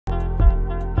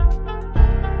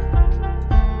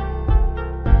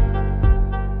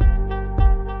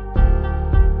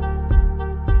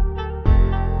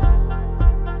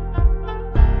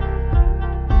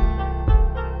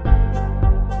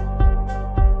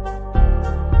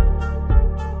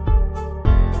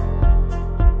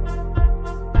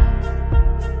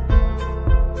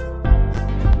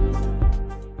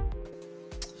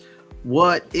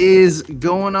What is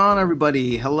going on,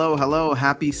 everybody? Hello, hello.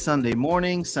 Happy Sunday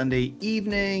morning, Sunday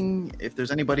evening. If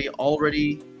there's anybody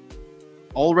already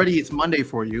it's Monday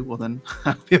for you, well then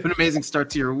you have an amazing start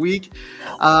to your week.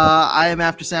 I am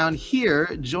After Sound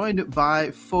here, joined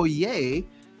by Foyer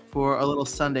for a little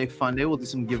Sunday fun day. We'll do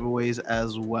some giveaways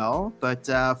as well. But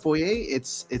Foyer,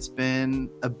 it's been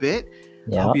a bit.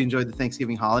 Yeah. I hope you enjoyed the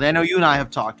Thanksgiving holiday. I know you and I have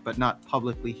talked, but not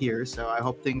publicly here. So I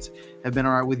hope things have been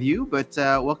all right with you. But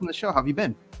welcome to the show. How have you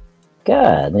been?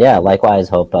 Good. Yeah. Likewise.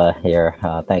 Hope here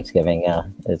Thanksgiving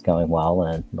is going well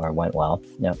or went well.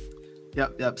 Yep.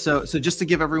 Yep. So just to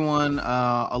give everyone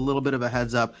a little bit of a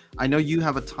heads up, I know you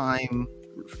have a time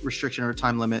restriction or a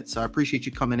time limit, so I appreciate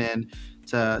you coming in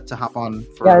to hop on.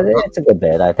 It's a good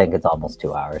bit. I think it's almost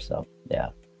 2 hours. So yeah.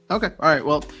 Okay. All right.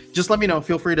 Well, just let me know.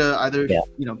 Feel free to either,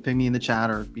 ping me in the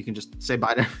chat, or you can just say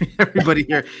bye to everybody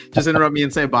here. Just interrupt me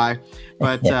and say bye.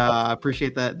 But I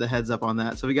appreciate the heads up on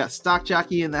that. So we got Stock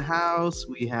Jockey in the house.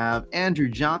 We have Andrew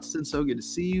Johnston. So good to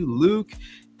see you. Luke,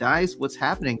 Dice, what's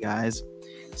happening, guys?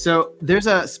 So there's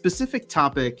a specific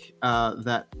topic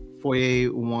that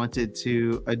Foyer wanted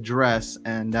to address.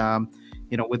 And,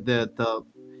 with the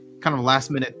kind of last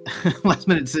minute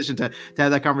decision to have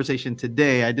that conversation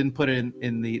today. I didn't put it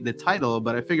in the title,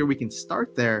 but I figured we can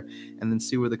start there and then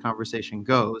see where the conversation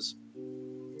goes.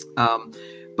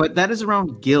 But that is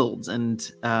around guilds,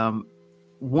 and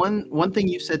one thing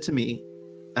you said to me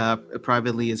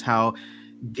privately is how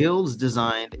guilds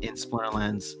designed in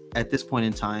Splinterlands at this point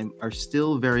in time are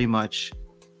still very much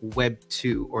Web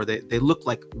 2, or they look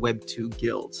like Web 2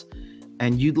 guilds.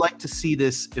 And you'd like to see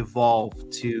this evolve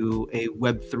to a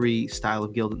Web3 style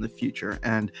of guild in the future.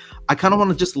 And I kind of want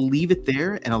to just leave it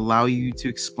there and allow you to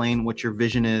explain what your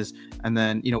vision is. And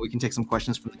then, we can take some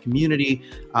questions from the community.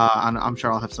 And I'm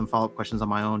sure I'll have some follow-up questions on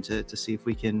my own to see if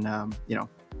we can,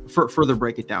 further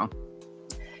break it down.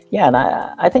 Yeah, and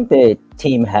I think the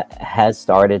team has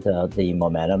started the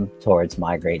momentum towards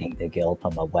migrating the guild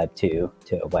from a Web 2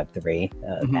 to a Web 3,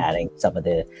 adding some of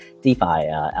the DeFi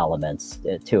elements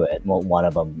to it. Well, one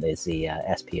of them is the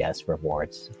SPS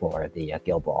rewards for the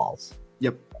guild brawls.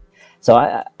 Yep. So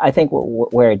I think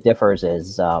where it differs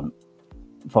is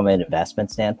from an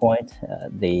investment standpoint,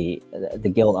 the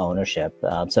guild ownership.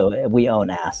 So we own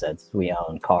assets, we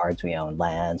own cards, we own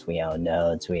lands, we own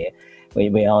nodes, we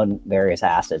own various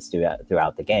assets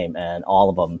throughout the game, and all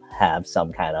of them have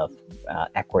some kind of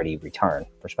equity return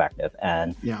perspective.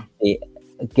 And the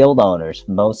guild owners,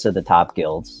 most of the top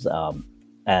guilds,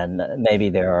 and maybe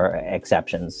there are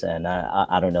exceptions, and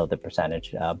I don't know the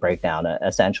percentage breakdown.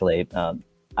 Essentially,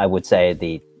 I would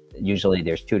say usually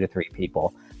there's 2 to 3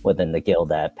 people within the guild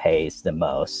that pays the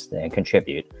most and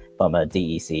contribute from a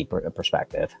DEC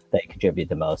perspective. They contribute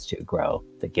the most to grow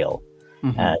the guild.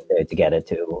 And to get it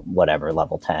to whatever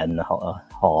level 10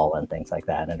 haul and things like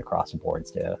that, and across the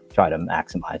boards to try to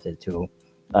maximize it to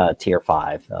tier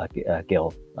 5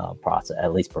 guild process,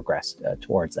 at least progress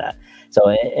towards that. So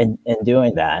in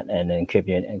doing that and in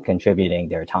contributing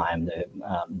their time,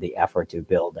 the effort to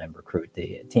build and recruit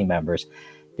the team members,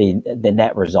 the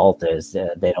net result is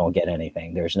they don't get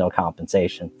anything. There's no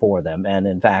compensation for them. And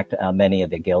in fact, many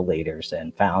of the guild leaders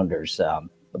and founders,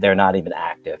 they're not even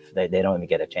active. They don't even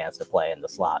get a chance to play in the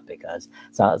slot, because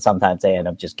sometimes they end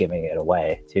up just giving it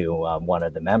away to one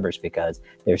of the members because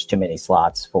there's too many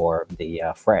slots for the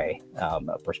fray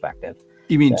perspective.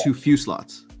 You mean too few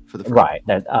slots for the fray?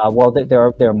 Right.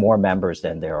 There are more members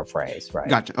than there are frays, right?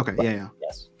 Gotcha. Okay. But, yeah.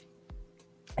 Yes.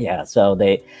 Yeah. So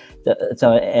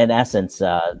so in essence,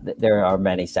 there are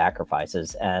many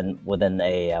sacrifices, and within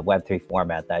a Web3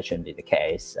 format, that shouldn't be the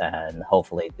case. And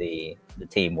hopefully the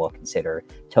team will consider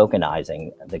tokenizing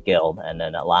the guild and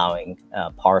then allowing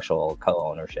partial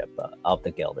co-ownership of the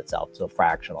guild itself. So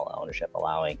fractional ownership,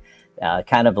 allowing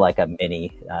kind of like a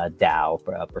mini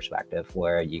DAO perspective,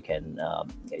 where you can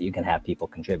have people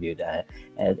contribute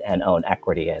and own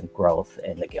equity and growth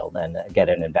in the guild and get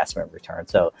an investment return.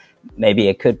 So maybe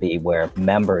it could be where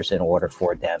members, in order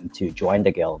for them to join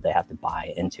the guild, they have to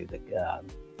buy into the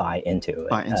guild. Buy into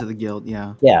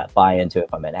it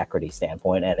from an equity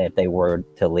standpoint. And if they were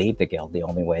to leave the guild, the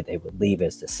only way they would leave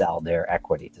is to sell their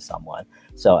equity to someone.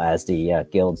 So as the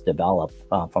guilds develop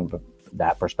from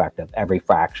that perspective, every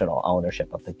fractional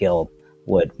ownership of the guild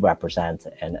would represent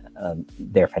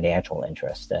their financial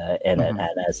interest in it, and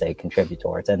as they contribute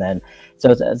towards. And then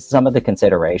so some of the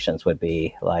considerations would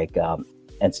be like,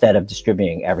 instead of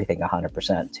distributing everything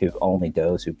 100% to only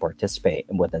those who participate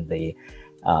within the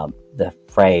the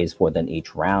phrase within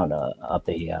each round of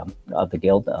the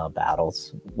guild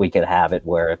battles, we could have it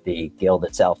where the guild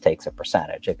itself takes a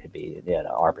percentage. It could be, you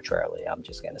know, arbitrarily. I'm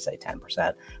just going to say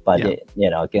 10%, but Yeah. you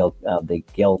know, the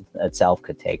guild itself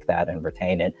could take that and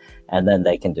retain it, and then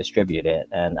they can distribute it.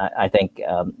 And I think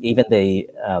even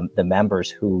the members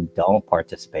who don't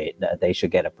participate, they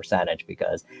should get a percentage,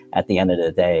 because at the end of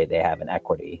the day, they have an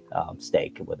equity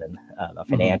stake within a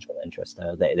financial interest.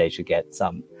 They should get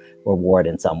some reward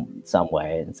in some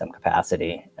way, in some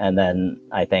capacity. And then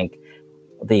I think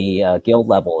the guild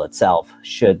level itself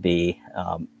should be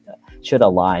should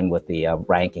align with the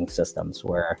ranking systems,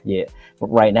 where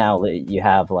right now you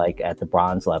have, like, at the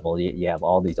bronze level, you have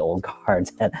all these old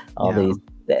cards and all these.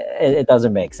 It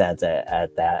doesn't make sense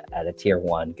at a tier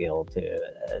 1 guild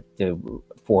to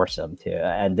force them to,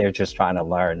 and they're just trying to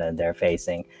learn, and they're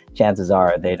facing, chances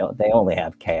are they only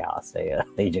have chaos,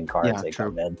 legion cards, they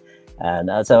come in.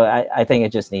 And so I think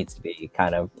it just needs to be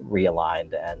kind of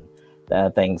realigned,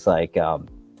 and things like,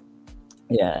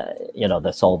 yeah, you know,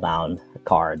 the soulbound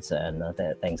cards and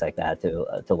things like that,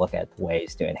 to look at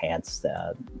ways to enhance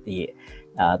the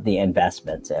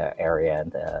investment area.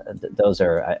 And those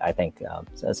are, I think,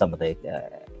 some of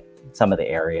the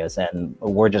areas, and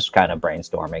we're just kind of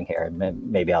brainstorming here.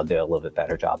 Maybe I'll do a little bit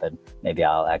better job, and maybe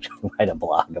I'll actually write a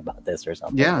blog about this or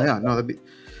something. Yeah, no,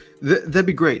 that'd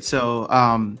be great. So,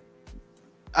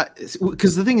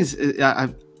 because the thing is,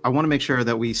 I want to make sure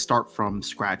that we start from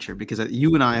scratch here, because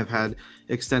you and I have had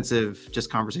extensive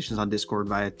just conversations on Discord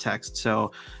via text.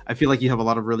 So I feel like you have a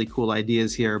lot of really cool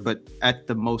ideas here, but at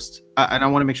the most, and I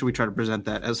want to make sure we try to present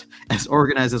that as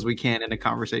organized as we can in a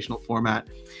conversational format.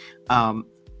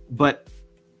 But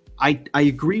I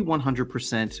agree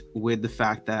 100% with the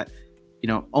fact that, you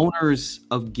know, owners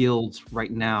of guilds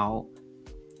right now,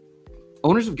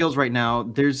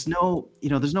 there's no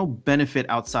benefit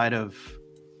outside of,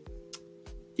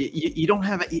 you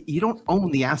don't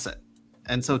own the asset.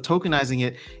 And so tokenizing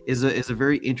it is a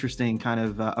very interesting kind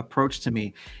of approach to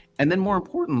me. And then more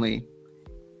importantly,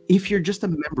 if you're just a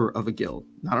member of a guild,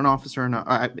 not an officer,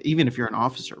 even if you're an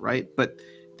officer, right? But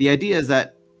the idea is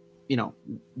that, you know,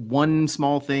 one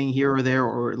small thing here or there,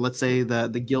 or let's say the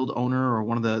guild owner or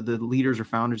one of the leaders or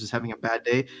founders is having a bad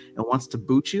day and wants to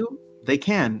boot you, they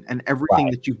can, and everything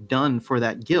that you've done for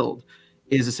that guild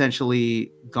is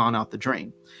essentially gone out the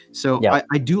drain. So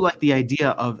I do like the idea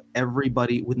of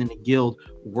everybody within a guild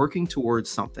working towards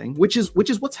something, which is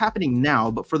what's happening now.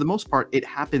 But for the most part, it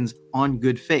happens on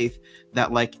good faith,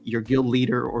 that, like, your guild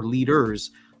leader or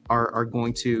leaders are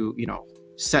going to, you know,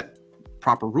 set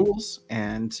proper rules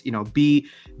and, you know, be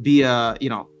you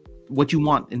know, what you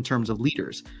want in terms of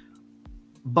leaders.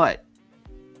 But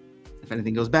if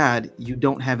anything goes bad, you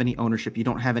don't have any ownership. You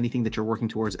don't have anything that you're working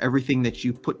towards. Everything that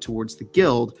you put towards the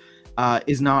guild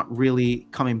is not really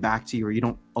coming back to you, or you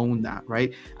don't own that,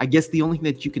 right? I guess the only thing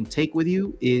that you can take with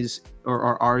you is,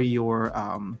 are your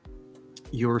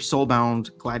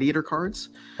soulbound gladiator cards,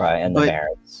 right? And the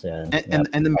merits,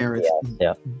 and the merits.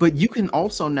 But you can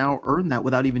also now earn that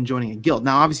without even joining a guild.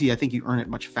 Now, obviously, I think you earn it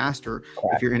much faster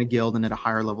if you're in a guild and at a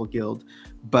higher level guild.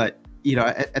 But, you know,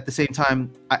 at the same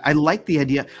time, I like the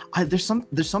idea. There's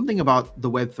something about the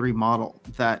Web3 model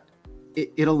that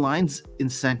it aligns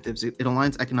incentives. It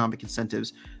aligns economic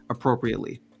incentives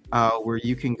appropriately, where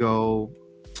you can go,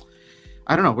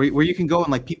 I don't know, where you can go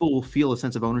and, like, people will feel a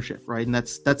sense of ownership, right? And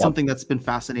that's something that's been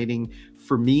fascinating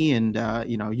for me. And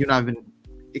you know, you and I have been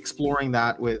exploring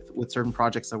that with certain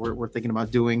projects that we're thinking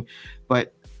about doing.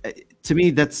 But to me,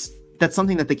 that's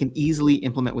something that they can easily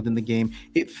implement within the game.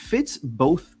 It fits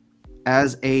both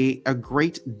as a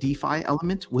great DeFi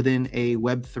element within a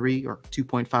Web3 or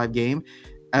 2.5 game,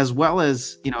 as well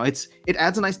as, you know, it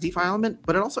adds a nice DeFi element,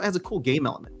 but it also adds a cool game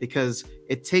element, because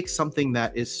it takes something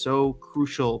that is so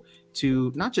crucial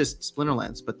to not just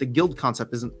Splinterlands, but the guild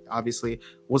concept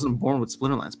wasn't born with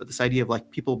Splinterlands, but this idea of,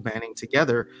 like, people banding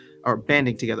together,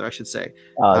 I should say.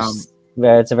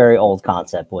 It's a very old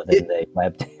concept within the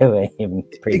Web2.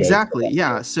 Exactly,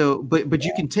 yeah. So, but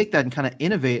you can take that and kind of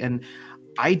innovate. And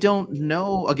I don't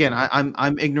know. Again,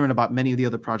 I'm ignorant about many of the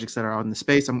other projects that are out in the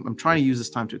space. I'm trying to use this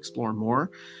time to explore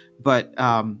more, but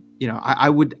you know, I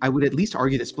would at least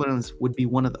argue that Splinterlands would be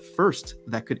one of the first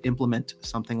that could implement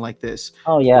something like this.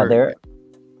 Oh yeah, they're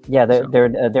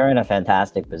in a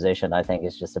fantastic position. I think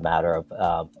it's just a matter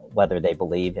of whether they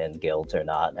believe in guilds or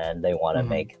not, and they want to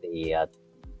make the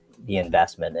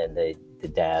investment in the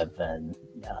dev and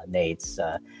Nate's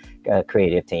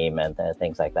creative team and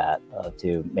things like that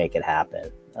to make it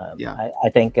happen. I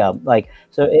think so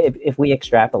if we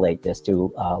extrapolate this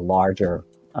to larger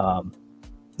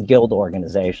guild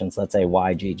organizations, let's say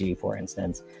YGG, for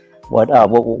instance,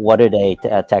 what do they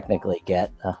technically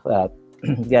get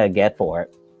get for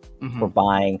it for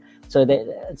buying? So they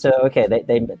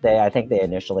I think they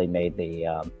initially made the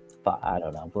I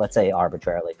don't know, let's say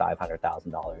arbitrarily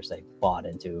 $500,000 they bought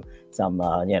into some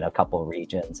couple of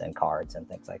regions and cards and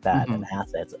things like that and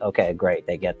assets. Okay, great,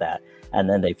 they get that, and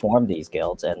then they form these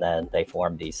guilds, and then they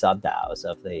form these sub DAOs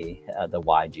of the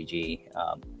YGG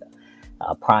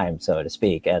Prime, so to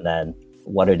speak. And then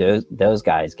what do those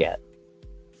guys get?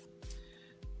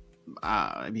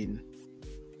 I mean,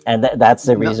 and that's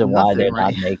the reason why they're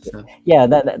not making. So. Yeah,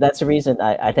 that's the reason.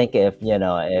 I think if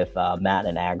Matt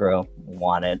and Agro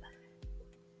wanted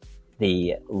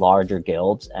the larger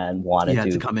guilds and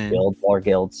wanted to build more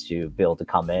guilds to be able to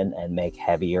come in and make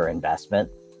heavier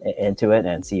investment into it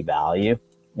and see value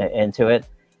into it,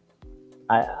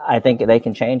 I think they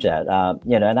can change that.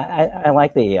 And I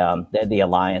like the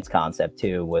alliance concept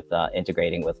too, with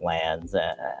integrating with lands,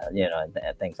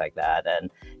 and things like that, and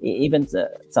even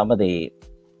some of the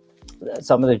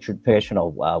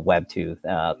traditional Web 2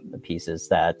 pieces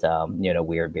that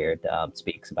Weirdbeard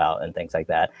speaks about and things like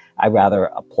that. I rather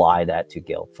apply that to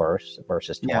guild first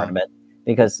versus tournament,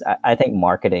 because I think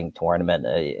marketing tournament,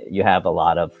 you have a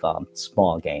lot of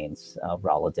small gains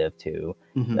relative to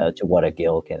what a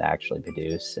guild can actually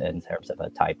produce in terms of a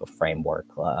type of framework,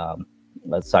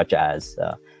 such as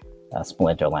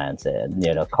Splinterlands and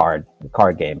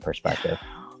card game perspective.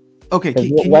 Okay,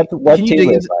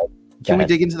 can we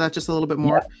dig into that just a little bit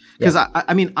more? Because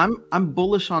I mean, I'm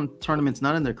bullish on tournaments,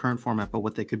 not in their current format, but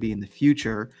what they could be in the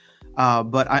future.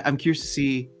 But I'm curious to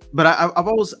see. But I've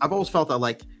always felt that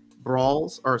like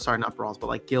not brawls, but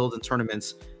like guilds and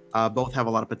tournaments both have a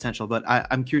lot of potential. But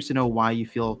I'm curious to know why you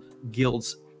feel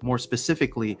guilds more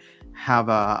specifically have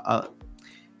a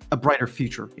brighter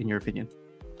future, in your opinion.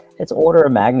 It's order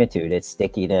of magnitude. It's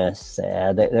stickiness.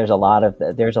 There's a lot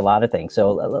of things.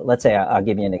 So let's say I'll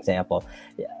give you an example.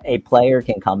 A player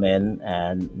can come in,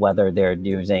 and whether they're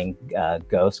using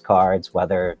ghost cards,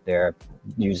 whether they're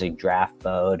using draft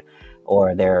mode,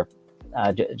 or they're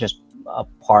just a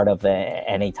part of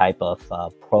any type of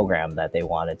program that they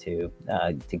wanted to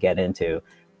get into,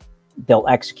 they'll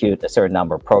execute a certain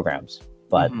number of programs,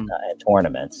 but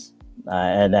tournaments.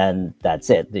 And then that's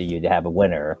it. You have a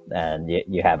winner, and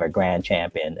you have a grand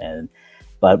champion.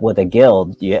 But with a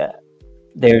guild,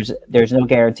 there's no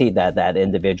guarantee that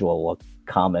individual will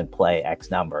come and play X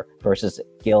number. Versus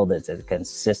guild is a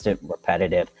consistent,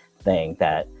 repetitive thing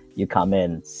that you come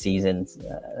in seasons.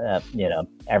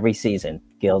 Every season,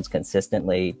 guilds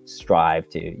consistently strive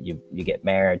to you get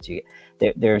married.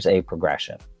 There's a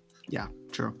progression. Yeah,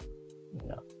 true.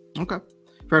 Okay.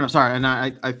 Fair enough. Sorry, and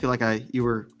I feel like you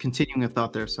were continuing a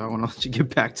thought there, so I want to let you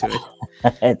get back to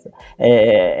it.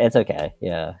 It's okay.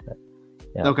 Yeah.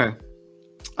 Okay.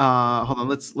 Hold on.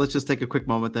 Let's just take a quick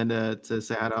moment then to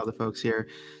say hi to other folks here.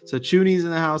 So Chuny's in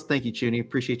the house. Thank you, Chuny.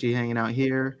 Appreciate you hanging out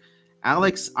here.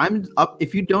 Alex, I'm up.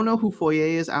 If you don't know who Foyer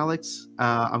is, Alex,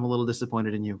 I'm a little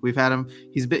disappointed in you. We've had him.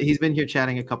 He's been here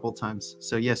chatting a couple of times.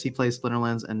 So yes, he plays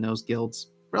Splinterlands and knows guilds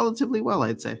relatively well,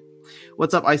 I'd say.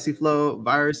 What's up, Icy Flow?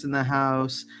 Virus in the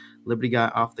house. Liberty Guy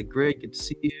off the grid. Good to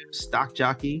see you. Stock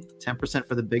Jockey, 10%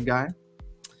 for the big guy.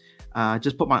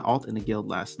 Just put my alt in the guild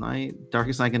last night.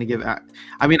 Darkest Night going to give.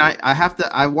 I mean, I have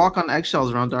to. I walk on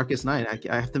eggshells around Darkest Night.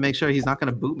 I have to make sure he's not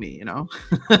going to boot me.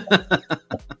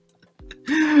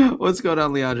 What's going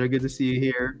on, Leandra? Good to see you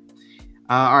here.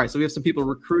 All right, so we have some people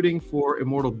recruiting for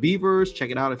Immortal Beavers. Check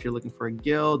it out if you're looking for a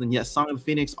guild. And yes, Song of the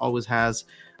Phoenix always has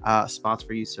spots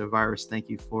for you. So Virus, thank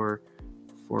you for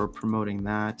promoting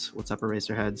that. What's up,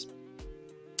 Eraserheads?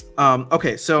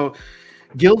 Okay, so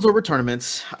guilds over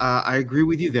tournaments. I agree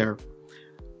with you there.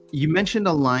 You mentioned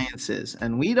alliances,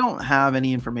 and we don't have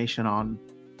any information on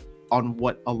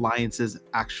what alliances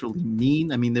actually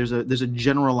mean. I mean, there's a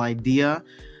general idea,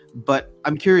 but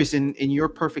I'm curious, in your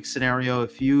perfect scenario,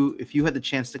 if you had the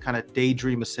chance to kind of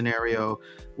daydream a scenario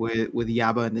with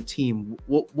Yaba and the team,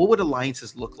 what would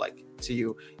alliances look like to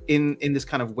you in this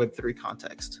kind of Web3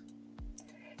 context?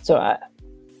 So,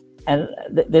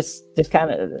 this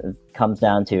kind of comes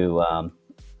down to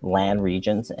land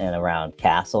regions and around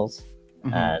castles,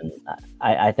 and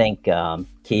I think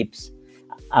keeps.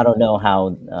 I don't know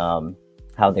how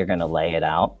they're going to lay it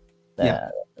out,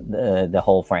 the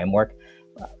whole framework.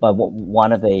 But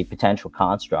one of the potential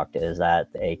construct is that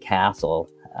a castle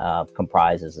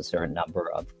comprises a certain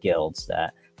number of guilds,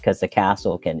 because the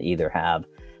castle can either have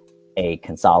a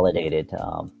consolidated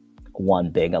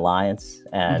one big alliance,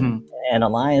 and an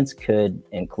alliance could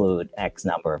include X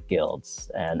number of guilds,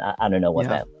 and I don't know what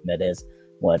that limit is,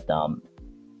 what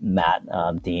Matt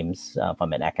deems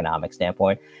from an economic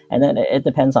standpoint. And then it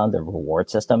depends on the reward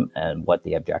system and what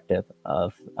the objective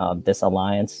of this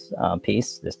alliance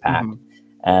piece, this pact. Mm-hmm.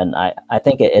 And I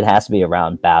think it has to be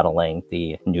around battling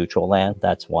the neutral land.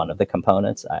 That's one of the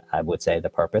components. I would say the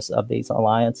purpose of these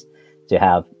alliance, to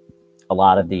have a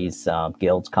lot of these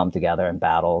guilds come together and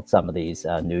battle some of these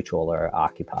neutral or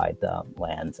occupied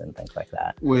lands and things like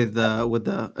that. With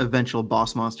the eventual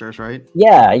boss monsters, right?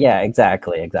 Yeah,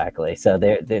 exactly. So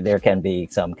there can be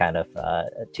some kind of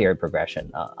tiered progression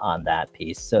on that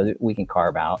piece, so that we can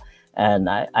carve out. And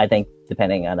I think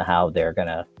depending on how they're going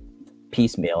to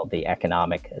piecemeal the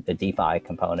DeFi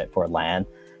component for land,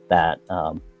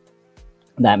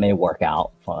 that may work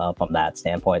out from that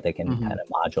standpoint. They can mm-hmm. kind of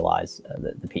modulize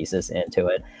the pieces into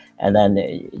it. And then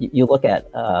you look at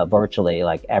virtually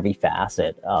like every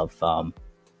facet of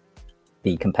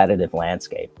the competitive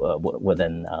landscape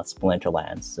within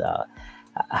Splinterlands,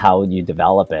 how you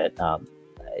develop it.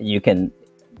 You can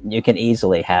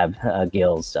easily have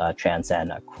guilds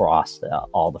transcend across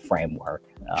all the framework.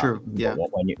 True. Yeah.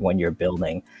 When you're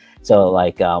building, so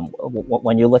like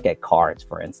when you look at cards,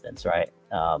 for instance, right?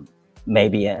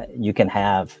 Maybe you can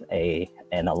have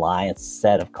an alliance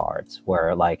set of cards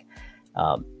where like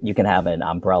you can have an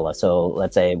umbrella. So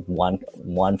let's say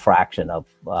one fraction of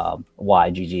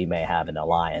YGG may have an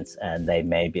alliance, and they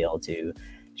may be able to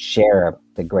share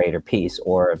the greater piece,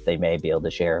 or they may be able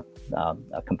to share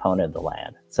a component of the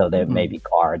land. So there mm-hmm. may be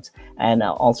cards, and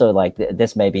also like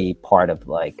this may be part of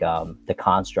like the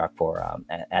construct for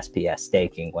SPS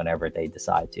staking whenever they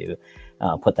decide to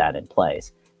put that in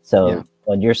place. So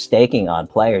when you're staking on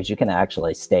players, you can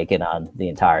actually stake it on the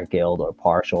entire guild or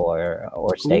partial,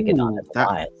 or stake it on an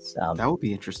alliance. That would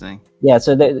be interesting. Yeah,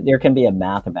 so there can be a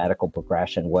mathematical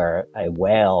progression where a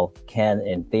whale can,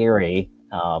 in theory,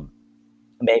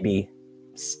 maybe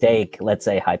stake, let's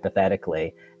say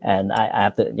hypothetically, and I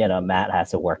have to, Matt has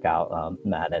to work out,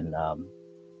 Matt and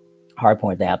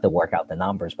Hardpoint, they have to work out the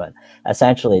numbers, but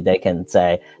essentially they can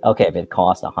say, okay, if it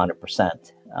costs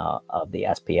 100% of the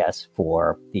SPS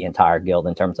for the entire guild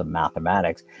in terms of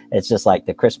mathematics, it's just like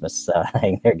the Christmas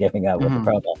thing they're giving out with mm-hmm.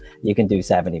 the promo. You can do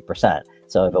 70%.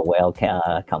 So if a whale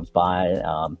comes by,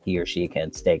 he or she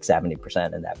can stake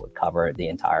 70%, and that would cover the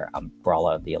entire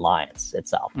umbrella of the alliance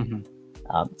itself. Mm-hmm.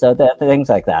 So things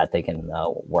like that they can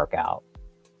work out,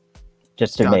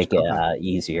 just to make it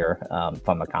easier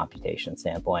from a computation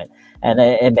standpoint, and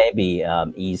it may be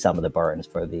ease some of the burdens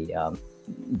for the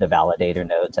validator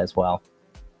nodes as well.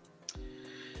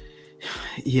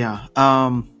 Yeah,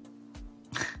 I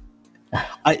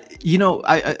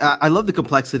love the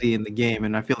complexity in the game,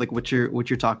 and I feel like what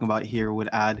you're talking about here would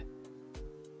add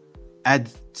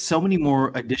so many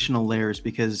more additional layers,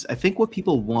 because I think what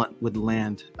people want with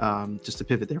land, just to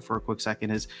pivot there for a quick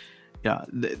second, is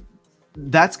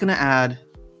that's going to add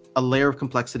a layer of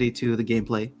complexity to the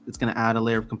gameplay. It's going to add a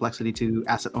layer of complexity to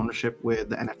asset ownership with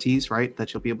the NFTs, right,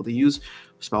 that you'll be able to use,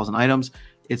 spells and items.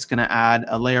 It's going to add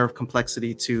a layer of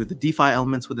complexity to the DeFi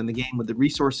elements within the game with the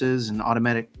resources and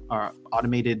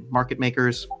automated market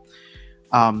makers.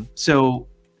 So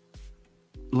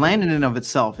land in and of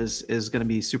itself is going to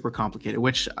be super complicated,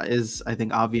 which is, I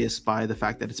think, obvious by the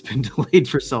fact that it's been delayed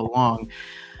for so long.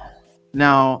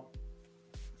 Now,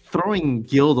 throwing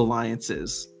guild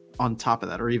alliances on top of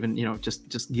that, or even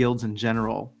just guilds in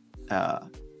general,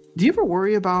 do you ever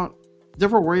worry about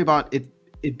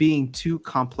it being too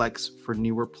complex for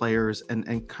newer players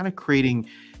and kind of creating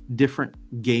different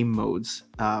game modes?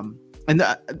 And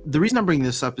the reason I'm bringing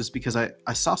this up is because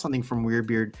I saw something from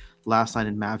Weirdbeard last night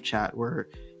in Mav chat where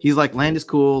he's like, land is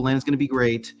cool, land is going to be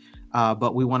great,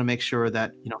 but we want to make sure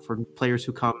that for players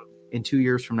who come in 2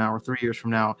 years from now or 3 years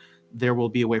from now, there will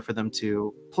be a way for them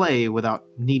to play without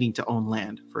needing to own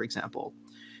land, for example.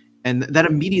 And that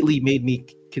immediately made me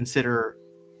consider,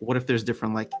 what if there's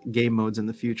different like game modes in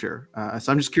the future?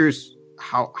 So I'm just curious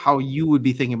how you would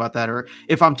be thinking about that, or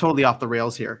if I'm totally off the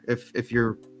rails here. If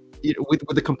you're with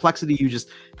the complexity you just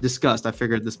discussed, I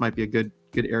figured this might be a good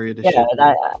area to share. And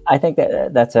I think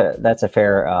that's a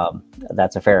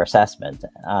fair assessment.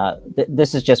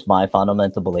 This is just my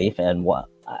fundamental belief, and what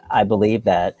I believe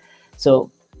that. So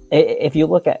if you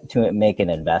look at to make an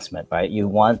investment, right, you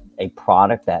want a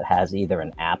product that has either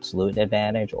an absolute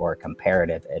advantage or a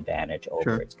comparative advantage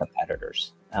over its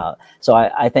competitors. So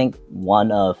I think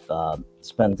one of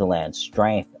Splinterland's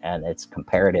strength and its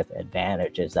comparative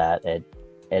advantage is that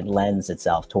it lends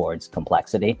itself towards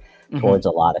complexity, mm-hmm. towards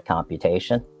a lot of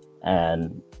computation,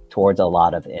 and towards a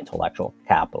lot of intellectual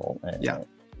capital.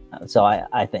 So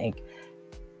I think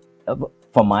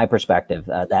from my perspective,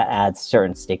 that adds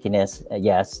certain stickiness.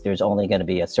 Yes, there's only going to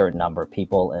be a certain number of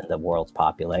people in the world's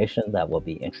population that will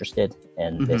be interested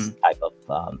in this type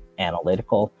of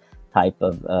analytical type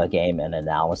of game and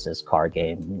analysis card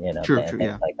game, you know,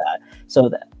 things like that. So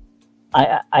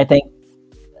I think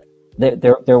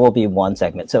there will be one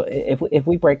segment. So if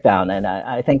we break down, and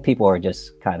I think people are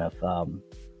just kind of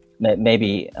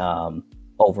maybe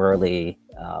overly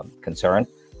concerned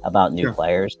about new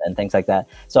players and things like that.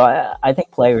 So I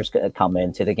think players come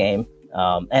into the game,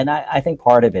 and I think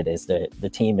part of it is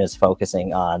the team is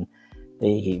focusing on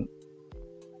the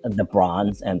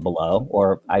bronze and below,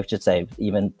 or I should say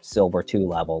even silver 2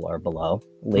 level or below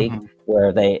league,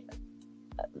 where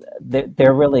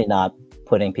they're really not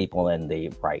putting people in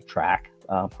the right track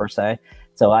per se.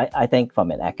 So I think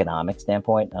from an economic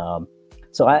standpoint,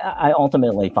 so I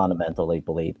ultimately fundamentally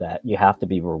believe that you have to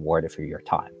be rewarded for your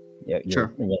time. You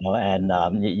know,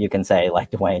 and you can say like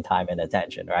Dwayne, time and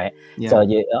attention, right? So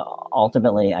you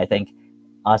ultimately, I think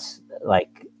us,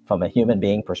 like from a human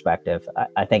being perspective,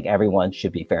 I think everyone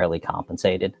should be fairly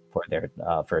compensated for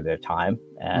their time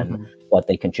and what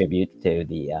they contribute to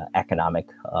the economic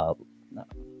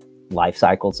life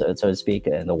cycle, so to speak,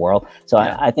 in the world. So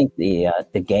I think the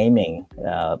gaming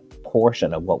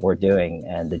portion of what we're doing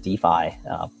and the DeFi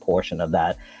portion of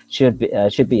that should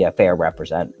be a fair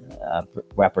representative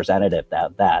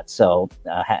of that. So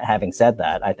having said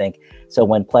that, I think so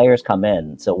when players come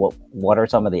in, so what are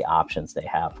some of the options they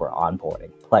have for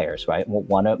onboarding players, right?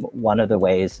 One of the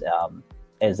ways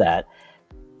is that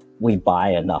we buy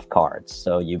enough cards.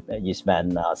 So you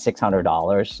spend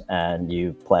 $600 and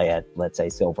you play at, let's say,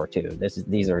 silver 2.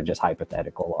 These are just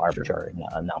hypothetical, arbitrary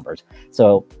numbers.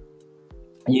 So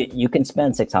you can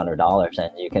spend $600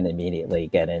 and you can immediately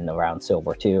get in around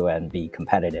silver 2 and be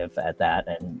competitive at that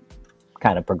and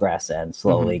kind of progress and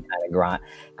slowly kind of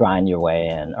grind your way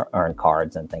and earn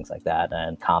cards and things like that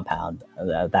and compound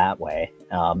that way.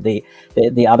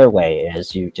 The other way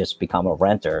is you just become a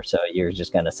renter. So you're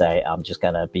just going to say, I'm just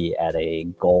going to be at a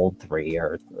gold 3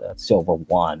 or silver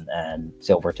 1 and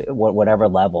silver 2, whatever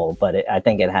level. But I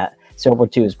think silver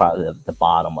 2 is probably the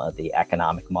bottom of the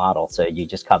economic model. So you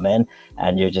just come in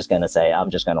and you're just going to say, I'm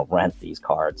just going to rent these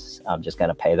cards. I'm just going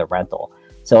to pay the rental.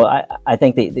 So I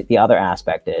think the other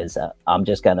aspect is I'm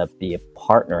just going to be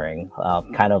partnering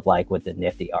kind of like with the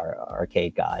Nifty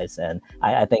Arcade guys. And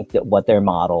I think that what their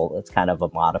model, it's kind of a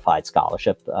modified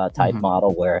scholarship type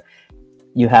model where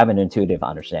you have an intuitive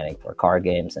understanding for card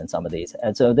games and some of these.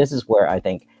 And so this is where I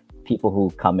think people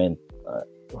who come in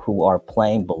who are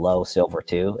playing below silver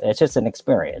 2, it's just an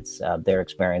experience. They're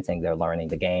experiencing, they're learning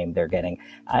the game, they're getting,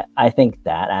 I think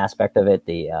that aspect of it,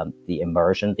 the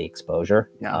immersion, the exposure,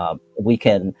 we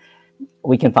can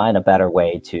find a better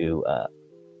way to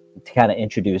kind of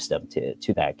introduce them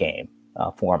to that game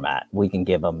format. We can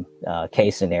give them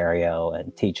case scenario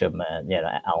and teach them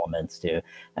elements to,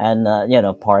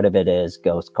 and part of it is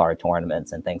ghost card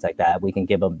tournaments and things like that. We can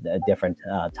give them different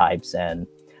types, and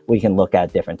we can look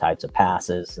at different types of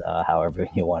passes, however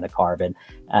you want to carve it.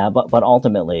 But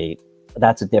ultimately,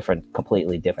 that's a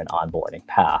completely different onboarding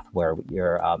path where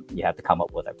you have to come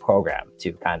up with a program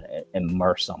to kind of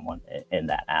immerse someone in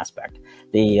that aspect.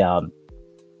 The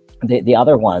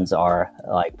other ones are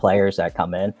like players that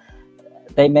come in.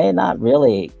 They may not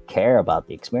really care about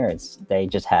the experience. They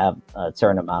just have a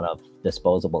certain amount of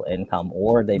disposable income,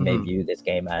 or they may view this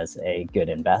game as a good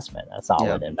investment, a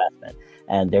solid investment,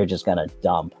 and they're just going to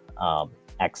dump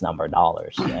X number of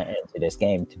dollars into this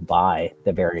game to buy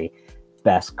the very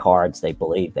best cards they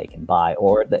believe they can buy,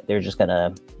 or that they're just going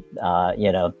to,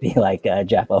 be like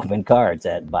Jeff open cards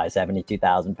and buy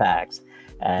 72,000 packs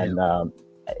and,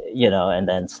 and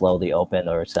then slowly open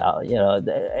or sell.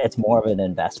 It's more of an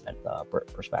investment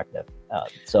perspective.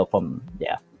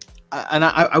 And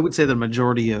I would say the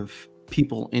majority of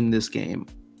people in this game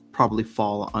probably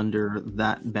fall under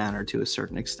that banner to a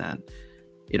certain extent.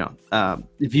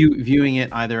 Viewing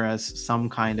it either as some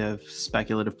kind of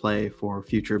speculative play for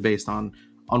future based on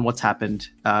what's happened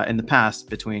in the past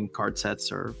between card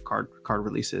sets or card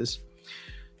releases.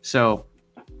 So,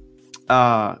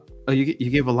 you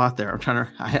gave a lot there. I'm trying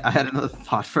to. I had another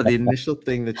thought for the initial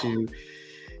thing that you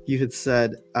had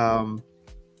said,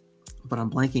 but I'm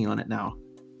blanking on it now.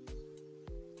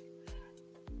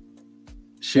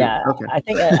 Shoot. Yeah, okay. I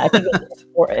think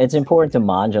it's important to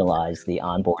modularize the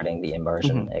onboarding, the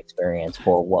immersion experience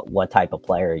for what type of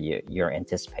player you're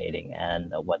anticipating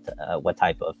and what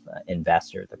type of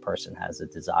investor the person has a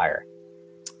desire.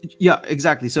 Yeah,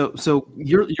 exactly. So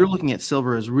you're looking at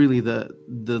silver as really the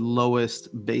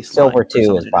lowest baseline. Silver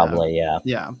 2 is probably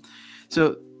yeah.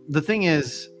 So the thing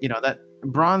is, that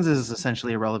bronze is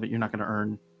essentially irrelevant. You're not going to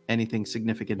earn anything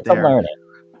significant It's there. a learning.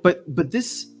 But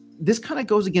this kind of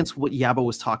goes against what Yabo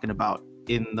was talking about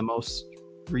in the most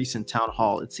recent town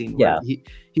hall. It seemed where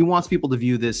he wants people to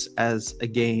view this as a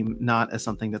game, not as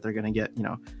something that they're going to get, you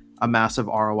know, a massive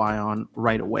ROI on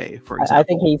right away. For example, I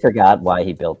think he forgot why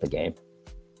he built the game.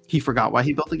 He forgot why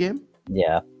he built the game?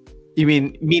 Yeah. You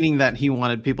meaning that he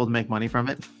wanted people to make money from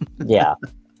it? Yeah.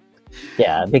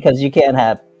 Yeah, because you can't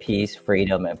have peace,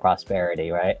 freedom, and prosperity,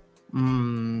 right?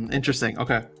 Interesting.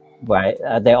 Okay. Right.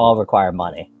 They all require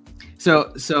money.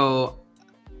 So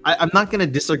I'm not going to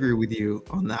disagree with you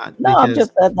on that. No, I'm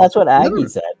just that's what Aggie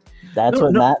said. That's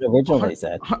what Matt originally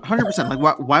said. 100%.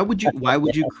 Like, why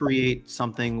would you create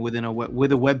something with a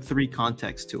Web3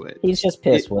 context to it? He's just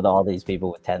pissed with all these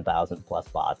people with 10,000 plus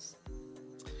bots.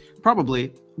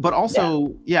 Probably, but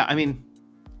also, yeah. I mean,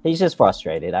 he's just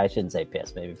frustrated. I shouldn't say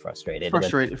pissed, maybe frustrated.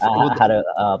 Frustrated. How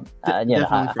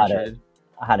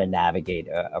to navigate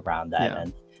around that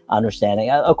and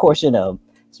understanding. Of course, you know,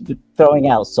 throwing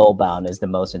out Soulbound is the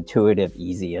most intuitive,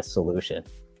 easiest solution,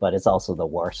 but it's also the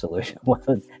worst solution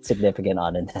with significant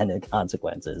unintended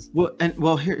consequences.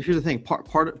 Well, here's the thing.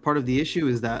 Part of the issue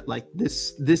is that, like,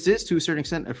 this is to a certain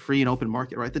extent a free and open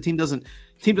market, right? The team doesn't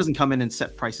come in and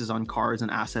set prices on cards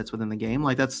and assets within the game.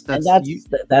 Like that's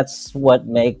what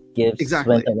gives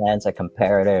Splinterlands a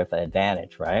comparative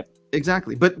advantage, right?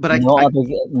 Exactly. But no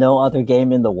other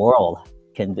game in the world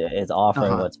is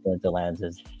offering what Splinterlands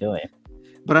is doing.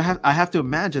 But I have to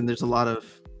imagine there's a lot of,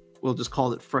 we'll just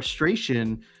call it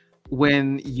frustration,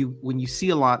 when you see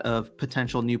a lot of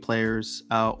potential new players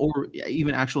or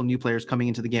even actual new players coming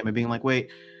into the game and being like,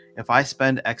 wait, if I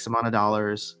spend X amount of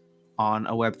dollars on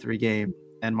a Web3 game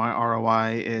and my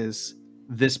ROI is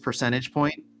this percentage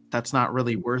point, that's not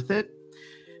really worth it.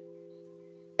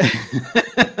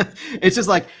 It's just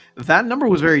like, that number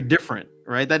was very different,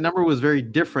 right? That number was very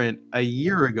different a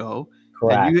year ago.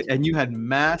 Correct. And you had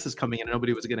masses coming in, and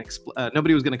nobody was going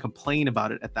to complain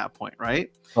about it at that point,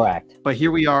 right? Correct. But here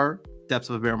we are, depths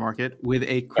of a bear market, with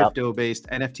a crypto-based,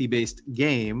 NFT-based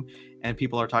game, and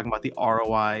people are talking about the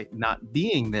ROI not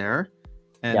being there.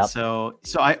 And so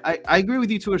I agree with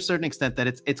you to a certain extent that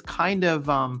it's kind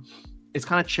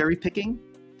of cherry picking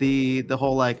the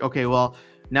whole, like, okay, well,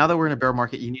 now that we're in a bear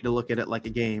market, you need to look at it like a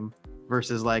game.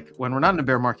 Versus, like, when we're not in a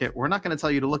bear market, we're not going to tell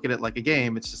you to look at it like a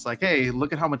game. It's just like, hey,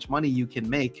 look at how much money you can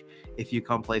make if you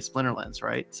come play Splinterlands,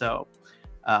 right? So,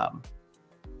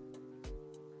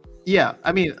 yeah,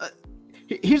 I mean,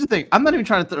 here's the thing. I'm not even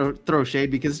trying to throw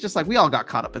shade, because it's just like we all got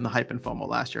caught up in the hype and FOMO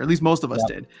last year. At least most of us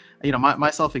did, you know,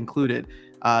 myself included.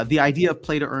 The idea of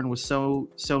play to earn was so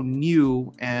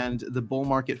new, and the bull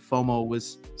market FOMO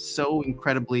was so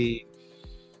incredibly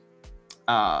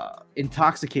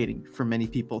intoxicating for many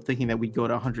people, thinking that we'd go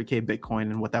to 100K Bitcoin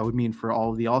and what that would mean for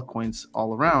all of the altcoins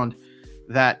all around,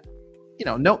 that, you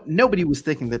know, nobody was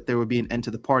thinking that there would be an end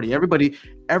to the party.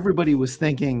 Everybody was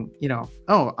thinking, you know,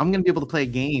 oh, I'm going to be able to play a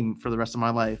game for the rest of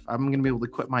my life. I'm going to be able to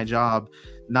quit my job,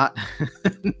 not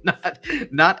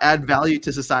add value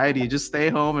to society, just stay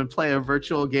home and play a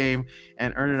virtual game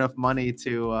and earn enough money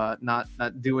to not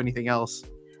do anything else.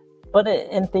 But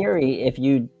in theory, if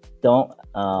you don't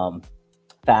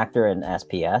factor in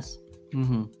SPS,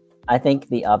 I think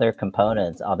the other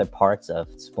components, other parts of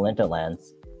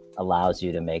Splinterlands allows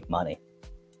you to make money.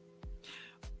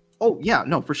 Oh yeah,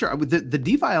 no, for sure. The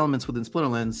DeFi elements within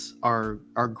Splinterlands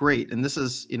are great, and this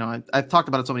is, you know, I've talked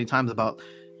about it so many times about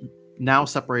now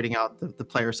separating out the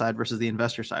player side versus the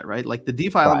investor side, right? Like the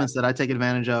DeFi elements that I take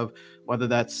advantage of, whether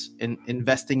that's in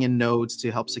investing in nodes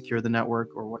to help secure the network,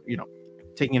 or what, you know,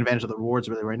 taking advantage of the rewards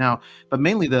really right now, but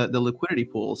mainly the liquidity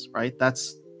pools, right?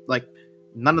 That's like,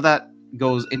 none of that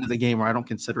goes into the game, or I don't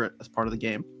consider it as part of the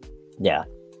game. Yeah.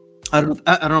 I don't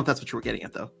know if that's what you were getting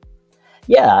at, though.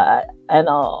 Yeah, and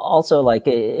also, like,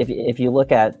 if you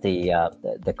look at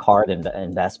the card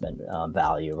investment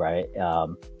value, right?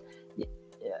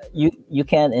 You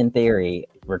can, in theory,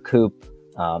 recoup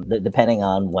depending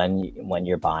on when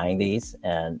you're buying these,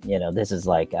 and you know, this is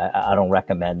like, I don't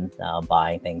recommend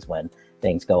buying things when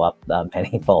things go up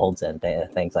many folds and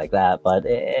things like that. But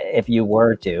if you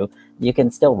were to, you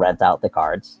can still rent out the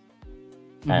cards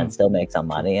and still make some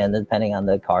money, and depending on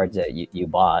the cards that you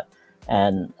bought.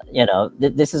 And, you know,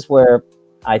 this is where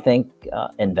I think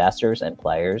investors and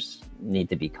players need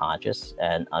to be conscious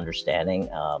and understanding,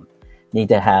 need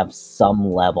to have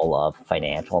some level of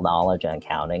financial knowledge and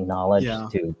accounting knowledge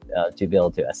to be able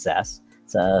to assess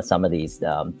some of these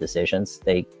decisions.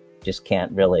 They just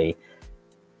can't really,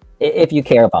 if you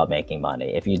care about making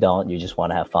money. If you don't, you just want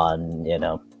to have fun, you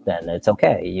know, then it's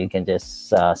okay. You can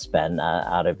just spend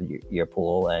out of your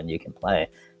pool and you can play.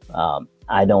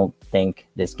 I don't think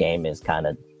this game is kind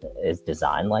of is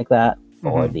designed like that,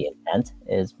 or the intent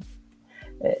is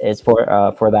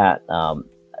for that.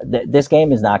 This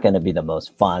game is not going to be the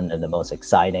most fun and the most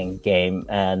exciting game.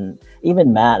 And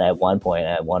even Matt at one point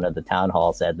at one of the town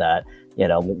halls said that,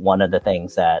 one of the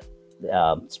things that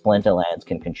Splinterlands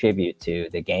can contribute to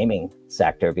the gaming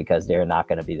sector, because they're not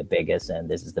going to be the biggest, and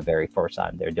this is the very first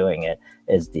time they're doing it,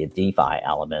 is the DeFi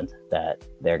element that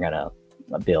they're going to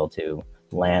be able to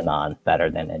land on better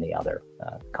than any other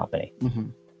company.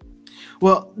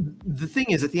 Well, the thing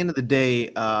is, at the end of the day,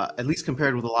 at least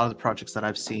compared with a lot of the projects that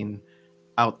I've seen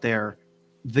out there,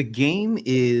 the game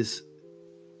is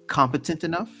competent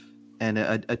enough and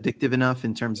addictive enough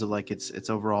in terms of like its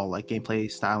overall like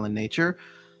gameplay style and nature,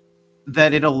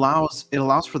 that it allows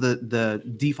for the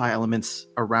DeFi elements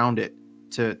around it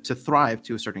to thrive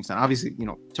to a certain extent. Obviously,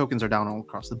 tokens are down all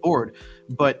across the board,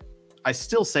 but I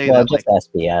still say that just like,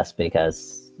 SPS,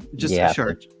 because just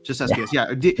SPS. Yeah,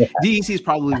 DEC is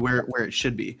probably where it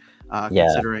should be,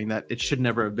 considering that it should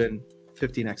never have been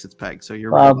 15x its peg. So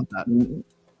you're right about that.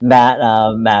 Matt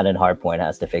and Hardpoint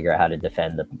has to figure out how to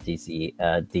defend the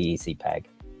DEC peg.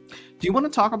 Do you want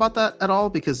to talk about that at all?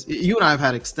 Because you and I have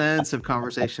had extensive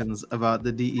conversations about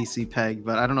the DEC peg,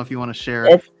 but I don't know if you want to share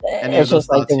any of those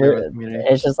thoughts here with the community.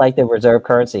 It's just like the reserve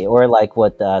currency, or like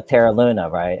with Terra Luna,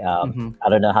 right? I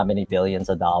don't know how many billions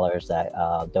of dollars that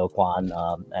Do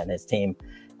Kwon and his team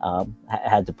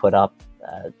had to put up,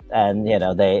 and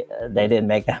they didn't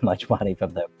make that much money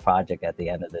from the project at the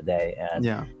end of the day, and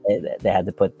they had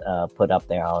to put up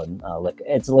their own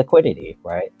it's liquidity,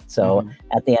 right? So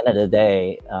at the end of the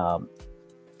day,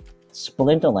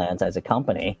 Splinterlands as a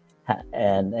company,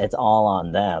 and it's all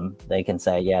on them. They can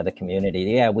say, the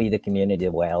community, the community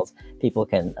of whales, people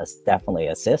can definitely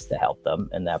assist to help them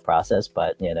in that process,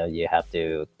 but you have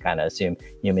to kind of assume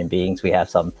human beings, we have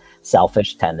some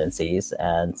selfish tendencies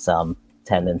and some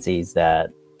tendencies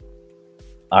that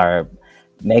are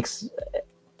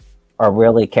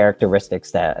really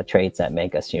characteristics, traits that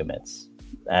make us humans.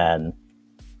 And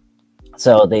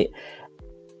so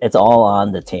it's all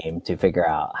on the team to figure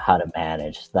out how to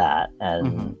manage that.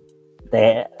 And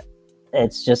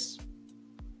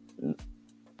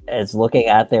it's looking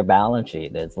at their balance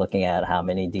sheet. It's looking at how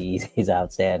many DECs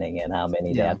outstanding and how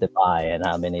many they have to buy, and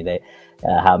how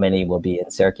many will be in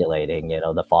circulating,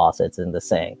 the faucets and the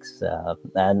sinks.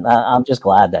 And I'm just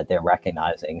glad that they're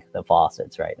recognizing the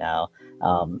faucets right now.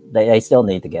 They still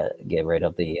need to get rid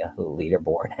of the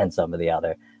leaderboard and some of the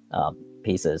other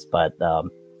pieces, but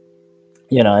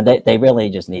and they really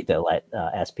just need to let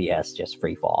SPS just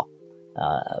free fall,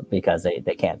 because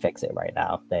they can't fix it right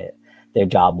now. Their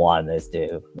job one is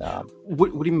to.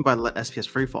 What do you mean by let SPS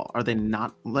free fall? Are they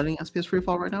not letting SPS free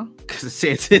fall right now? Because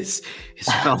it's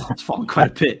fallen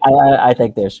quite a bit. I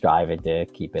think they're striving to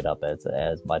keep it up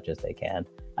as much as they can.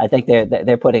 I think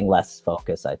they're putting less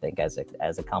focus, I think, as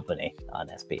a company on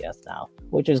SPS now,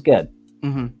 which is good.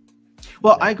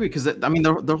 Well, I agree, because I mean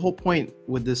their whole point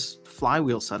with this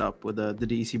flywheel setup with the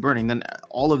DEC burning, then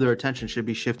all of their attention should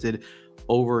be shifted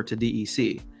over to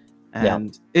DEC,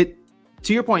 and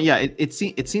to your point, it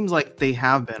seems like they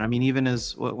have been. I mean, even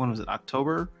as when was it,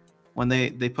 October, when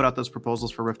they put out those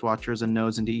proposals for Rift Watchers and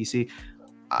nodes and DEC.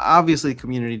 Obviously, the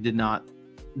community did not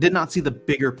see the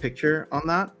bigger picture on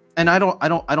that, and I don't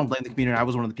blame the community. I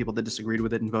was one of the people that disagreed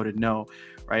with it and voted no,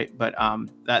 right? But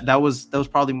that was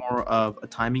probably more of a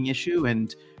timing issue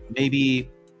and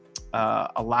maybe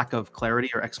a lack of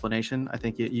clarity or explanation. I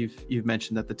think you've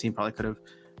mentioned that the team probably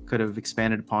could have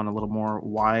expanded upon a little more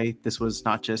why this was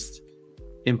not just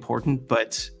important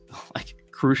but like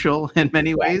crucial in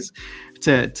many ways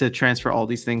to transfer all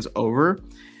these things over.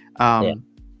 But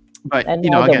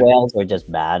the whales are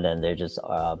just bad, and they're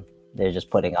just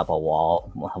putting up a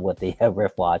wall with the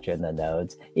Rift Watcher and the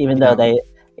nodes, even though they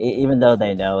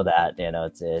know that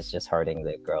it's just hurting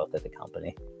the growth of the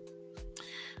company.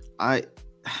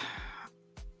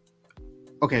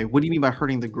 Okay, what do you mean by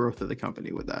hurting the growth of the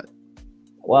company with that?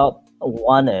 Well,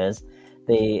 one is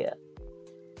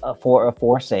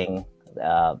forcing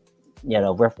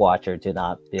Rift Watcher to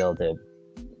not be able to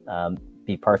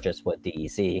be purchased with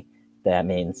DEC. That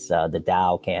means the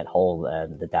DAO can't hold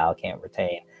and the DAO can't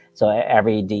retain. So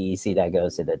every DEC that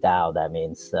goes to the DAO, that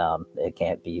means it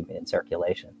can't be in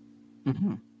circulation.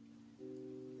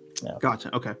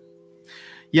 Gotcha. Okay.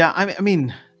 Yeah, I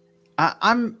mean,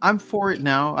 I'm for it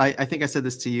now. I think I said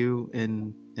this to you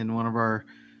in one of our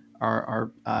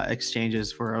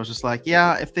exchanges, where I was just like,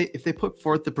 if they put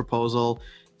forth the proposal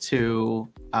to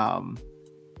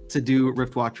do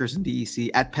Rift Watchers and DEC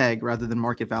at peg rather than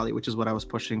market value, which is what I was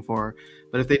pushing for.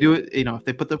 But if they do it, if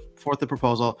they put forth the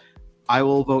proposal, I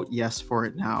will vote yes for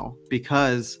it now,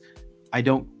 because I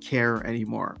don't care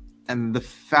anymore. And the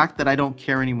fact that I don't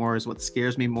care anymore is what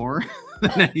scares me more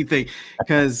than anything.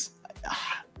 Because,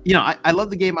 you know, I love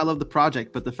the game, I love the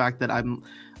project, but the fact that I'm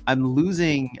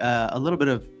losing a little bit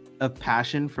of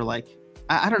passion for, like,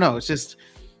 I don't know. It's just,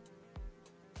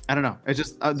 I don't know. It's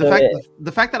just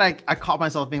the fact that I caught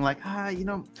myself being like, you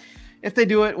know, if they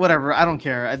do it, whatever, I don't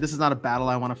care. This is not a battle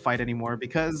I want to fight anymore,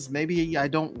 because maybe I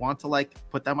don't want to, like,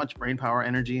 put that much brain power,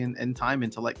 energy, and time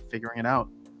into, like, figuring it out.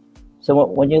 So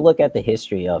when you look at the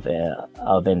history of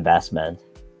investment,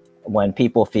 when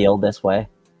people feel this way,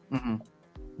 Mm-hmm.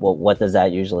 well, what does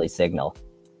that usually signal?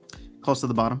 Close to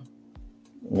the bottom.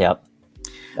 Yep.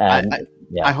 And,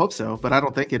 I hope so, but I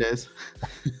don't think it is.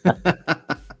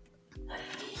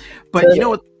 But So you know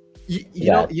what?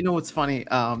 You know what's funny?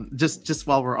 Just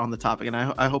while we're on the topic, and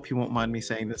I hope he won't mind me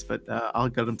saying this, but I'll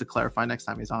get him to clarify next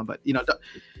time he's on. But you know,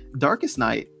 Darkest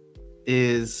Night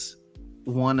is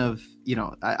one of, you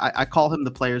know, I call him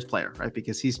the player's player, right?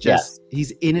 Because he's just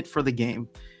he's in it for the game.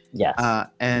 Yes.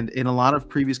 And in a lot of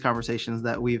previous conversations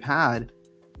that we've had,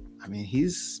 I mean,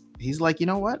 he's like, you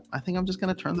know what? I think I'm just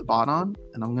gonna turn the bot on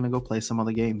and I'm gonna go play some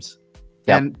other games.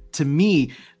 Yep. And to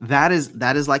me, that is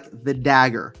like the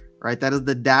dagger, right? That is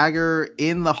the dagger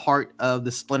in the heart of the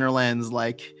Splinterlands,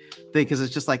 like, thing, because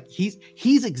it's just like he's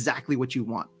exactly what you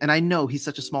want. And I know he's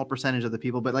such a small percentage of the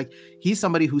people, but like, he's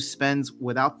somebody who spends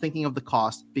without thinking of the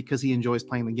cost because he enjoys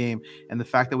playing the game. And the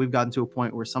fact that we've gotten to a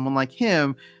point where someone like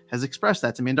him has expressed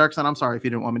that to me. And Darkson, I'm sorry if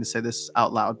you didn't want me to say this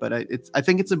out loud, but I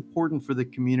think it's important for the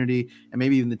community and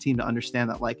maybe even the team to understand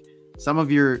that, like, some of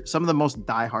the most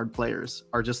diehard players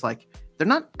are just like, they're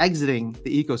not exiting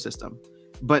the ecosystem,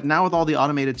 but now with all the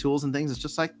automated tools and things, it's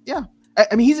just like, yeah.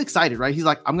 I mean, he's excited, right? He's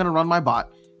like, I'm going to run my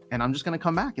bot and I'm just going to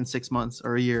come back in 6 months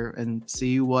or a year and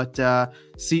see what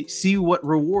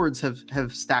rewards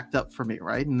have stacked up for me,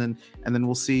 right? And then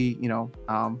we'll see, you know,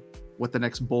 what the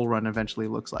next bull run eventually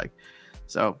looks like.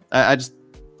 So I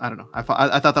don't know. I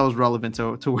thought that was relevant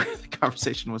to where the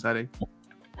conversation was heading.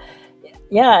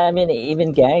 Yeah, I mean,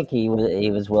 even Gank, he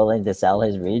was willing to sell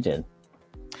his region.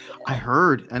 I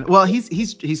heard, and well,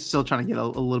 he's still trying to get a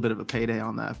little bit of a payday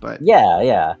on that, but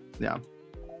yeah.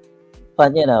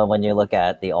 But you know, when you look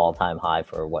at the all-time high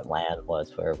for what land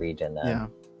was for a region,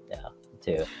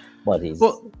 to what he's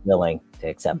willing to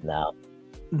accept now.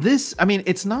 This, I mean,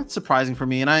 it's not surprising for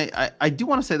me, and I do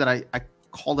want to say that I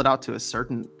called it out to a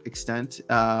certain extent.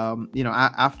 You know,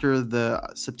 after the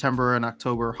September and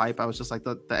October hype, I was just like,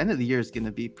 the end of the year is going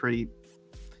to be pretty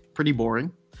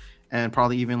boring, and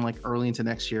probably even like early into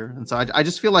next year. And so I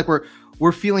just feel like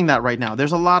we're feeling that right now.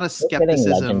 There's a lot of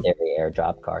skepticism. We're getting legendary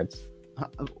airdrop cards.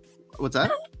 What's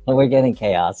that? We're getting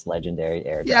chaos legendary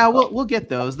airdrop. Yeah, we'll get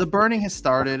those. The burning has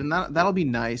started, and that'll be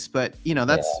nice. But you know,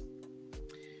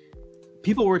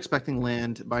 people were expecting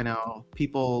land by now.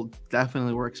 People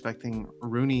definitely were expecting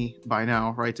Rooney by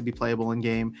now, right, to be playable in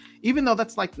game. Even though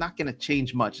that's like not going to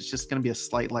change much. It's just going to be a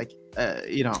slight, like,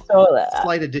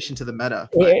 slight addition to the meta.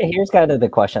 Here's kind of the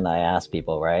question I ask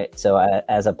people, right? So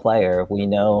as a player, we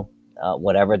know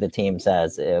whatever the team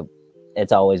says,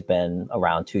 it's always been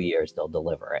around 2 years they'll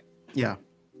deliver it. Yeah.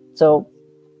 So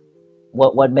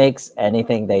what makes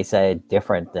anything they say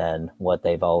different than what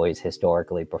they've always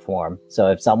historically performed? So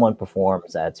if someone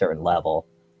performs at a certain level,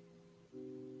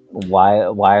 why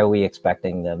are we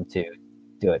expecting them to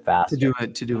do it faster?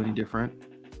 To do any different?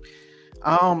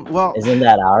 Well, isn't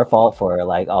that our fault for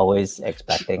like always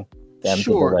expecting them to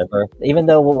deliver, even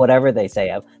though whatever they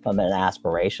say from an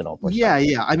aspirational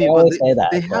perspective? Yeah. I mean,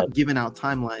 they have given out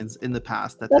timelines in the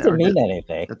past that doesn't mean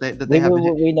anything.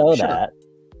 We know that.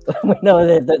 We know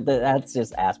that that's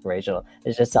just aspirational.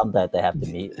 It's just something that they have to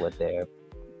meet with their.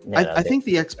 I think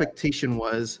the expectation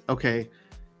was, okay,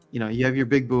 you know, you have your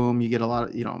big boom, you get a lot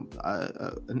of, you know,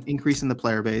 an increase in the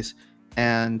player base,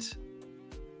 and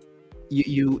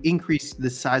you increase the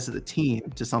size of the team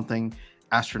to something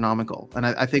astronomical. And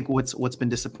I think what's been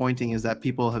disappointing is that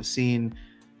people have seen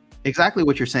exactly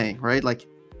what you're saying, right? Like,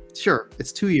 sure,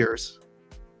 it's 2 years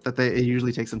that it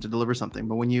usually takes them to deliver something,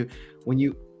 but when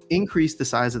you increase the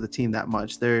size of the team that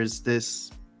much, there's this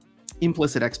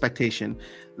implicit expectation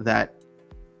that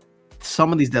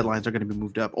some of these deadlines are going to be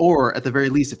moved up, or at the very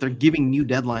least, if they're giving new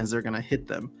deadlines, they're going to hit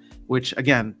them. Which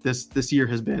again, this year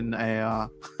has been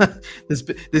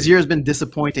this year has been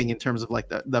disappointing in terms of like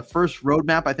the first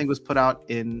roadmap I think was put out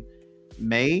in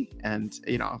May, and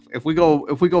you know, if we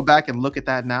go back and look at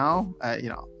that now, you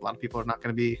know, a lot of people are not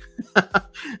going to be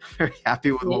very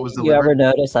happy with what was delivered. You ever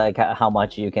notice like how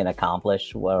much you can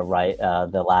accomplish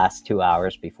the last 2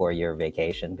 hours before your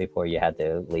vacation, before you had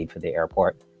to leave for the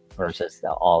airport, versus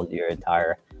all your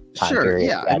entire time Sure. period.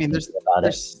 Yeah. I mean,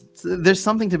 there's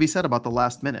something to be said about the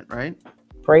last minute, right?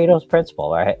 Pareto's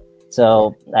principle, right?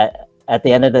 So at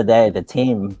the end of the day, the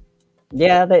team,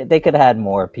 yeah, they could have had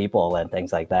more people and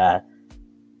things like that.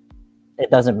 It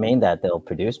doesn't mean that they'll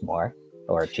produce more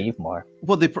or achieve more.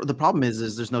 Well, the problem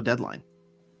is there's no deadline,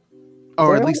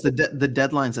 or at least the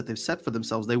deadlines that they've set for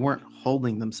themselves, they weren't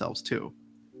holding themselves to.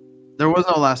 There was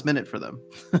no last minute for them.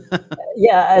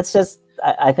 Yeah, it's just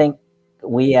I think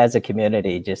we as a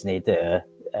community just need to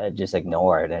just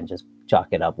ignore it and just chalk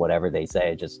it up. Whatever they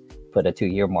say, just put a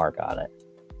 2-year mark on it.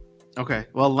 Okay.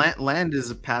 Well, land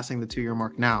is passing the 2-year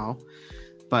mark now,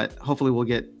 but hopefully we'll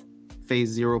get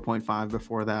phase 0.5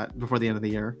 before the end of the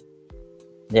year.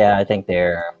 Yeah, I think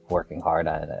they're working hard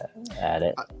at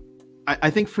it. I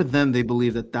think for them, they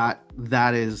believe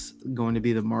that is going to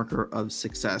be the marker of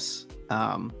success.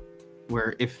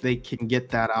 Where if they can get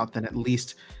that out, then at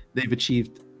least they've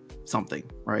achieved something,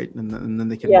 right? And then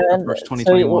they can approach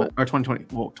 2021 or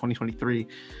 2023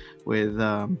 with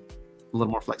a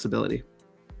little more flexibility.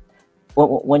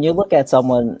 When you look at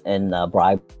someone in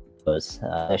Bribe's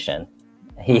position,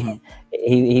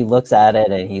 he looks at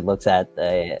it and he looks at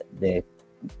the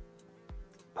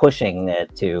pushing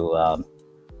it to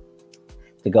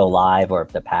go live, or if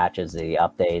the patches, the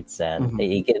updates, and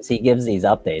he gives these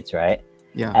updates, right?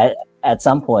 Yeah. At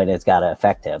some point, it's got to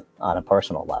affect him on a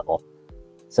personal level.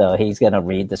 So he's going to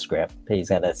read the script. He's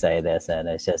going to say this, and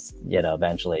it's just,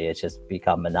 eventually it's just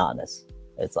become monotonous.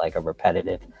 It's like a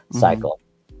repetitive cycle,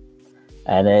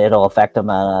 and it'll affect him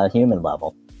on a human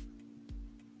level.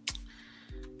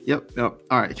 Yep. All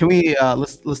right. Can we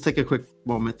let's take a quick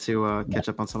moment to catch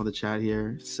up on some of the chat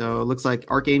here. So it looks like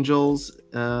Archangels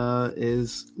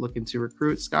is looking to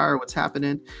recruit. Scar, what's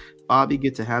happening? Bobby,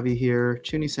 good to have you here.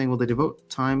 Chuni saying, will they devote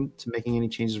time to making any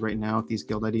changes right now with these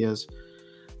guild ideas?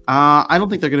 I don't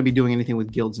think they're going to be doing anything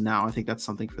with guilds now. I think that's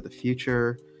something for the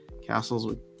future. Castles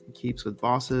with keeps with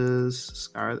bosses.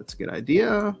 Scar, that's a good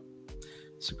idea.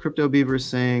 So Crypto Beaver is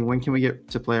saying, when can we get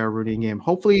to play our Runion game?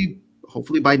 Hopefully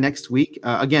by next week.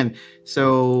 Again,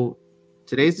 so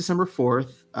today's December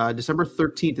 4th. December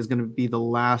 13th is going to be the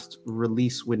last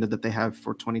release window that they have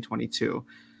for 2022.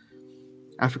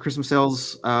 After Christmas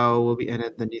sales will be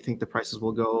ended, then do you think the prices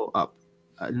will go up?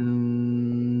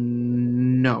 No.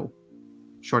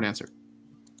 Short answer.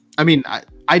 I mean,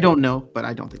 I don't know, but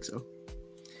I don't think so.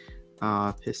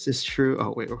 Piss is true.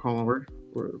 Oh, wait, hold on. We're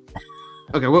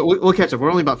okay, we'll catch up. We're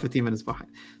only about 15 minutes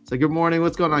behind. So good morning.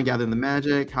 What's going on? Gathering the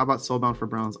magic. How about Soulbound for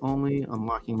Browns only?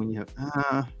 Unlocking when you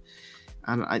have...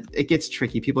 it gets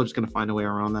tricky. People are just going to find a way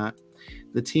around that.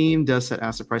 The team does set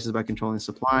asset prices by controlling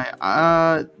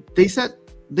supply. They set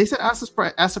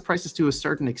asset prices to a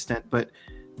certain extent, but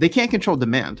they can't control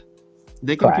demand.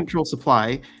 They can control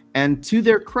supply. And to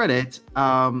their credit,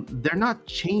 they're not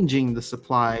changing the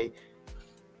supply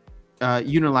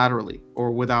unilaterally or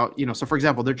without, so for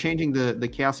example, they're changing the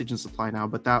Chaos Agent supply now,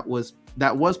 but that was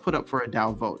put up for a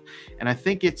DAO vote. And I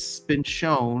think it's been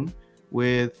shown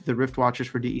with the Rift Watchers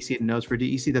for DEC and Nodes for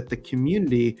DEC that the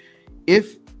community,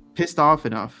 if pissed off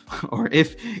enough, or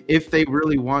if they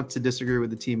really want to disagree with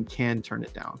the team, can turn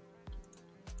it down.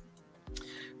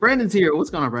 Brandon's here. What's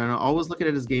going on, Brandon? Always look at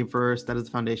it as game first. That is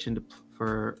the foundation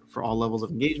for all levels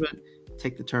of engagement.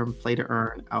 Take the term play to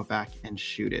earn, outback, and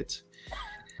shoot it.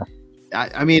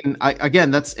 I mean,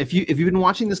 again, that's if you've been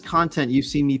watching this content, you've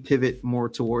seen me pivot more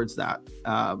towards that.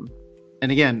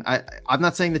 And again, I'm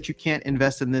not saying that you can't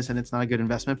invest in this and it's not a good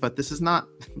investment, but this is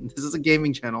a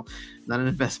gaming channel, not an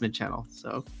investment channel.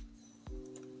 So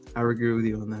I would agree with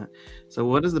you on that. So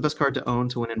what is the best card to own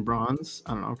to win in bronze?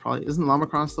 I don't know. Probably isn't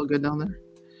Lamacron still good down there?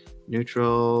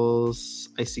 Neutrals.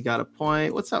 Icy got a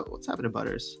point. What's up? What's happening,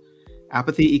 Butters?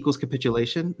 Apathy equals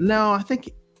capitulation? No,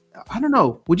 I don't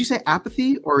know. Would you say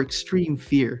apathy or extreme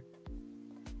fear?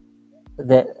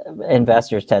 The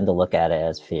investors tend to look at it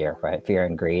as fear, right? Fear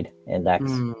and greed index.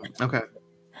 Okay.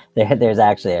 There's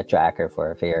actually a tracker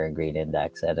for a fear and greed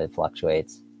index, and it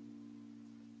fluctuates.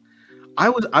 I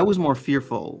was more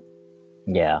fearful.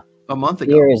 Yeah. A month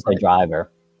ago. Fear is the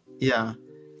driver. Yeah.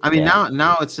 I mean,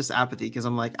 now it's just apathy because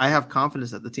I'm like, I have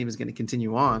confidence that the team is going to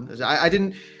continue on. I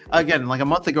didn't, again, like a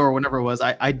month ago or whenever it was,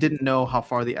 I didn't know how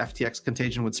far the FTX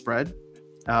contagion would spread.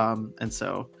 And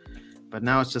so, but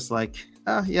now it's just like,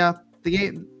 yeah, the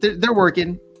game, they're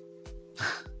working.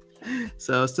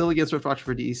 So still against Rift Watcher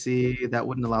for DEC. That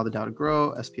wouldn't allow the DAO to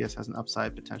grow. SPS has an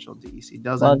upside potential. DEC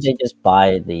doesn't. Well, they just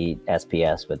buy the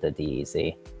SPS with the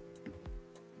DEC.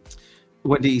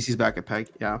 When DEC's back at PEG,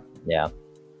 yeah. Yeah.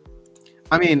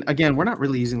 I mean, again, we're not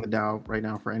really using the DAO right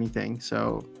now for anything.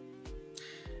 So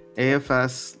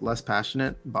AFS less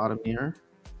passionate, bottom here.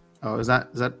 Oh, is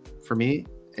that for me?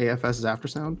 AFS is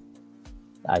aftersound.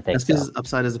 I think SP's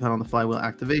upside is dependent on the flywheel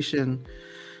activation.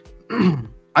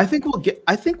 I think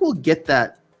we'll get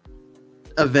that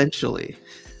eventually.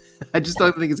 I just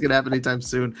don't think it's going to happen anytime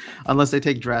soon unless they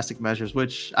take drastic measures,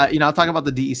 which, I'll talk about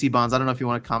the DEC bonds. I don't know if you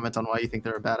want to comment on why you think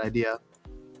they're a bad idea.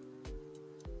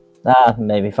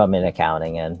 Maybe from an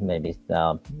accounting and maybe,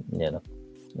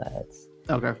 that's...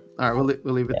 Okay. All right.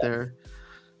 We'll leave it there.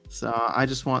 So I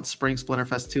just want Spring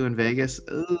Splinterfest 2 in Vegas.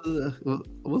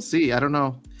 We'll see. I don't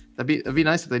know. It'd be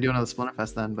nice if they do another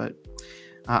Splinterfest then, but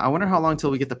I wonder how long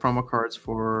till we get the promo cards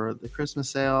for the Christmas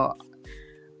sale.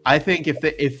 I think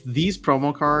if these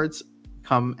promo cards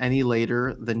come any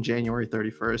later than January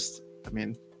 31st, I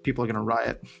mean, people are going to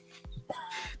riot.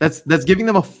 That's giving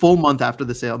them a full month after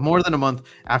the sale, more than a month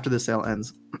after the sale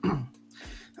ends.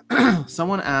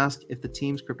 Someone asked if the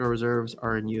team's crypto reserves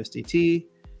are in USDT.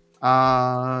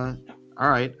 All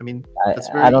right. I mean,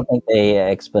 I don't think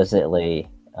they explicitly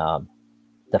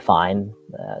define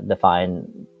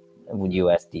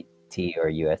USDT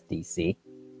or USDC.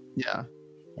 Yeah.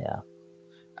 Yeah.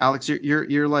 Alex,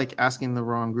 you're like asking the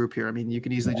wrong group here. I mean, you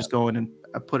could easily just go in and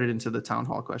put it into the town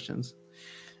hall questions.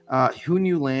 Who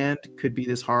knew land could be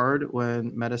this hard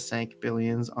when Meta sank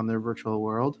billions on their virtual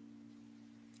world?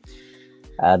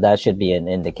 That should be an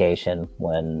indication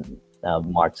when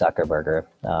Mark Zuckerberg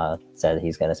said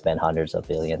he's going to spend hundreds of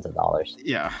billions of dollars.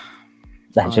 Yeah.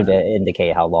 That should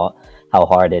indicate how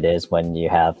hard it is when you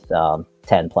have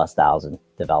 10,000+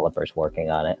 developers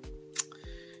working on it.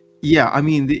 Yeah, I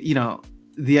mean,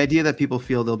 the idea that people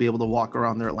feel they'll be able to walk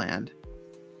around their land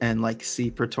and like see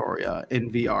Pretoria in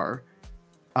VR.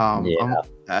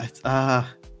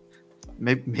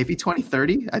 Maybe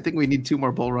 2030. I think we need 2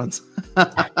 more bull runs.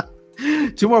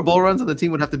 2 more bull runs, and the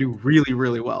team would have to do really,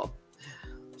 really well.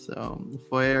 So,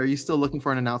 Foye, are you still looking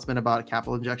for an announcement about a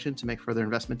capital injection to make further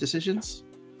investment decisions?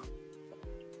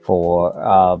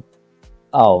 In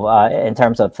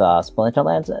terms of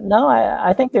Splinterlands, no,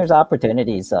 I think there's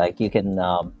opportunities. Like you can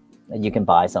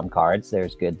buy some cards.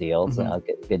 There's good deals,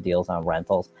 good deals on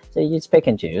rentals. So you just pick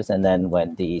and choose, and then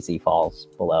when DEC falls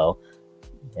below,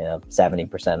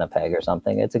 70% of peg or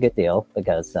something, it's a good deal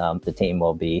because the team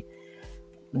will be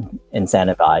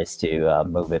incentivized to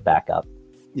move it back up.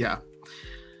 Yeah,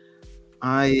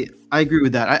 I agree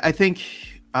with that. I think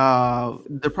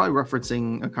they're probably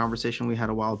referencing a conversation we had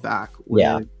a while back.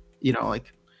 With,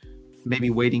 like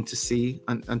maybe waiting to see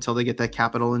until they get that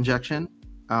capital injection.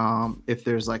 If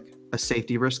there's like a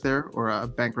safety risk there or a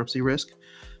bankruptcy risk,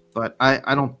 but I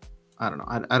don't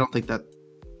know. I don't think that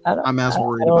I'm as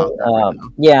worried about that right now.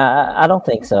 Yeah, I don't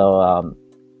think so.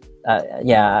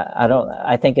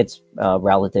 I think it's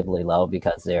relatively low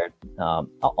because they're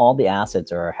all the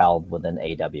assets are held within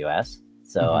AWS.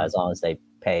 So as long as they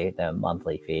pay the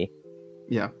monthly fee,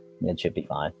 it should be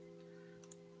fine.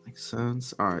 Makes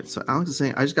sense. All right. So Alex is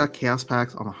saying, I just got chaos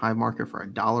packs on the high market for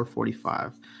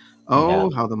 $1.45. Oh,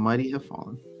 how the mighty have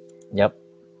fallen. Yep.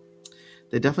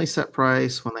 They definitely set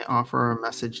price when they offer a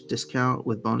message discount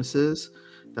with bonuses.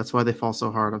 That's why they fall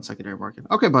so hard on secondary market.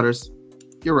 Okay, Butters,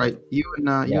 you're right. You and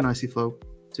IC Flow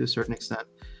to a certain extent,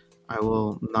 I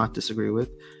will not disagree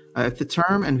with. If the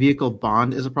term and vehicle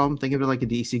bond is a problem, think of it like a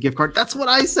DEC gift card. That's what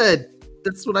I said.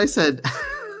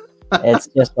 It's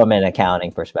just from an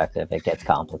accounting perspective, it gets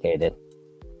complicated.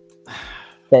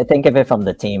 Think of it from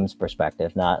the team's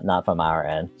perspective, not from our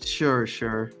end. Sure.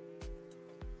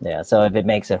 Yeah, so if it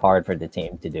makes it hard for the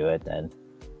team to do it, then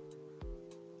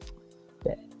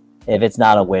if it's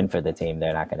not a win for the team,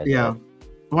 they're not going to do it.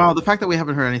 Well, the fact that we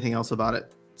haven't heard anything else about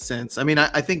it since, I mean,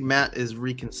 I think Matt is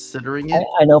reconsidering it.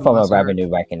 I know from a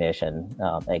revenue recognition,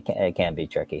 it can be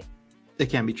tricky. It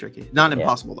can be tricky. Not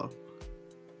impossible, though.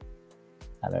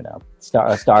 I don't know.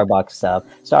 Starbucks.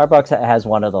 Starbucks has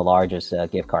one of the largest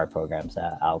gift card programs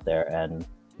out there, and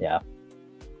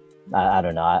I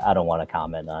don't know. I don't want to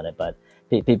comment on it, but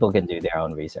people can do their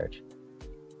own research.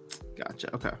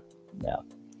 Gotcha. Okay. Yeah.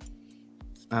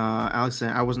 Alex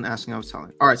saying, I wasn't asking, I was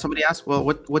telling. All right. Somebody asked, well,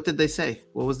 what did they say?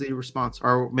 What was the response?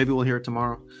 Or maybe we'll hear it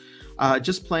tomorrow.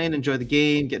 Just play and enjoy the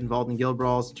game, get involved in guild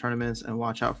brawls and tournaments, and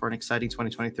watch out for an exciting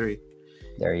 2023.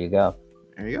 There you go.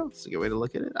 There you go. It's a good way to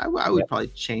look at it. I would probably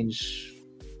change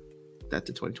that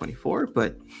to 2024,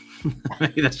 but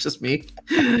maybe that's just me.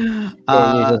 You're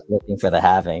just looking for the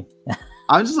halving.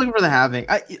 I'm just looking for the halving.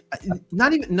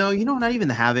 Not even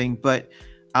the halving, but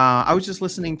I was just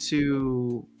listening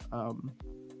to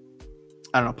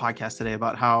podcast today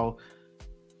about how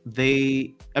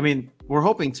we're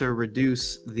hoping to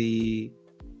reduce the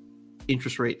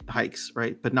interest rate hikes,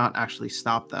 right? But not actually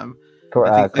stop them.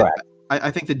 Correct. I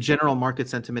think the general market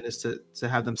sentiment is to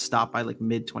have them stop by like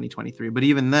mid 2023. But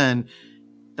even then,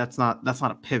 that's not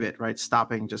a pivot, right?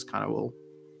 Stopping just kind of will,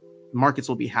 markets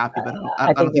will be happy, but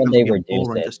I think when they reduce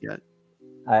it just yet.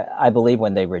 I believe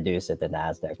when they reduce it, the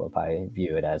Nasdaq will probably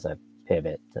view it as a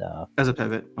pivot. As a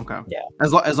pivot, okay. Yeah.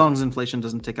 As long as inflation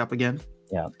doesn't tick up again.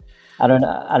 Yeah. I don't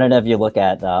know if you look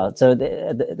at so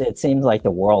it seems like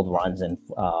the world runs in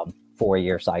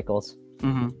 4-year cycles.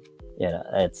 Mm-hmm.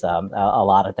 It's a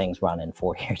lot of things run in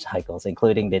 4-year cycles,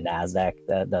 including the Nasdaq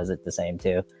that does it the same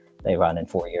too. They run in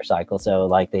 4-year cycles. So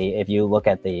like if you look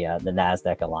at the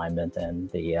Nasdaq alignment and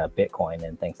the Bitcoin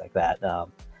and things like that,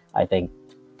 I think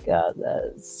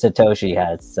Satoshi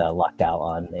has lucked out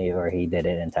on, either he did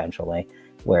it intentionally,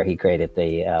 where he created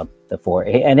the four,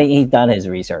 and he's done his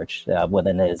research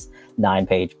within his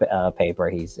 9-page paper.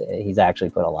 He's actually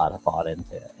put a lot of thought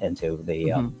into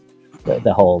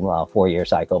the whole 4-year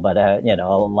cycle. But a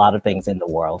lot of things in the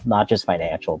world, not just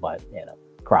financial, but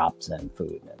crops and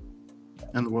food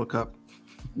and the World Cup.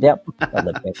 Yep,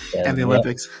 Olympics and the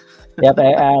Olympics. Yep,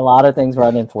 a lot of things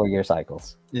run in 4-year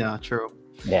cycles. Yeah, true.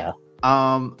 Yeah.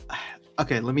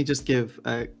 Okay, let me just give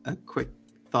a quick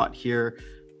thought here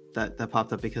that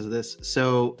popped up because of this.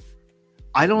 So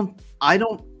I don't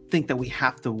think that we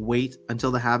have to wait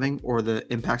until the halving or the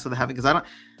impacts of the halving, because I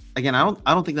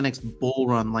don't think the next bull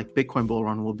run, like Bitcoin bull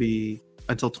run, will be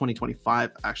until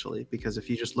 2025 actually, because if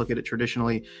you just look at it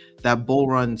traditionally, that bull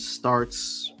run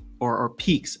starts or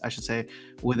peaks, I should say,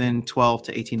 within 12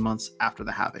 to 18 months after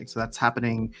the halving. So that's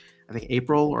happening, I think,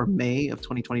 April or May of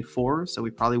 2024. So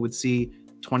we probably would see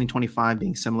 2025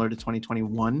 being similar to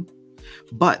 2021.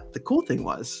 But the cool thing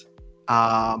was,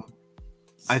 I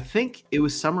think it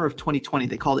was summer of 2020.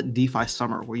 They called it DeFi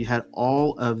summer, where you had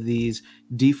all of these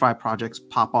DeFi projects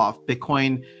pop off.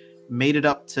 Bitcoin made it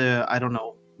up to, I don't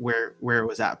know where it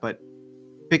was at, but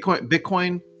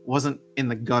Bitcoin wasn't in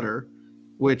the gutter,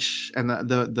 and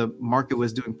the market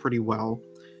was doing pretty well,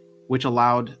 which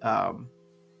allowed a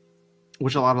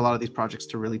lot of these projects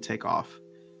to really take off.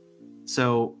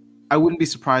 So I wouldn't be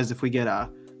surprised if we get a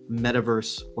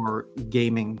metaverse or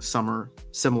gaming summer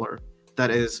similar that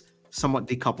is somewhat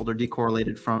decoupled or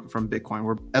decorrelated from Bitcoin,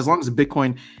 where as long as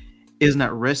Bitcoin isn't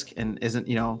at risk and isn't,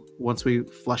 once we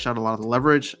flush out a lot of the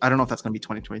leverage, I don't know if that's going to be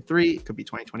 2023, it could be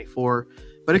 2024,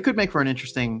 but it could make for an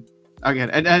interesting,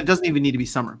 again, and it doesn't even need to be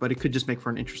summer, but it could just make for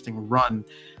an interesting run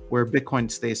where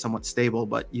Bitcoin stays somewhat stable,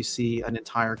 but you see an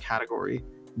entire category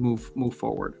move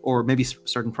forward, or maybe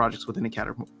certain projects within a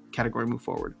category move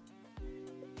forward.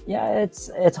 Yeah,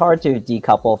 it's hard to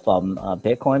decouple from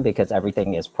Bitcoin because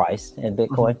everything is priced in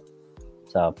Bitcoin. Mm-hmm.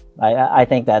 So I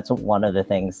think that's one of the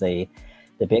things the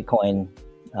Bitcoin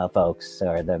folks,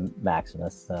 or the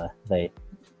Maximists, they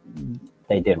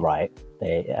did right.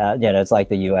 They it's like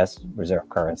the U.S. reserve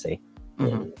currency.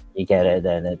 Mm-hmm. You get it,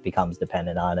 and it becomes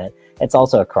dependent on it. It's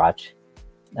also a crutch,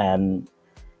 and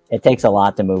it takes a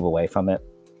lot to move away from it.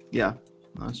 Yeah,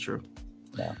 that's true.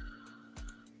 Yeah.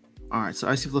 All right, so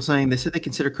ICFlow saying they said they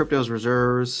consider crypto as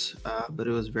reserves, but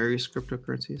it was various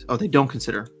cryptocurrencies. Oh, they don't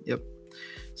consider. Yep.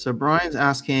 So Brian's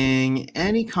asking,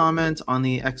 any comment on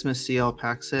the Xmas CL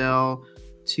pack sale?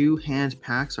 2-hand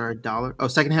packs are $1. Oh,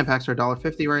 second-hand packs are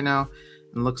 $1.50 right now,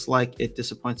 and looks like it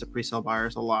disappoints the pre-sale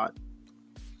buyers a lot.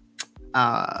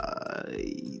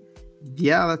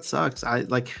 Yeah, that sucks. I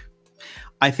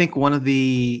think one of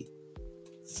the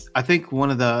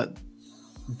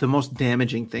most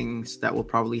damaging things that will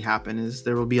probably happen is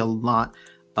there'll be a lot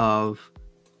of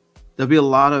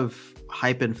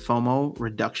hype and FOMO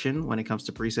reduction when it comes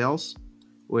to pre-sales,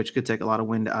 which could take a lot of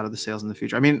wind out of the sales in the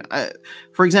future. I mean,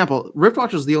 for example,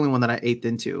 Riftwatch was the only one that I aped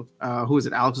into. Who is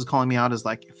it? Alex is calling me out as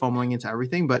like FOMOing into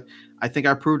everything, but I think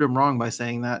I proved him wrong by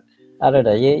saying that. I don't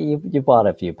know. You bought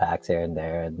a few packs here and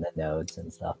there and the nodes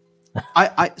and stuff.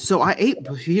 So I aped.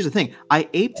 Here's the thing. I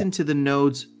aped into the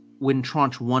nodes when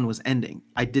tranche 1 was ending.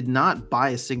 I did not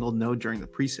buy a single node during the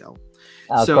pre-sale.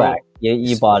 Oh, so, correct.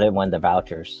 You bought it when the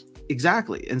vouchers.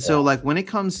 Exactly. And so like when it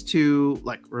comes to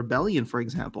like Rebellion, for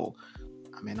example,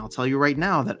 I mean, I'll tell you right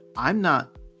now that I'm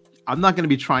not going to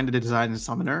be trying to design a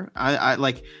summoner. I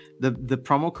like the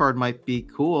promo card might be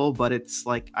cool, but it's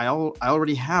like I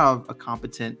already have a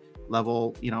competent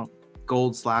level,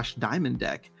 gold/diamond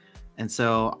deck. And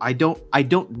so I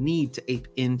don't need to ape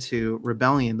into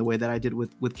Rebellion the way that I did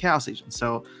with Chaos Legion.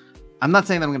 So I'm not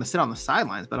saying that I'm going to sit on the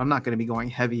sidelines, but I'm not going to be going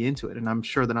heavy into it. And I'm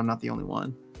sure that I'm not the only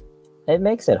one. It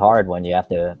makes it hard when you have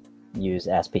to use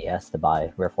SPS to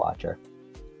buy Riftwatcher.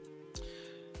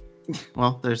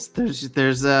 Well, there's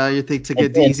you think to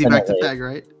get DZ back to Peg,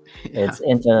 right? Yeah. It's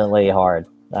infinitely hard.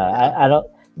 I don't.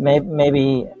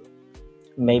 Maybe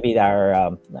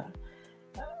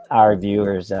our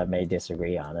viewers may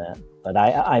disagree on it. But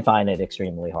I find it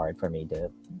extremely hard for me to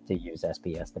use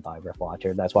SPS to buy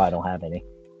Riftwatcher. That's why I don't have any.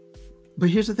 But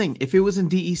here's the thing: if it was in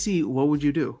DEC, what would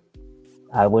you do?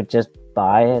 I would just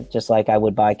buy it, just like I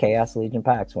would buy Chaos Legion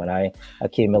packs. When I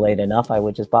accumulate enough, I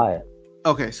would just buy it.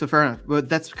 Okay, so fair enough. But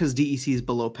that's because DEC is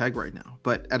below peg right now.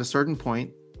 But at a certain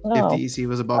point, if DEC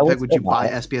was above peg, would you buy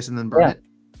SPS and then burn it?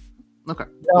 Okay.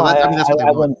 No, well,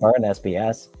 I wouldn't burn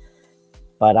SPS.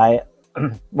 But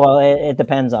well, it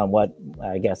depends on what,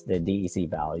 I guess, the DEC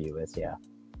value is, yeah.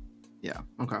 Yeah,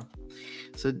 okay.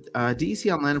 So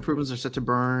DEC on land improvements are set to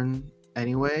burn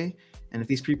anyway. And if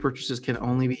these pre-purchases can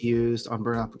only be used on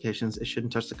burn applications, it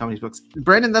shouldn't touch the company's books.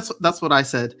 Brandon, that's what I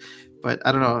said, but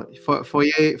I don't know.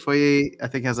 Foyer, I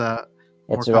think has a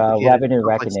it's revenue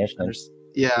recognition.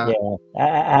 Yeah.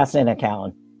 Ask an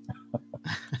accountant.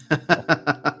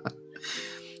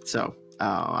 So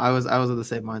I was of the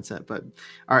same mindset, but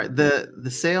all right. The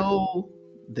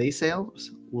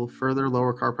sales will further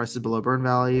lower car prices below burn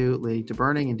value, leading to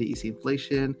burning and DEC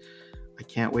inflation. I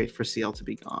can't wait for CL to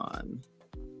be gone.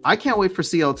 I can't wait for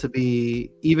CL to be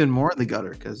even more in the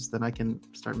gutter, because then I can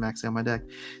start maxing out my deck.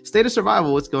 State of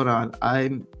Survival, what's going on?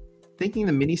 I'm thinking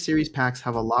the mini-series packs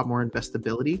have a lot more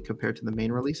investability compared to the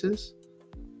main releases.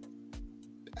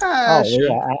 Sure.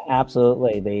 Yeah,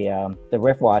 absolutely. The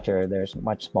Riftwatcher, there's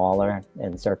much smaller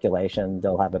in circulation.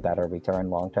 They'll have a better return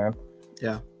long term.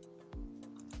 Yeah.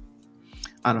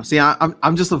 I don't know. See,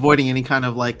 I'm just avoiding any kind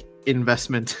of like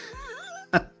investment.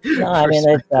 No, I mean,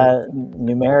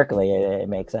 numerically, it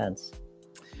makes sense.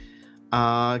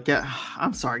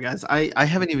 I'm sorry, guys. I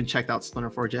haven't even checked out Splinter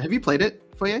Forge yet. Have you played it,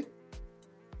 Foyer?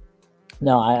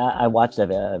 No, I watched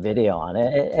a video on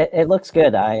it. It looks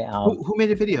good. Who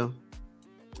made a video?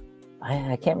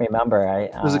 I can't remember.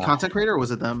 Was it content creator or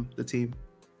was it them, the team?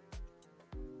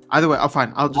 Either way, I'll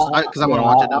find. I'll just because I'm gonna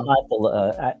watch it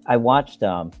now. I watched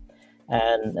and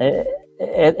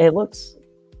it looks.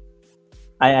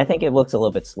 I think it looks a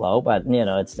little bit slow, but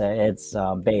it's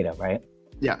beta, right?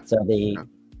 Yeah. So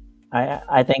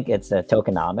I think it's the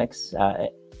tokenomics.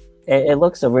 It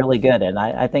looks really good, and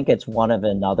I think it's one of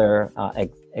another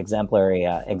exemplary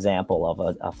example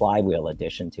of a flywheel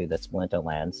addition to the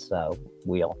Splinterlands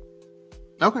wheel.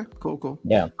 Okay, cool.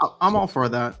 Yeah, I'm all for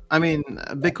that. I mean,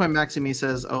 Bitcoin Maximi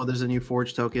says, "Oh, there's a new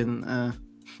Forge token."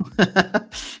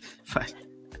 But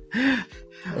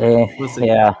we'll see.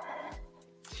 Yeah.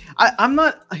 I'm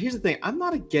not. Here's the thing. I'm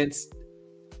not against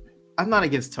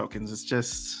tokens. It's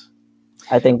just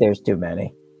I think there's too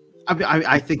many.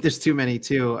 I think there's too many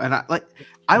too, and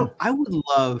I would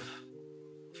love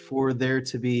for there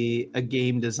to be a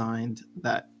game designed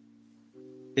that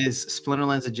is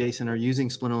Splinterlands adjacent or using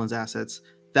Splinterlands assets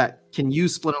that can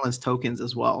use Splinterlands tokens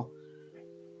as well.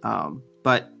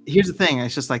 But here's the thing.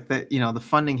 It's just like that, the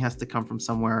funding has to come from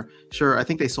somewhere. Sure. I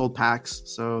think they sold packs,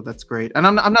 so that's great. And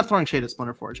I'm not throwing shade at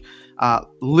Splinter Forge.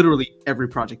 Literally every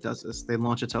project does this. They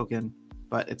launch a token,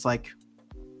 but it's like,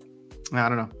 I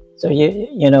don't know. So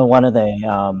one of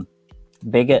the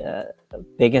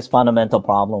biggest fundamental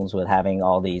problems with having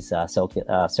all these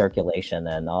circulation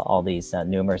and all these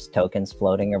numerous tokens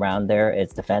floating around there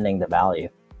is defending the value.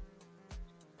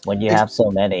 When you have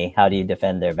so many, how do you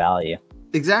defend their value?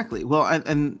 Exactly. Well,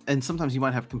 and sometimes you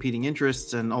might have competing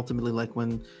interests, and ultimately, like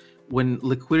when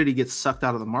liquidity gets sucked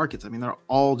out of the markets, I mean, they're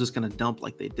all just going to dump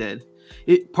like they did.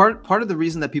 Part of the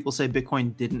reason that people say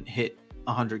Bitcoin didn't hit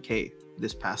 100K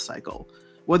this past cycle,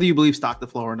 whether you believe stock to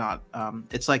flow or not,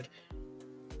 it's like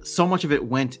so much of it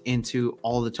went into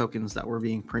all the tokens that were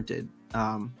being printed.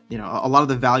 A lot of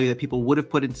the value that people would have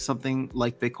put into something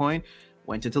like Bitcoin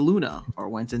went into Luna or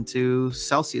went into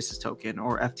Celsius's token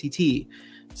or FTT.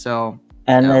 So.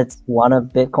 And it's one of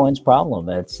Bitcoin's problem.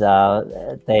 It's they're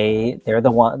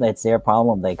the one. It's their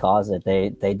problem. They caused it.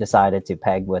 They decided to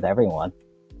peg with everyone.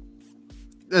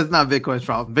 That's not Bitcoin's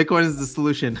problem. Bitcoin is the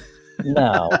solution.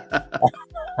 No.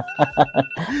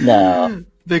 No.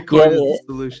 Bitcoin is the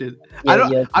solution.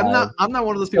 I'm not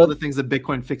one of those people that thinks that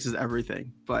Bitcoin fixes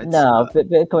everything. But no,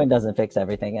 Bitcoin doesn't fix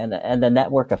everything, and the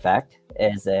network effect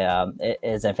is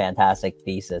a fantastic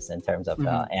thesis in terms of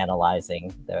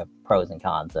analyzing the pros and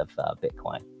cons of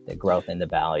Bitcoin, the growth in the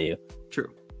value.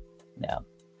 True. Yeah.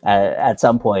 At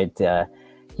some point,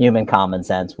 human common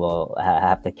sense will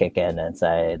have to kick in and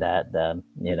say that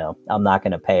I'm not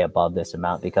going to pay above this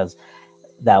amount because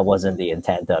that wasn't the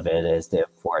intent of it. Is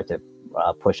for it to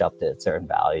push up to a certain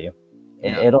value.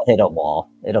 It'll hit a wall.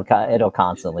 It'll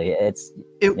constantly. It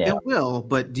will.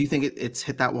 But do you think it's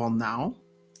hit that wall now?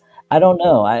 I don't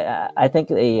know. I think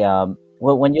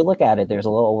when you look at it, there's a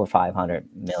little over 500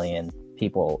 million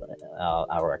people,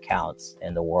 our accounts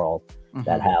in the world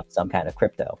that have some kind of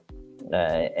crypto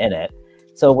in it.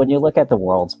 So when you look at the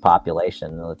world's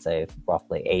population, let's say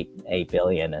roughly 8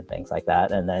 billion and things like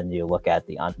that, and then you look at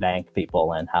the unbanked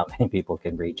people and how many people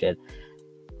can reach it,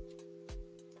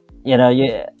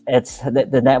 it's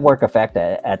the network effect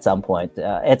at some point.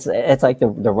 It's like the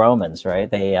Romans,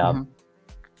 right? They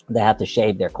have to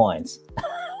shave their coins.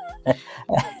 I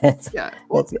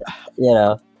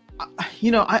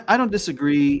don't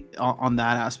disagree on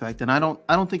that aspect, and I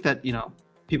don't think that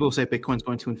people say Bitcoin's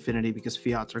going to infinity because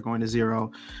fiats are going to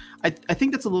zero. I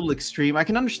think that's a little extreme. I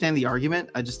can understand the argument.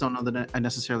 I just don't know that I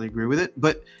necessarily agree with it.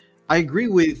 But I agree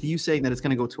with you saying that it's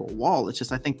going to go to a wall. It's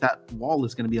just I think that wall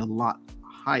is going to be a lot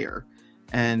higher.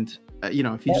 And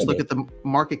if you just look at the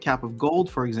market cap of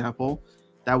gold, for example,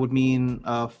 that would mean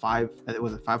 $500,000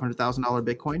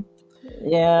 Bitcoin.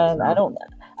 Yeah,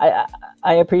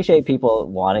 I appreciate people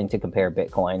wanting to compare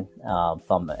Bitcoin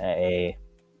from a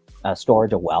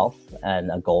storage of wealth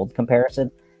and a gold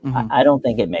comparison. I don't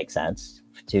think it makes sense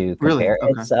to compare.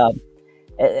 Really? Okay.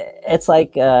 It's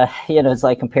like it's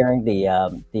like comparing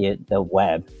the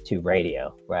web to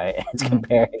radio, right? It's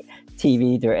comparing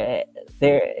TV to.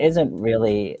 There isn't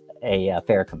really a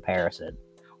fair comparison.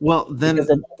 Well, then because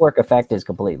the network effect is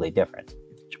completely different.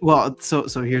 Well, so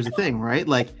here's the thing, right?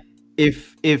 Like,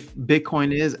 if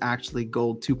Bitcoin is actually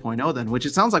gold 2.0, then, which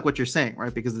it sounds like what you're saying,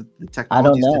 right? Because the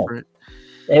technology is different.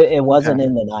 It wasn't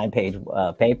in the 9-page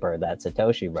paper that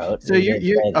Satoshi wrote. So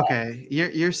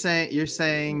you're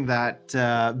saying that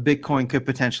Bitcoin could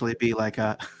potentially be like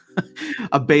a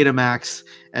Betamax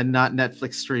and not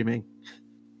Netflix streaming.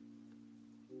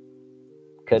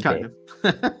 Could be.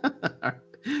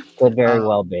 Could very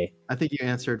well be. I think you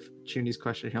answered Chuni's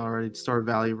question here already. Store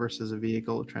value versus a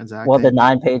vehicle of transacting. Well, the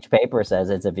 9-page paper says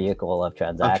it's a vehicle of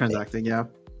transacting. Yeah.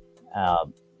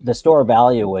 The store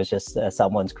value was just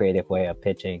someone's creative way of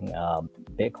pitching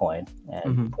Bitcoin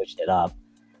and pushed it up.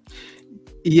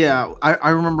 Yeah, I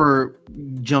remember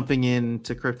jumping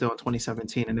into crypto in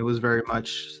 2017, and it was very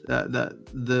much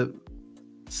the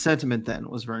sentiment then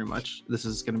was very much this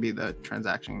is going to be the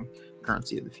transaction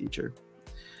currency of the future.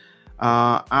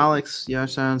 Alex, see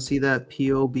that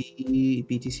POBE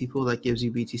BTC pool that gives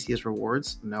you BTC as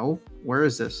rewards? No, where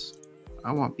is this?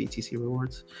 I want BTC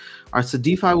rewards. All right, so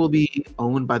DeFi will be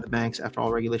owned by the banks after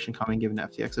all regulation coming given the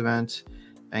FTX event.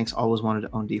 Banks always wanted to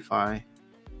own DeFi.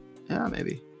 Yeah,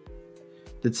 maybe.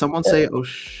 Did someone say?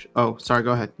 Oh, sorry.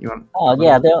 Go ahead. You want? Oh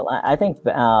yeah, I think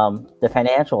the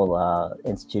financial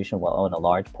institution will own a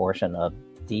large portion of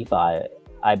DeFi.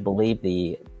 I believe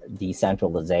the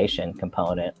decentralization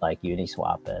component, like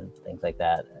Uniswap and things like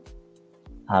that.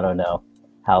 I don't know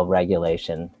how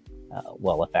regulation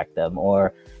will affect them,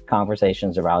 or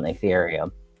conversations around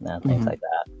Ethereum and things like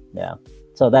that. Yeah.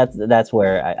 So that's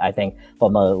where I think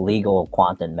from a legal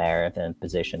quantum merit and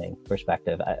positioning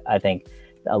perspective, I think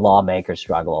lawmakers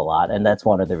struggle a lot. And that's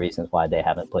one of the reasons why they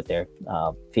haven't put their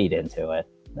feet into it.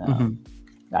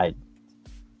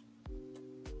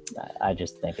 I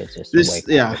just think it's just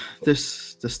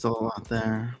there's still a lot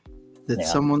there. Did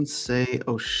someone say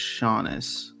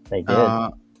O'Shaughnessy? They did.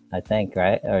 I think,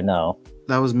 right? Or no?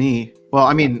 That was me. Well,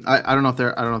 I mean, I don't know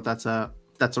if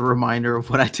that's a reminder of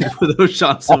what I did with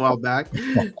O'Shaughnessy a while back.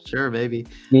 Sure, maybe.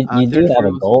 You do have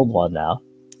a gold one now.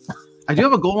 I do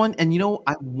have a gold one, and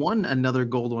I won another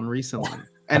gold one recently,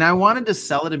 and I wanted to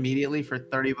sell it immediately for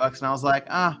 $30, and I was like,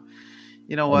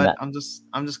 you know what? I'm just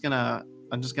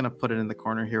gonna put it in the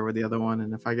corner here with the other one,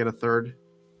 and if I get a third,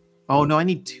 oh no, I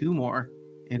need 2 more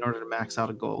in order to max out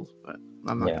a gold, but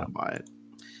I'm not gonna buy it.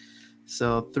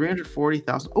 So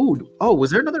 340,000. Oh,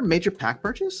 was there another major pack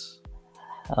purchase?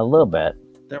 A little bit.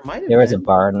 There might have. There was a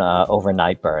burn,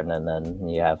 overnight burn, and then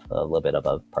you have a little bit of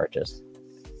a purchase.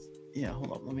 Yeah,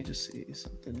 hold on. Let me just see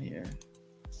something here.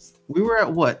 We were at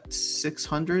what,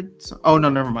 600? Oh no,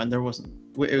 never mind. There wasn't.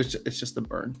 It's just the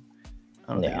burn.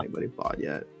 I don't think anybody bought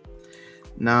yet.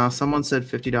 Now, someone said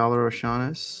 $50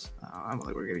 O'Shaughnessy. I don't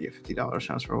think we're gonna get $50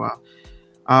 O'Shaughnessy for a while.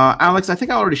 Alex, I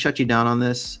think I already shut you down on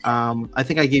this. I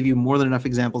think I gave you more than enough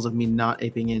examples of me not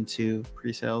aping into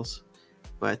pre-sales.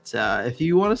 But if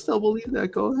you want to still believe that,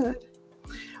 go ahead.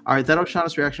 All right, that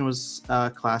O'Shaughnessy reaction was a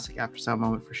classic after sound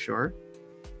moment for sure.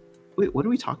 Wait, what are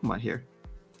we talking about here?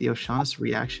 The O'Shaughnessy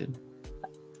reaction.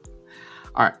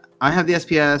 All right, I have the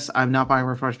SPS. I'm not buying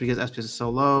Rift Watchers because SPS is so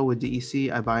low. With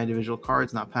DEC, I buy individual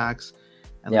cards, not packs.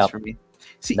 At least for me.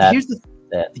 See,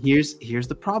 here's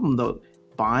the problem though.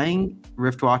 Buying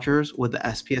Rift Watchers with the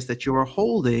SPS that you are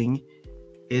holding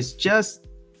is just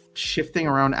shifting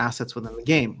around assets within the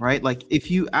game, right? Like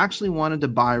if you actually wanted to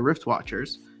buy Rift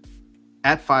Watchers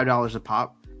at $5 a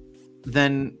pop,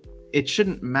 then it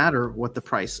shouldn't matter what the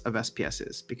price of SPS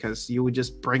is, because you would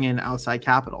just bring in outside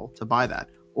capital to buy that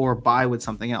or buy with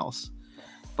something else.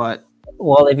 But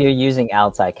well, if you're using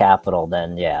outside capital,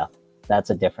 then yeah, that's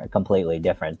completely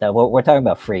different. We're talking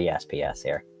about free SPS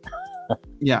here.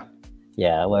 Yeah.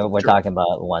 Yeah, we're talking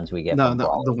about ones we get from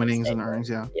the winnings and earnings.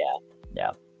 Yeah.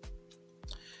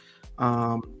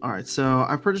 All right, so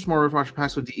I purchased more Rift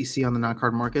packs with DEC on the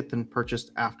non-card market than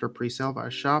purchased after pre-sale via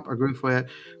shop. Agree with Foyet.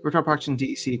 Rift packs and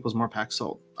DEC equals more packs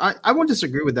sold. I won't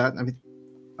disagree with that. I mean,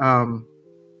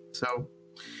 so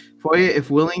Foyet, if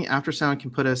willing, Aftersound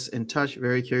can put us in touch.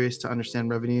 Very curious to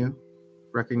understand revenue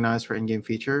recognized for in-game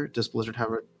feature. Does Blizzard have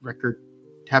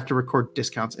to record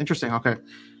discounts? Interesting. Okay.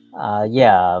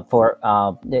 Yeah.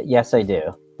 Yes, I do.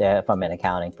 From an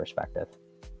accounting perspective.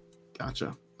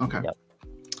 Gotcha. Okay. Yep.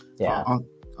 Yeah.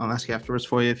 I'll ask you afterwards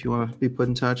for you if you want to be put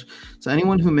in touch. So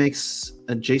anyone who makes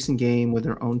a Jason game with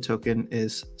their own token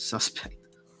is suspect.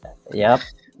 Yep.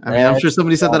 I mean, I'm sure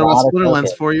somebody said that about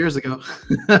Splinterlands 4 years ago.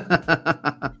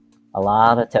 A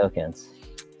lot of tokens.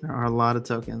 There are a lot of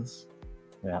tokens.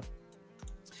 Yeah.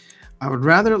 I would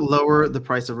rather lower the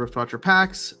price of Riftwatcher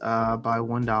packs by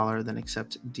 $1 than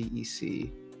accept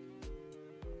DEC.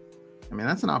 I mean,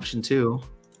 that's an option too.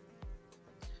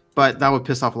 But that would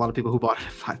piss off a lot of people who bought it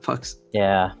at $5.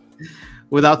 Yeah.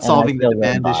 Without solving the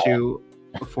demand issue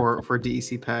for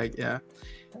DEC peg. Yeah.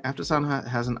 Aftersound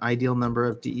has an ideal number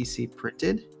of DEC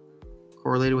printed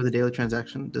correlated with a daily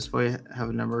transaction. Does Foyet have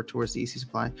a number towards DEC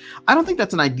supply? I don't think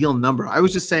that's an ideal number. I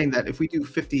was just saying that if we do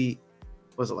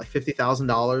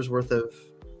 $50,000 worth of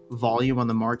volume on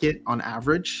the market on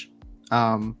average,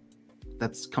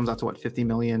 that comes out to what, 50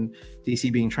 million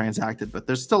DEC being transacted, but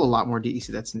there's still a lot more DEC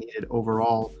that's needed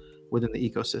overall within the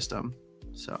ecosystem.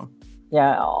 So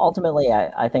yeah, ultimately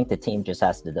I think the team just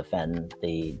has to defend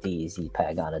the DEC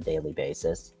peg on a daily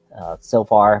basis. So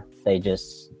far they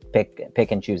just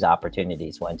pick and choose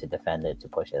opportunities when to defend it, to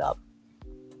push it up.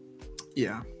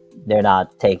 Yeah, they're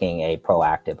not taking a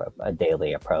proactive, a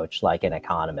daily approach like an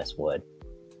economist would.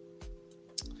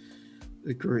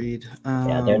 Agreed.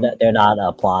 Yeah, they're not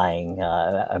applying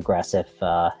aggressive,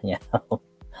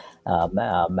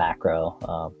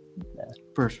 macro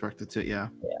perspective to it. Yeah.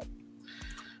 Yeah.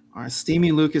 All right.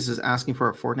 Steamy Lucas is asking for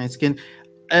a Fortnite skin.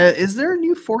 Is there a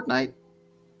new Fortnite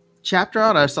chapter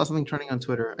out? I saw something trending on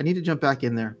Twitter. I need to jump back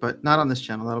in there, but not on this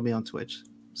channel. That'll be on Twitch.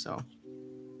 So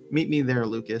meet me there,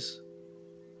 Lucas.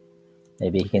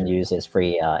 Maybe he can use his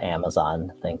free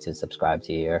Amazon thing to subscribe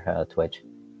to your Twitch.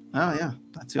 Oh yeah,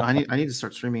 that too. I need to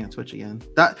start streaming on Twitch again.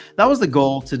 That was the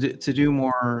goal, to do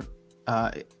more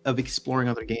of exploring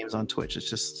other games on Twitch. It's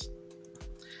just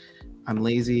I'm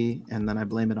lazy, and then I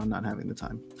blame it on not having the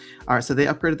time. All right, so they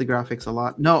upgraded the graphics a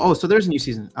lot. No, so there's a new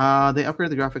season. They upgraded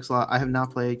the graphics a lot. I have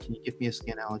not played. Can you give me a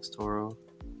skin, Alex Toro?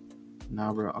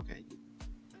 No, bro. Okay.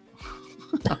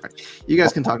 All right. You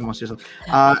guys can talk amongst yourselves.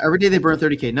 Every day they burn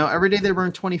 30K. No, every day they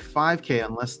burn 25K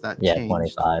unless that changed.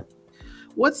 25.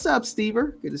 What's up,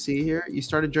 Stever? Good to see you here. You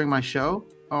started during my show?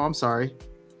 Oh, I'm sorry.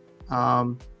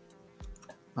 My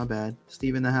bad.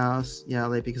 Steve in the house. Yeah,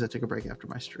 late because I took a break after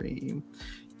my stream.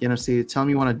 You know, see, tell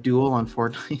me you want a duel on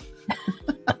Fortnite.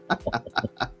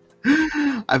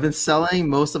 I've been selling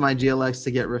most of my GLX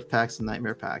to get Rift packs and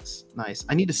Nightmare packs. Nice.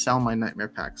 I need to sell my Nightmare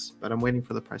packs, but I'm waiting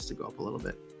for the price to go up a little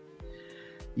bit.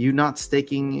 You not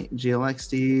staking GLX,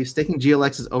 Steve? Staking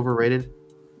GLX is overrated.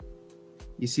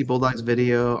 You see Bulldog's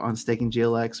video on staking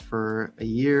GLX for a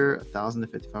year, 1,000 to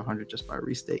 5,500 just by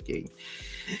restaking.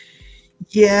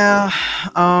 Yeah.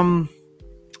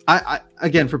 I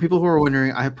again, for people who are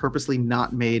wondering, I have purposely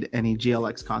not made any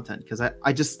GLX content because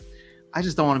I just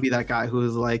don't want to be that guy who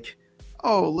is like,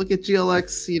 oh, look at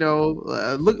GLX, you know,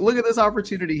 look at this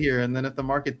opportunity here, and then if the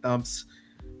market dumps,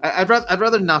 I'd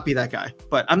rather not be that guy.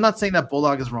 But I'm not saying that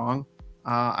Bulldog is wrong.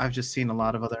 I've just seen a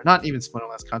lot of other, not even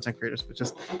Splinterlands content creators, but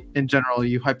just in general,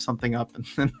 you hype something up and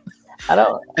then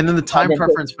and then the time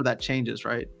preference for that changes,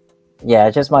 right?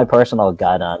 Yeah, just my personal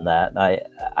gut on that.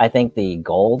 I think the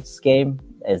Golds game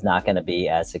is not going to be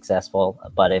as successful,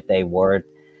 but if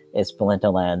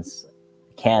Splinterlands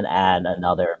can add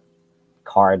another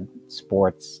card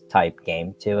sports type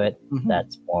game to it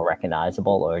that's more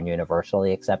recognizable or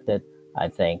universally accepted, I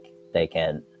think they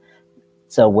can.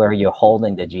 So where you're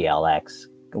holding the GLX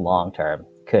long term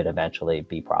could eventually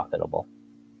be profitable.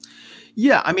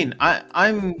 Yeah, I mean,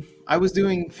 I was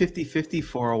doing 50-50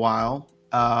 for a while,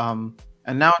 and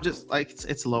now just like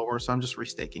it's lower, so I'm just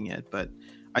restaking it. But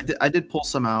I did pull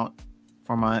some out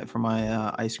for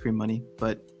my ice cream money,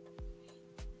 but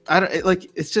I don't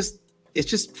it's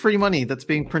just free money that's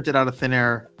being printed out of thin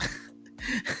air.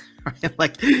 Right?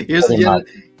 Like here's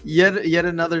yet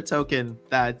another token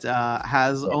that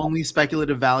has only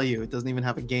speculative value. It doesn't even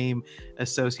have a game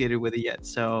associated with it yet.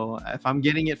 So if I'm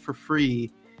getting it for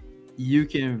free, you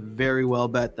can very well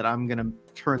bet that I'm gonna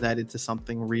turn that into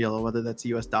something real, whether that's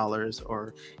US dollars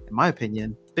or, in my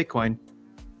opinion, Bitcoin.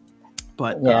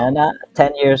 But yeah, not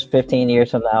 10 years, 15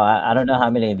 years from now, I don't know how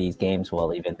many of these games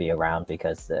will even be around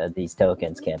because these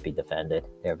tokens can't be defended,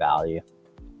 their value.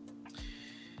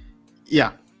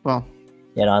 Yeah, well,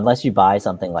 you know, unless you buy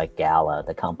something like Gala,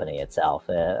 the company itself,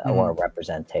 or a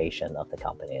representation of the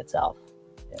company itself.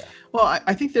 Yeah. Well,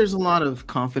 I think there's a lot of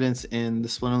confidence in the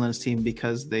Splinterlands team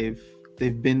because they've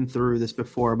been through this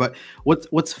before. But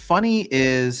what's funny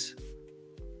is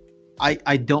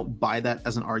I don't buy that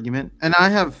as an argument, and I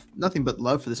have nothing but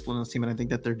love for the Splinterlands team, and I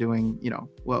think that they're doing, you know,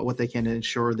 what they can to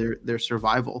ensure their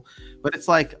survival. But it's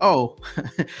like, oh,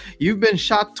 you've been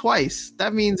shot twice.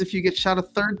 That means if you get shot a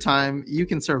third time, you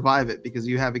can survive it because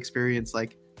you have experience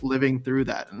like living through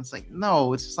that. And it's like,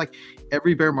 no, it's just like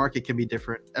every bear market can be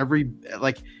different. Every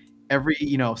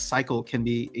you know, cycle can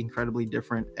be incredibly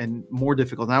different and more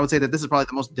difficult. And I would say that this is probably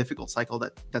the most difficult cycle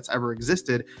that's ever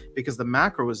existed because the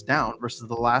macro is down versus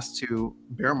the last two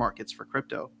bear markets for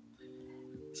crypto.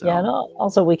 So. Yeah, and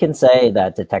also we can say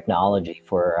that the technology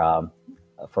for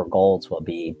golds will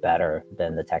be better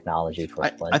than the technology for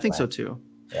I think so too.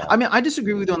 Yeah. I mean, I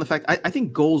disagree with you on the fact I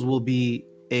think golds will be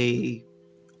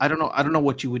I don't know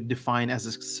what you would define as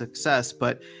a success,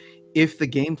 but if the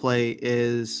gameplay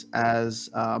is as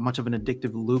much of an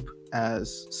addictive loop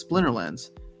as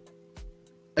Splinterlands,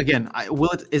 again,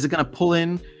 is it going to pull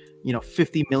in, you know,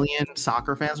 50 million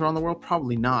soccer fans around the world?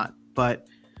 Probably not. But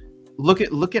look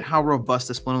at how robust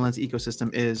the Splinterlands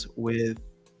ecosystem is with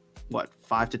what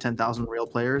 5,000 to 10,000 real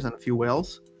players and a few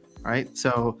whales, right?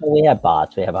 So we have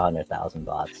bots. We have 100,000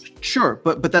 bots. Sure,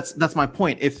 but that's my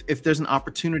point. If there's an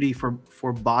opportunity for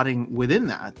botting within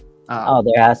that.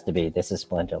 There has to be. This is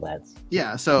Splinterlands.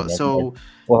 Yeah, so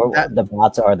the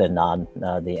bots are the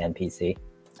NPC.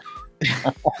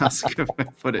 That's a good way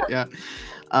to put it. Yeah,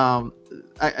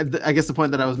 I guess the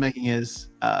point that I was making is,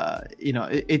 you know,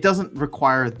 it doesn't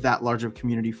require that large of a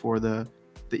community for the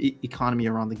economy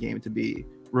around the game to be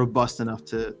robust enough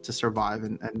to survive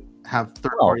and have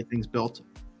third-party things built.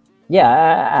 Yeah,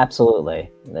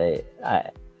 absolutely.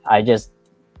 I just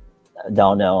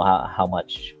don't know how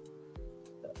much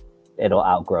it'll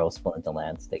outgrow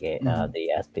Splinterlands, the game, the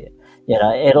SP. You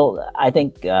know, I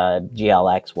think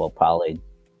GLX will probably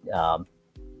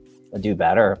do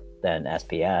better than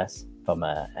SPS from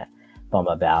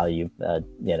a value.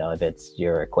 You know, if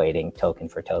you're equating token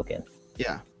for token.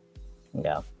 Yeah.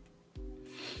 Yeah.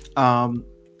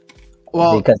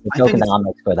 Well, because the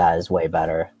tokenomics for that is way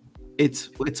better.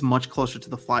 It's much closer to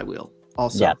the flywheel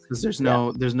also because there's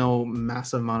no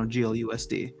massive amount of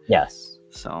GLUSD. Yes.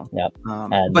 So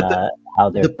but how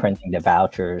they're printing the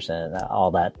vouchers and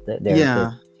all that,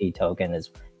 their T token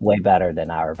is way better than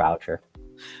our voucher.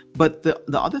 But the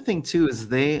other thing too is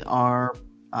they are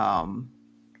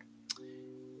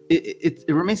it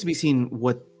remains to be seen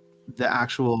what the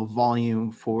actual volume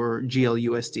for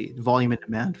GLUSD, volume and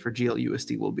demand for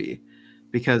GLUSD will be,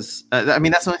 because I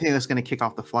mean that's the only thing that's going to kick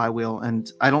off the flywheel.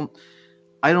 And I don't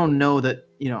know that,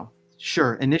 you know,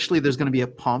 sure, initially there's going to be a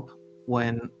pump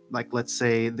when, like, let's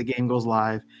say the game goes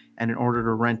live, and in order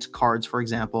to rent cards, for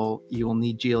example, you will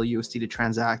need GLUSD to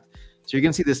transact. So you're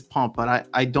going to see this pump, but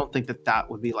I don't think that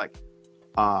would be like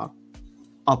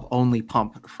up only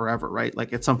pump forever, right?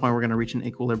 Like at some point we're going to reach an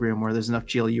equilibrium where there's enough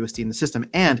GLUSD in the system.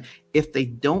 And if they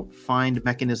don't find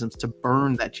mechanisms to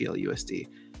burn that GLUSD,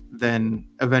 then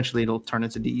eventually it'll turn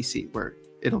into DEC where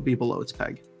it'll be below its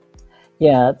peg.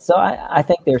 Yeah, so I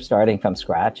think they're starting from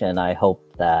scratch, and I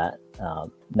hope that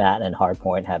Matt and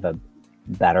Hardpoint have a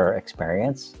better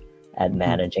experience at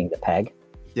managing the peg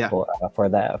for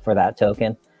that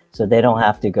token, so they don't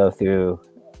have to go through.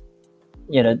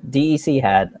 You know, DEC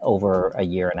had over a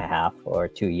year and a half or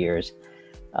 2 years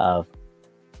of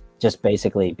just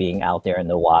basically being out there in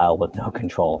the wild with no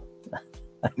control.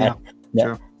 Yeah,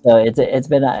 true. So it's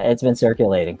been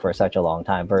circulating for such a long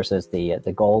time. Versus the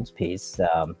golds piece,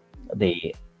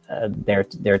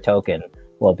 their token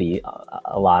will be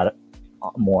a lot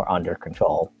more under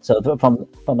control. So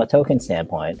from a token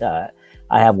standpoint, I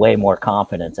have way more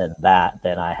confidence in that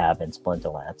than I have in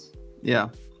Splinterlands. Yeah.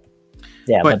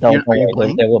 Yeah, but don't worry,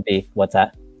 there will be. What's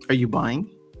that? Are you buying?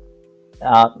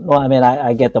 Well, I mean,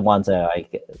 I get the ones that I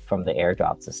get from the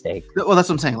airdrops to stake. Well, that's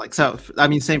what I'm saying. Like, so, I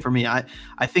mean, same for me. I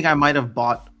think I might have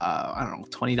bought, I don't know,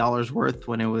 $20 worth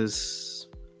when it was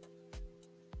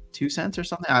 2 cents or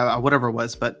something, whatever it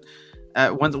was. But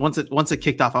once it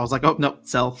kicked off, I was like, oh no,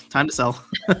 sell. Time to sell.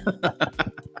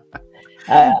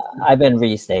 I've been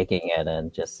restaking it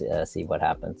and just see what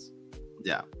happens.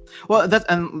 Yeah, well, that's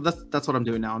what I'm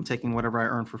doing now. I'm taking whatever I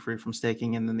earn for free from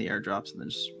staking and then the airdrops and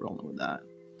then just rolling with that.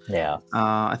 Yeah.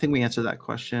 I think we answered that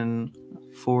question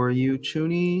for you,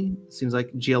 Chuni. Seems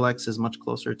like GLX is much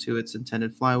closer to its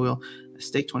intended flywheel. I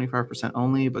staked 25%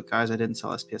 only, but guys, I didn't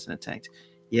sell SPS and it tanked.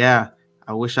 Yeah,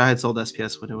 I wish I had sold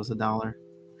SPS when it was $1.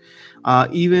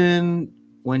 Even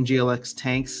when GLX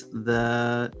tanks,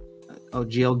 the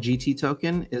GLGT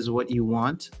token is what you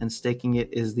want, and staking it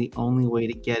is the only way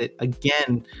to get it.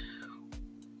 Again,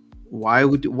 why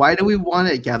do we want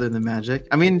it gather the magic?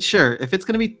 I mean, sure, if it's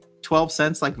going to be 12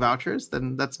 cents like vouchers,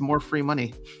 then that's more free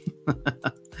money.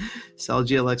 Sell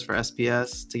GLX for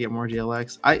SPS to get more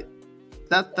GLX.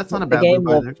 That's not a bad move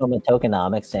either. From a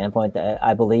tokenomics standpoint,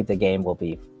 I believe the game will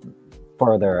be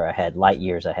further ahead, light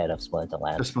years ahead of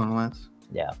Splinterlands. Splinterlands.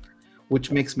 Yeah.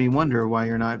 Which makes me wonder why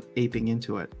you're not aping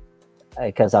into it.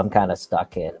 Because I'm kind of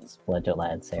stuck in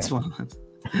Splinterlands here. Splinterlands.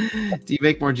 Do you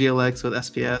make more GLX with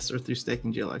SPS or through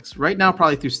staking GLX? Right now,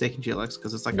 probably through staking GLX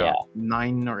because it's like a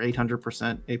 900 or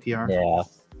 800% APR. Yeah.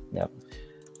 Yep.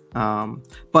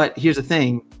 But here's the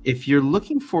thing: if you're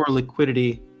looking for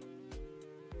liquidity,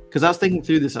 because I was thinking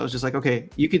through this, I was just like, okay,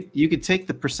 you could take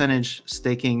the percentage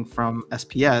staking from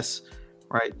SPS,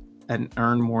 right, and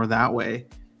earn more that way.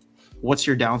 What's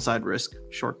your downside risk,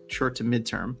 short to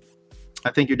midterm?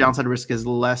 I think your downside risk is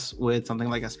less with something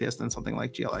like SPS than something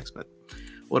like GLX, but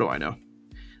what do I know?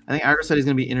 I think Agro said he's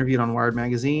going to be interviewed on Wired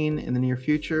Magazine in the near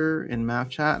future in Map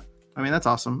Chat. I mean, that's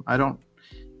awesome. I don't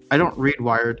read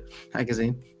Wired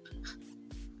Magazine.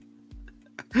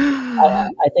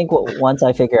 I think once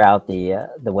I figure out the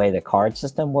way the card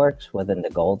system works within the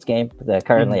Golds game,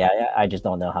 currently I just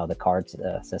don't know how the cards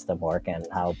system work and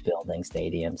how building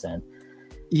stadiums and.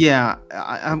 Yeah,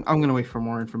 I'm going to wait for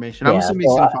more information. I'm assuming he's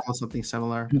going to follow something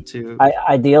similar to.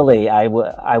 Ideally, I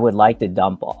would like to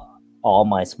dump all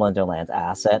my Splinterlands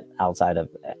asset outside of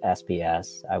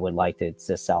SPS. I would like to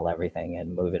just sell everything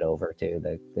and move it over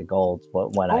to the Golds.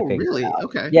 When I figure it out.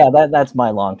 Okay. Yeah, that's my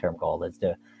long-term goal. Is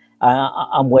to.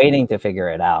 I'm waiting to figure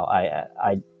it out.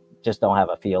 I just don't have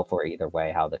a feel for either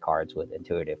way how the cards would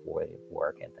intuitively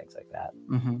work and things like that.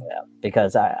 Mm-hmm. Yeah,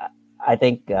 because I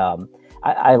think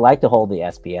I like to hold the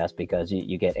SPS because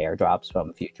you get airdrops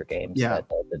from future games that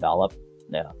they'll develop.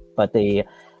 Yeah, but the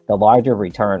larger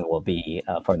return will be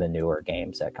for the newer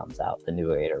games that comes out, the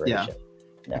newer iteration.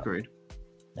 Yeah. Agreed.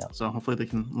 Yeah. So hopefully they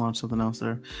can launch something else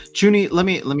there. Chuni, let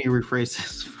me rephrase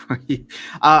this for you.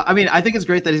 I mean, I think it's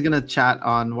great that he's going to chat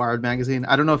on Wired Magazine.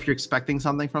 I don't know if you're expecting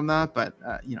something from that, but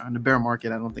in the bear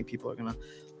market, I don't think people are going to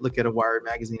look at a Wired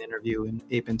Magazine interview and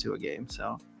ape into a game.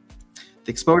 So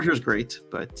the exposure is great,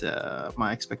 but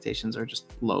my expectations are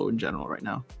just low in general right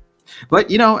now.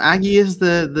 But Aggie is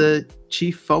the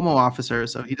chief FOMO officer,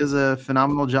 so he does a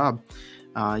phenomenal job.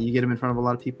 You get him in front of a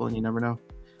lot of people, and you never know.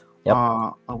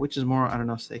 Yep. Which is more? I don't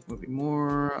know. Stake moving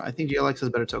more. I think GLX has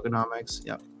better tokenomics.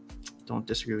 Yep. Don't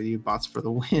disagree with you. Bots for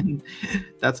the win.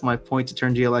 That's my point. To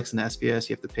turn GLX into SPS,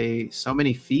 you have to pay so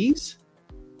many fees.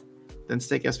 Then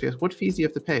stake SPS. What fees do you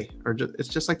have to pay? Or it's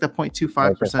just like the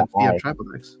 0.25% fee on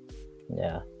TripleX.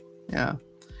 Yeah.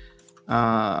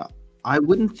 Yeah. I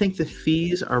wouldn't think the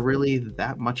fees are really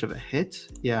that much of a hit.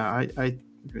 Yeah, I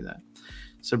agree with that.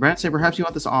 So Brant said, perhaps you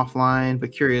want this offline,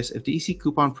 but curious, if DEC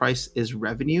coupon price is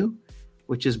revenue,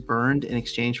 which is burned in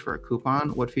exchange for a coupon,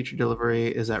 what future delivery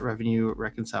is that revenue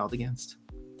reconciled against?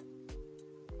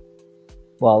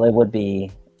 Well, it would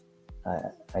be,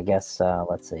 I guess,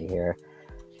 let's see here.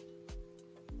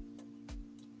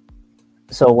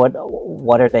 So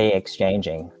what are they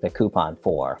exchanging the coupon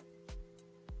for?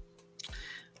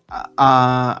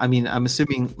 I mean, I'm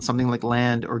assuming something like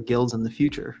land or guilds in the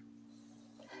future.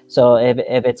 So if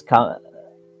it's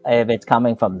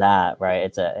coming from that,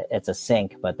 right? It's a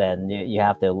sink, but then you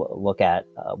have to look at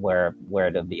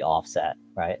where to be offset,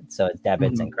 right? So it's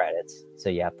debits and credits. So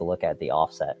you have to look at the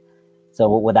offset.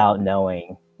 So without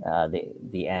knowing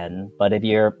the end, but if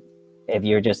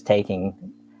you're just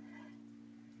taking,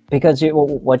 because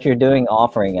what you're doing,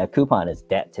 offering a coupon is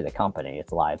debt to the company,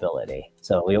 it's liability.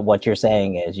 So what you're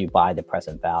saying is you buy the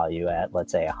present value at,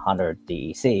 let's say, 100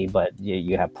 DEC, but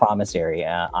you have promissory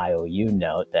IOU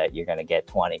note that you're going to get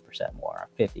 20% more,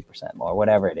 50% more,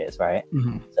 whatever it is, right?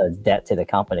 Mm-hmm. So it's debt to the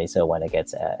company. So when it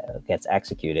gets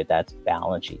executed, that's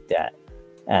balance sheet debt.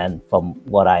 And from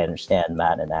what I understand,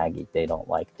 Matt and Aggie, they don't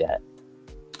like debt.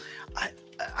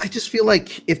 I just feel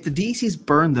like if the DEC's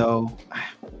burned, though,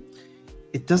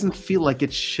 it doesn't feel like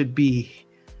it should be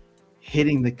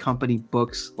hitting the company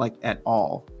books like at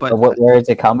all. But where is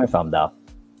it coming from, though?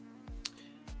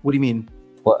 What do you mean?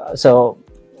 Well, so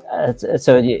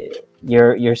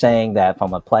you're saying that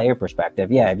from a player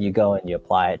perspective, yeah, if you go and you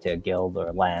apply it to a guild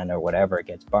or land or whatever, it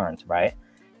gets burned, right?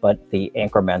 But the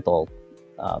incremental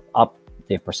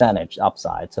the percentage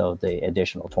upside. So the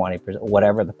additional 20%,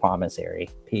 whatever the promissory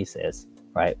piece is,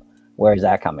 right? Where is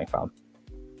that coming from?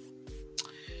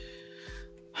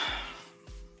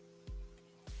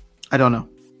 I don't know.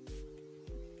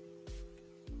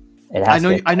 I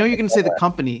know you're going to say the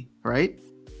company, right?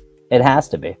 It has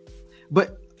to be.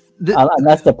 But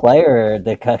unless the player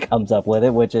that comes up with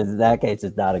it, which is in that case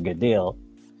is not a good deal.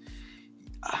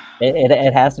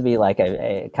 It has to be like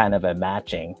a kind of a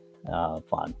matching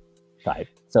fund type.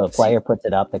 So a player puts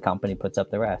it up, the company puts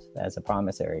up the rest as a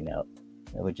promissory note,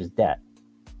 which is debt.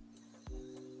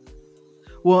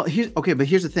 Well, but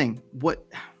here's the thing. What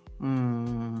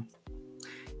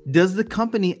does the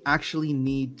company actually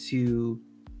need to?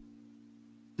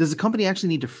 Does the company actually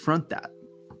need to front that?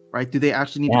 Right? Do they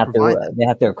actually need to provide that? They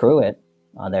have to accrue it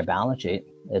on their balance sheet.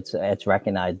 It's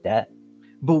recognized debt.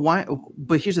 But why?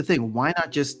 But here's the thing. Why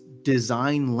not just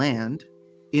design land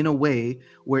in a way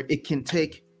where it can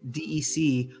take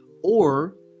DEC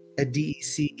or a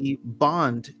DEC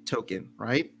bond token,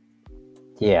 right?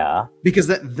 Yeah. Because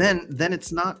then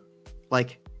it's not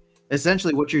like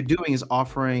essentially what you're doing is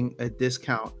offering a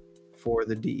discount for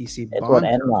the DEC bond. It's what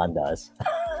Enron does.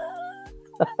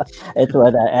 It's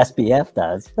what SPF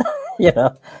does. You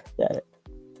know,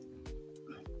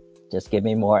 just give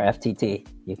me more FTT.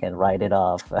 You can write it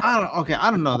off. I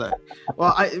don't know that.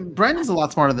 Well, Brandon's a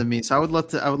lot smarter than me, so I would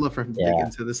love for him to dig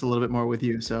into this a little bit more with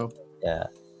you. So yeah.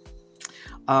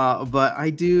 But I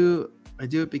do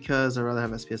it because I'd rather have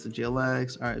SPS than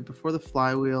GLX. All right, before the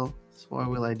flywheel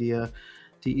idea,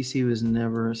 DEC was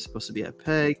never supposed to be at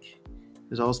PEG.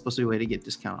 There's always supposed to be a way to get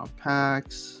discount off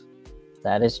packs.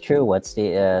 That is true. What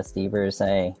Steve is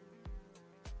saying.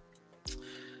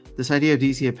 This idea of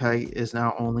DEC at PEG is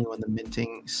now only when the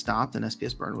minting stopped and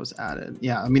SPS burn was added.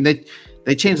 Yeah, I mean they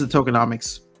changed the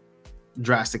tokenomics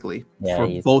drastically for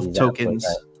both tokens.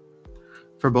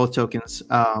 For both tokens,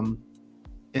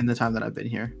 in the time that I've been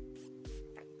here.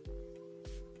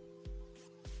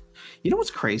 You know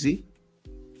what's crazy?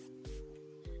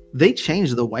 They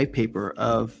changed the white paper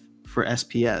for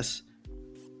SPS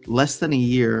less than a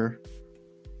year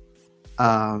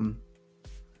after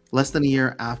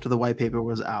the white paper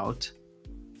was out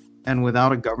and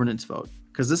without a governance vote,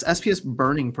 because this SPS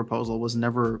burning proposal was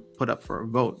never put up for a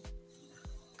vote.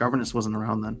 Governance wasn't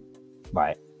around then.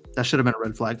 Right. That should have been a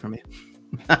red flag for me.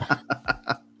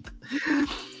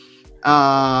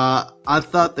 I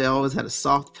thought they always had a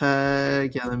soft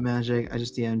peg. Yeah, the magic. I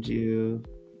just DM'd you,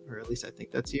 or at least I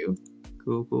think that's you.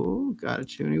 Cool. Got it,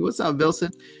 Chuny. What's up,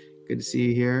 Bilson? Good to see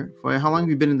you here. How long have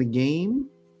you been in the game?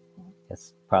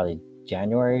 It's probably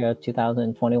January of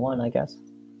 2021, I guess.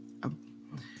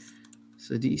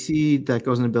 So DC that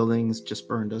goes into buildings just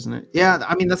burn, doesn't it? Yeah,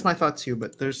 I mean that's my thought too.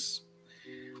 But there's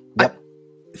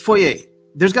Foyer.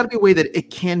 There's got to be a way that it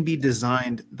can be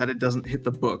designed that it doesn't hit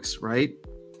the books, right?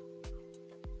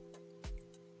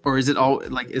 Or is it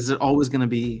always going to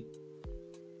be?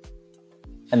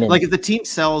 I mean, like if the team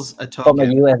sells a token from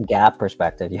a US GAAP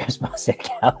perspective, you're supposed to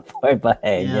account for it. But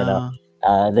hey, you know,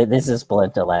 this is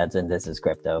Splinterlands and this is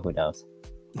crypto. Who knows?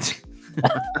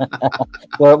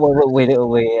 we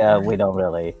don't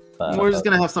really. We're just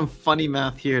gonna have some funny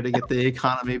math here to get the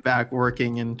economy back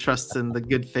working and trust in the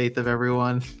good faith of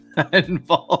everyone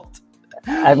involved.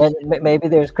 I mean, maybe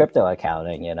there's crypto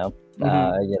accounting. You know,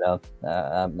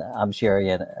 I'm sure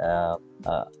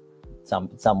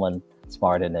someone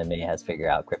smarter than me has figured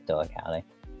out crypto accounting.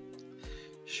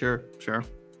 Sure.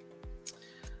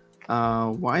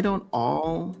 Why don't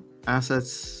all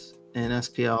assets in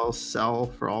SPL sell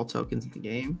for all tokens in the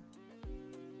game?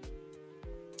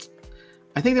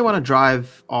 I think they want to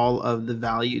drive all of the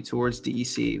value towards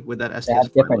DEC with that SPS. They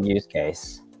have different use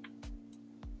case.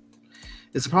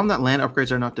 It's a problem that land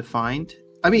upgrades are not defined.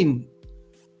 I mean,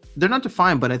 they're not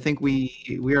defined, but I think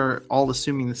we are all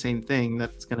assuming the same thing, that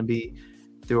it's going to be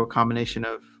through a combination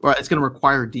of, or it's going to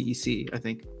require DEC. I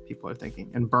think people are thinking,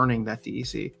 and burning that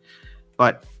DEC.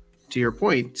 But to your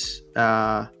point,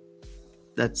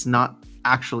 that's not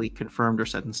actually confirmed or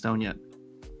set in stone yet.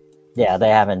 Yeah, they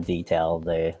haven't detailed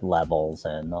the levels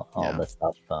and all the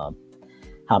stuff.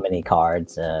 How many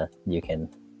cards you can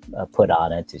put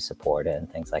on it to support it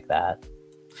and things like that.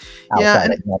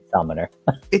 And Summoner.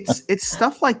 it's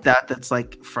stuff like that that's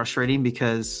like frustrating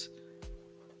because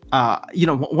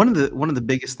one of the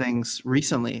biggest things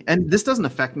recently, and this doesn't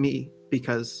affect me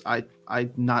because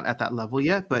I'm not at that level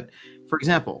yet, but for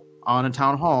example, on a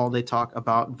town hall they talk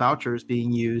about vouchers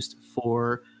being used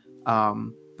for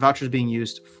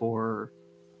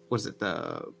was it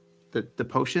the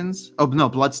potions? Oh no,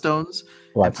 bloodstones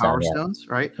and power stones,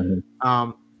 right?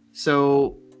 Mm-hmm.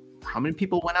 So how many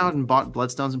people went out and bought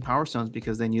Bloodstones and Power Stones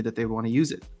because they knew that they would want to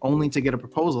use it, only to get a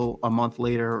proposal a month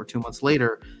later or 2 months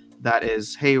later that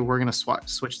is, hey, we're going to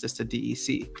switch this to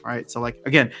DEC, right? So like,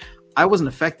 again, I wasn't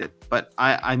affected, but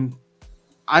I'm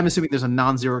assuming there's a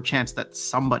non-zero chance that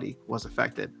somebody was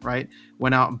affected, right?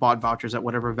 Went out and bought vouchers at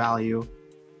whatever value.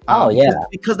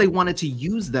 Because they wanted to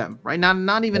use them, right?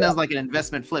 Not even as like an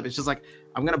investment flip. It's just like,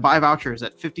 I'm going to buy vouchers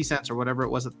at 50 cents or whatever it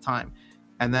was at the time.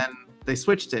 And then they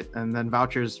switched it, and then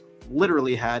vouchers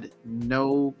literally had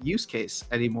no use case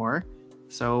anymore.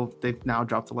 So they've now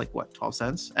dropped to like what, 12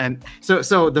 cents? And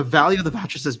so the value of the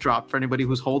vouchers has dropped for anybody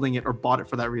who's holding it or bought it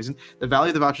for that reason. The value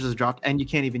of the vouchers has dropped, and you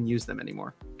can't even use them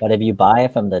anymore. But if you buy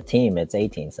it from the team, it's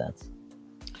 18 cents.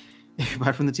 If you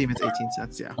buy from the team, it's 18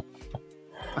 cents. Yeah.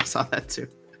 I saw that too.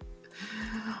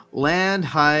 Land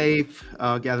hype.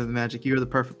 Gather the Magic. You're the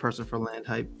perfect person for land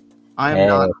hype. I am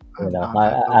not.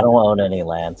 I don't own any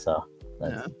land, so.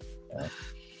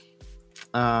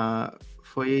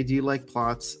 Foyer, do you like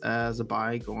plots as a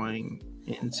buy going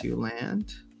into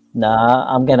land?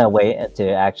 Nah, I'm gonna wait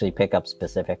to actually pick up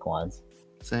specific ones.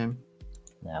 Same.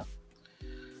 Yeah.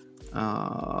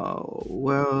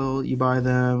 Well, you buy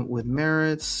them with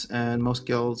merits, and most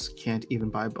guilds can't even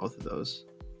buy both of those.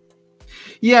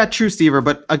 Yeah, true, Stever.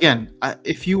 But again,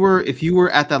 if you were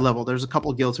at that level, there's a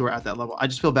couple of guilds who are at that level. I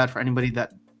just feel bad for anybody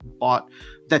that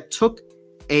took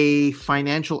a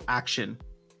financial action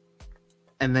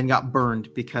and then got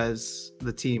burned because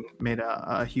the team made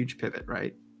a huge pivot,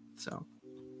 right? So,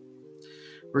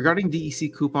 regarding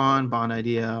DEC coupon bond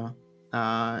idea,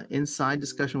 inside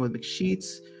discussion with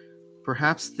McSheets,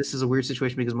 perhaps this is a weird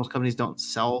situation because most companies don't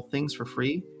sell things for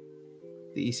free.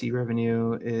 The EC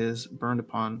revenue is burned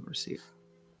upon receipt.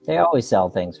 They always sell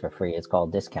things for free. It's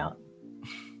called discount.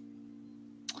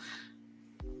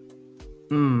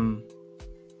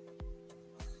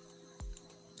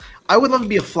 I would love to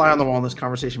be a fly on the wall in this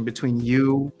conversation between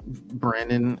you,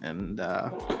 Brandon, and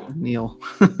Neil.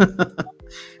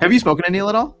 Have you spoken to Neil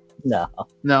at all? No.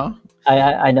 No?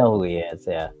 I know who he is,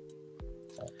 yeah.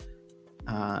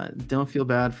 Don't feel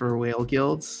bad for whale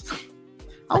guilds.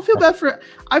 I feel bad for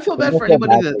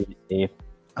anybody that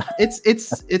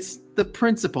it's the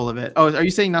principle of it. Oh, are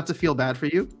you saying not to feel bad for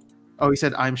you? Oh, he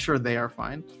said, I'm sure they are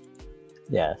fine.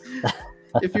 Yes.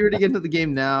 If you were to get into the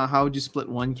game now, how would you split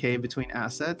 1K between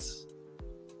assets?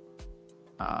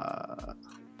 Well,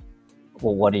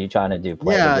 what are you trying to do?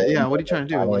 What are you trying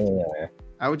to do?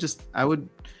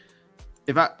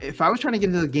 If I was trying to get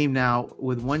into the game now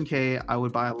with 1K, I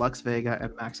would buy a Lux Vega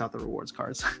and max out the rewards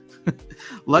cards.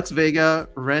 Lux Vega,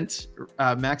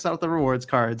 max out the rewards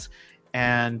cards,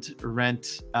 and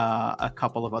rent a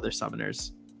couple of other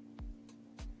summoners.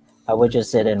 I would just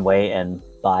sit and wait and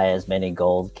buy as many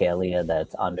gold Kalia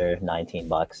that's under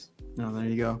 $19. Oh, there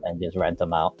you go. And just rent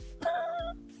them out.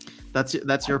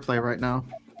 That's your play right now.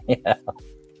 Yeah.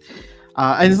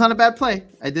 And it's not a bad play.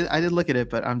 I did look at it,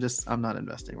 but I'm not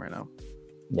investing right now.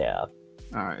 Yeah. All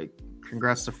right.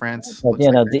 Congrats to France. But,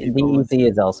 DEC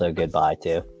is also a good buy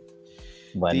too.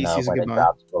 When it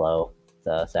drops below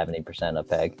the 70% of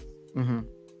peg. Mm-hmm.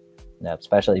 Yeah,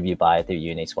 especially if you buy it through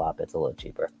Uniswap, it's a little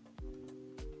cheaper.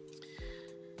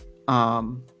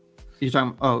 You're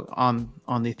talking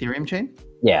on the Ethereum chain?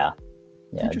 Yeah.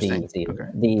 DEC. Okay.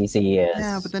 DEC is.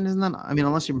 Yeah, but then isn't that? I mean,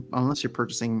 unless you're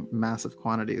purchasing massive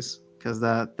quantities, because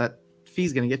that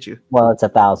fee's gonna get you. Well, it's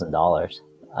 $1,000.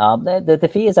 The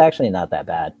fee is actually not that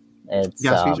bad. It's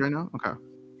gas fees right now. Okay.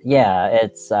 Yeah,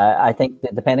 it's. I think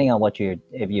depending on if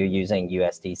you're using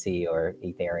USDC or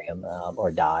Ethereum or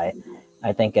DAI,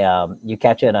 I think you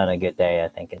catch it on a good day. I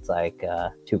think it's like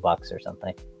 $2 or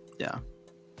something. Yeah.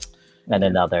 And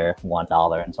another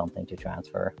 $1 and something to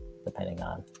transfer, depending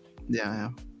on. Yeah.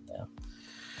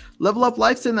 Level Up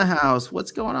Life's in the house.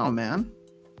 What's going on, man?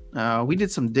 We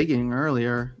did some digging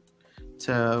earlier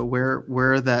to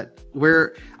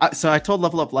so I told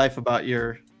Level Up Life about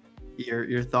your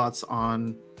thoughts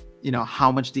on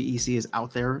how much DEC is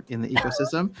out there in the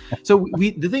ecosystem. So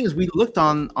the thing is, we looked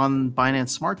on Binance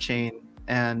Smart Chain,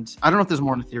 and I don't know if there's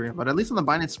more on Ethereum, but at least on the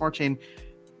Binance Smart Chain,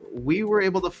 we were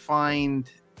able to find,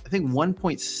 I think,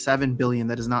 1.7 billion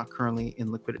that is not currently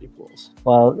in liquidity pools.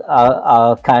 Well,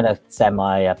 I'll kind of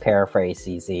paraphrase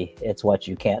CZ. It's what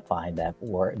you can't find that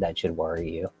should worry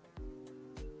you.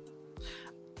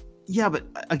 Yeah, but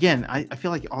again, I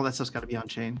feel like all that stuff's got to be on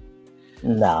chain.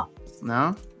 No.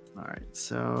 All right.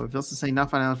 So Vilsa's saying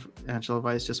not financial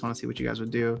advice. Just want to see what you guys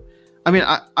would do. I mean,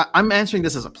 I'm answering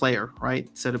this as a player, right?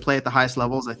 So to play at the highest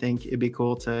levels, I think it'd be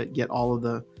cool to get all of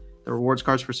the rewards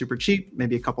cards for super cheap,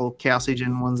 maybe a couple of Chaos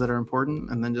Legion ones that are important,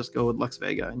 and then just go with Lux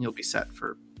Vega, and you'll be set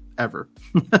forever.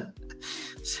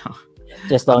 So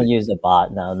Just don't use a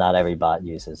bot. No, not every bot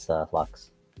uses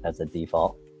Lux as a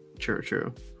default.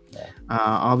 True. Yeah.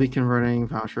 I'll be converting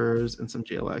vouchers and some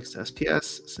GLX to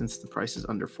SPS since the price is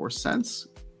under 4 cents.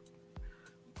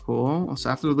 Cool. So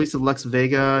after the release of Lux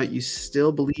Vega, you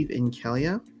still believe in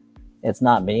Kelia? It's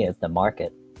not me, it's the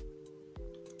market.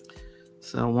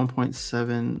 So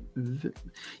 1.7.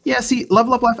 Yeah, see,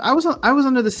 Level Up Life, I was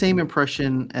under the same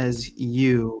impression as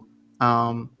you,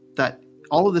 that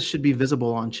all of this should be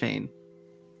visible on chain.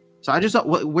 So I just thought,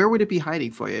 where would it be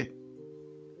hiding for you?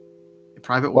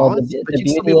 Private wallets? But you'd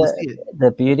still be able to see it. The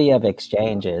beauty of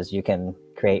exchange is you can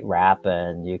create wrap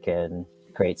and you can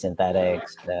create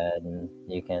synthetics and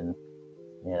you can,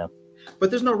 But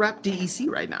there's no wrap DEC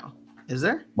right now, is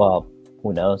there? Well,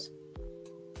 who knows?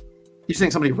 You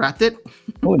saying somebody wrapped it?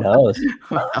 Who knows?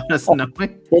 This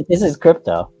is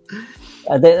crypto.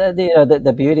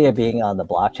 The beauty of being on the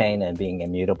blockchain and being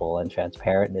immutable and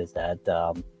transparent is that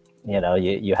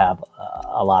you have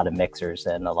a lot of mixers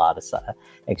and a lot of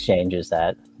exchanges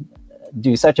that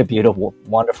do such a beautiful,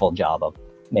 wonderful job of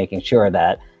making sure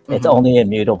that it's only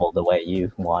immutable the way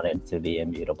you want it to be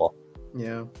immutable.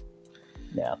 Yeah.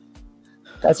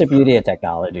 That's the beauty of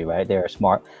technology, right? They're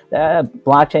smart.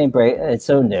 Blockchain, it's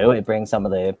so new. It brings some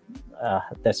of the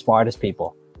smartest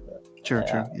people. True.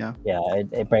 Yeah. Yeah.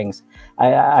 It brings.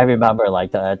 I remember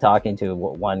talking to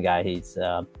one guy. He's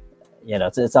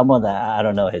it's someone that I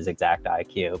don't know his exact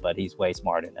IQ, but he's way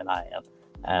smarter than I am.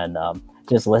 And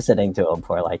just listening to him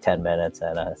for like 10 minutes,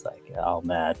 and I was like, oh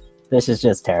man, this is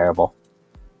just terrible.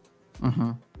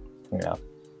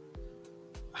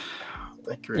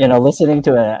 Listening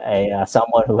to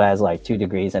someone who has like 2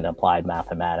 degrees in applied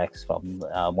mathematics from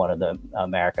one of the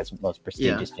America's most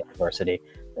prestigious university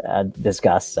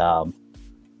discuss algorithmic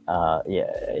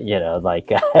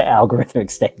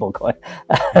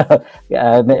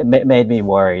stablecoin made me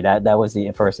worry. That was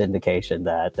the first indication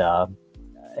that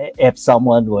if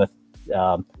someone with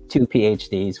 2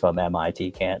 PhDs from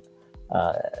MIT can't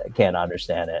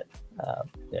understand it,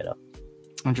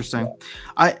 Interesting.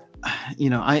 I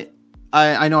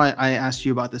know I asked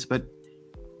you about this, but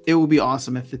it would be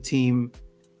awesome if the team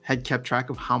had kept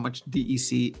track of how much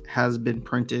DEC has been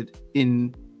printed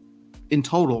in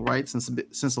total, right? Since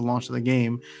the launch of the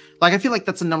game. Like, I feel like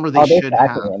that's a number they should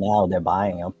have. It now. They're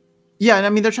buying them. Yeah, and I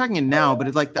mean, they're tracking it now,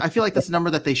 but I feel like that's a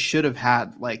number that they should have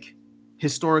had, like,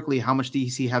 historically, how much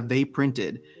DEC have they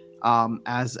printed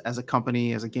as a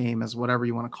company, as a game, as whatever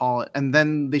you want to call it. And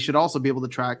then they should also be able to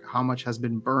track how much has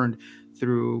been burned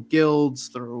through guilds,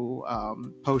 through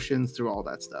potions, through all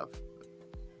that stuff.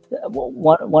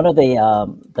 One of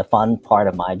the fun part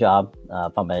of my job,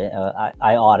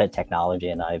 I audit technology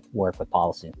and I work with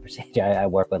policy and procedure. I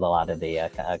work with a lot of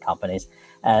the companies.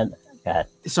 And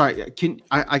sorry,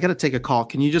 I got to take a call.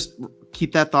 Can you just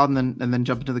keep that thought and then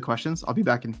jump into the questions? I'll be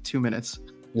back in 2 minutes.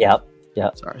 Yep.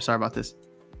 Sorry about this.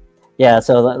 Yeah,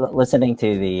 so listening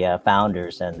to the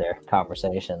founders and their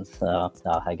conversations.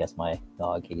 I guess my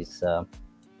dog, he's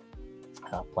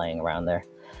playing around there.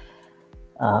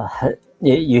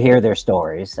 You hear their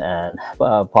stories, and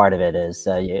part of it is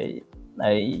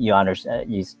you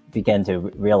understand. You begin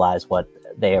to realize what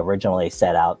they originally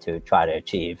set out to try to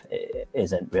achieve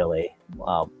isn't really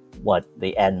what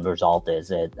the end result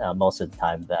is. Most of the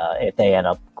time, if they end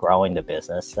up growing the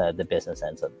business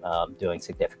ends up doing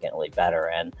significantly better,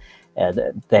 and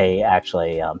they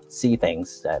actually see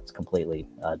things that's completely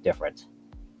different.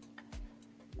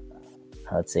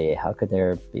 Let's see, how could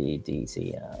there be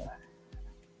DC?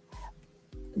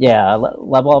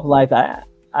 Level Up Life.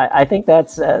 I think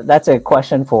that's a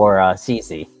question for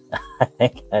CC. I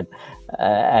think at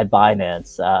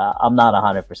Binance. I'm not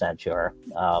 100% sure.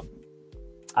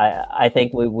 I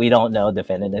think we don't know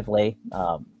definitively,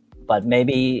 but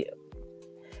maybe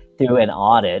through an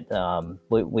audit,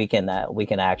 we can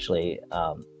actually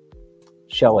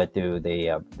show it through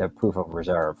the proof of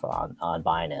reserve on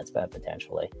Binance, but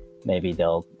potentially maybe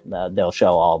they'll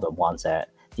show all the ones that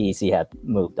DEC had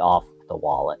moved off the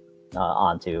wallet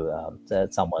onto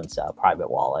someone's private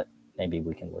wallet. Maybe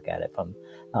we can look at it from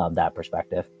that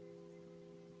perspective.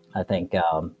 I think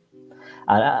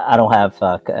I don't have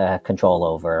control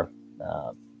over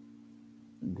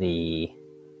the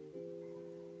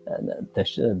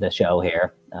show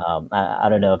here. I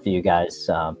don't know if you guys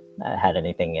had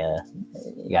anything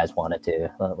you guys wanted to.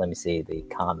 Let me see the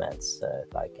comments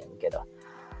if I can get a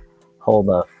hold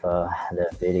of the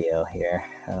video here.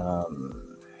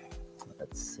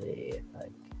 Let's see if I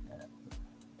can.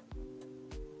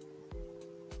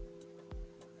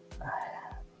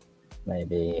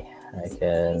 Maybe I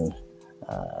can.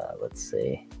 Let's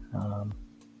see. I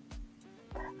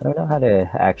don't know how to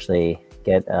actually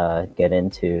get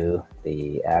into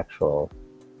the actual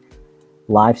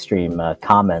live stream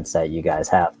comments that you guys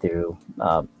have through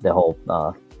the whole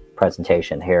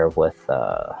presentation here with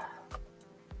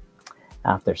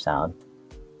Aftersound.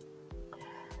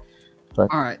 But,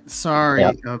 all right, sorry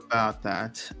about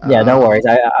that. Yeah, no worries.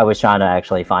 I was trying to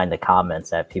actually find the comments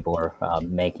that people were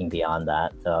making beyond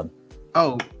that.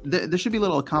 Oh, there should be a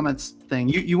little comments thing.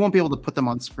 You won't be able to put them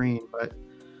on screen, but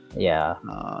yeah,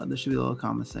 there should be a little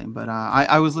comments thing. But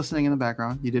I was listening in the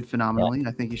background. You did phenomenally. Yeah.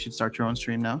 I think you should start your own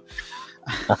stream now.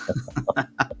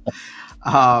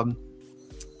 All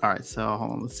right, so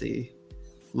hold on. Let's see.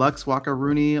 Lux, Walker,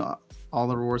 Rooney. All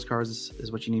the rewards cards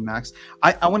is what you need, Max.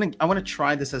 I want to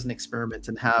try this as an experiment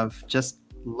and have just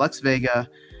Lux Vega,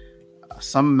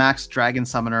 some Max Dragon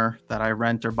Summoner that I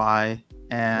rent or buy,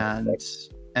 and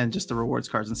just the rewards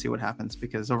cards and see what happens.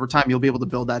 Because over time you'll be able to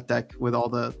build that deck with all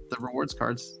the rewards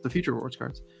cards, the future rewards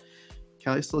cards.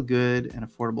 Kelly's still good and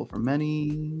affordable for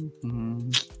many.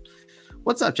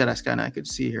 What's up, Jedi Sky Knight? Good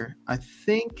to see you here. I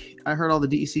think I heard all the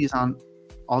DEC on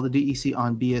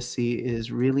BSC is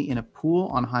really in a pool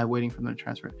on high, waiting for them to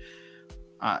transfer.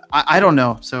 I don't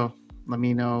know, so let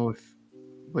me know if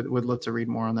would love to read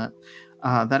more on that.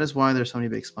 That is why there's so many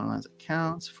big Splinterlands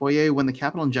accounts. Foyer, when the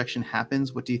capital injection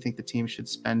happens, what do you think the team should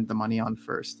spend the money on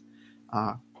first?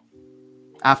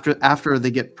 After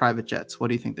they get private jets, what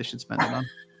do you think they should spend it on?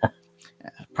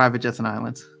 Private jets and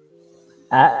islands.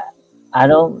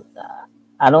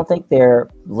 I don't think they're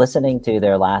listening to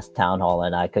their last town hall,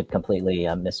 and I could completely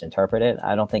misinterpret it.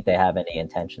 I don't think they have any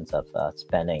intentions of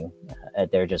spending.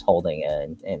 They're just holding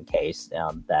it in case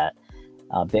that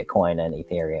Bitcoin and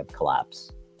Ethereum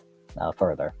collapse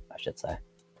further, I should say.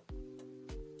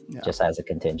 Yeah. Just as a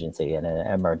contingency and an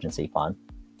emergency fund.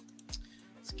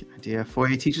 That's a good idea.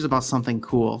 Foyer teaches about something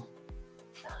cool.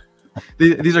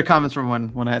 These are comments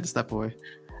from when I had to step away.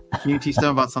 Can you teach them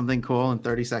about something cool in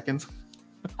 30 seconds?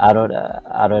 I don't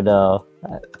know.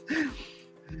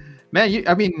 Man,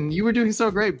 you were doing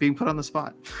so great being put on the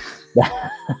spot. No,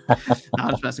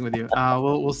 I'm just messing with you.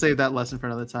 We'll save that lesson for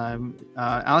another time.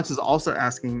 Alex is also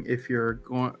asking if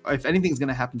anything's going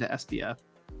to happen to SBF.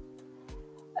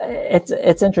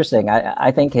 It's interesting.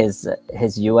 I think his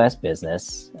U.S.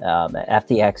 business,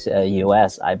 FTX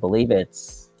US, I believe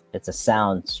it's a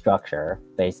sound structure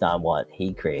based on what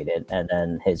he created, and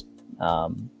then his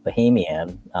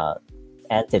Bohemian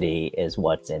entity is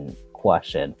what's in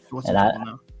question. So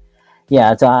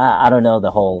I don't know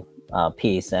the whole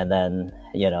piece, and then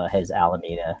his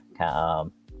Alameda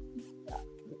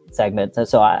segment.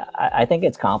 So I think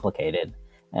it's complicated,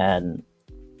 and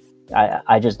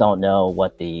I just don't know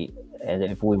what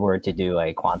if we were to do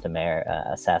a quantum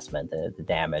assessment, the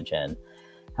damage and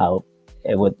how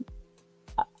it would.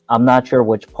 I'm not sure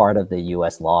which part of the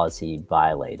U.S. laws he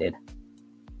violated.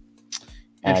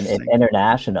 And if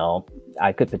international,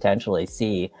 I could potentially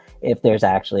see if there's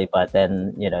actually, but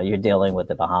then, you're dealing with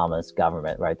the Bahamas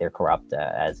government, right? They're corrupt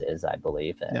as is, I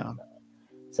believe. And,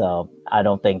 so I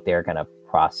don't think they're going to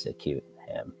prosecute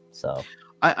him. So,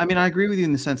 I mean, I agree with you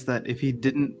in the sense that if he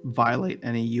didn't violate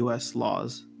any U.S.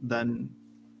 laws, then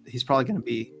he's probably going to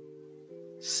be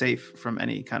safe from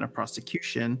any kind of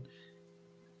prosecution.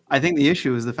 I think the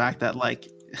issue is the fact that,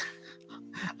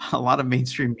 a lot of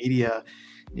mainstream media,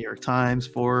 New York Times,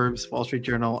 Forbes, Wall Street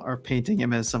Journal, are painting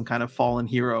him as some kind of fallen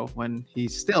hero when he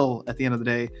still, at the end of the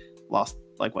day, lost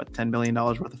 $10 billion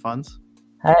worth of funds.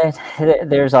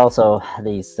 There's also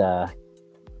these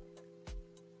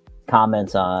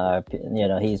comments on,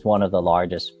 he's one of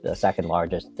the second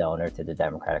largest donor to the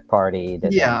Democratic Party.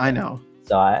 I know.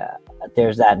 So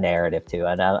there's that narrative too,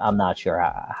 and I'm not sure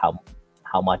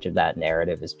how much of that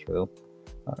narrative is true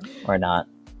or not.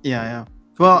 Yeah.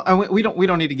 Well, we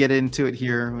don't need to get into it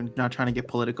here. We're not trying to get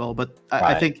political, but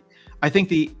I think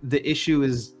the issue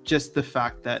is just the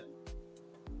fact that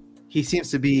he seems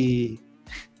to be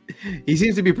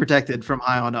protected from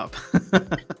high on up.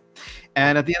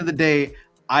 And at the end of the day,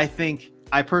 I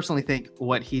personally think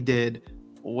what he did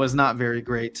was not very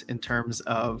great in terms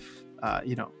of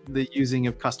the using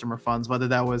of customer funds, whether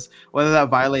that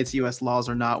violates U.S. laws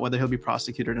or not, whether he'll be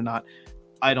prosecuted or not.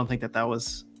 I don't think that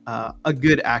was a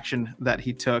good action that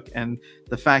he took. And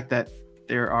the fact that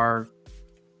there are,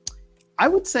 I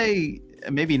would say,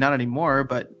 maybe not anymore,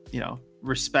 but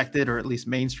respected or at least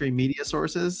mainstream media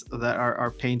sources that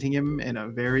are painting him in a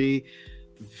very,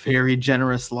 very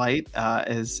generous light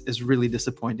is really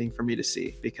disappointing for me to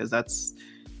see, because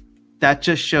that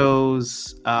just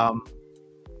shows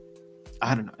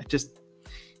I don't know.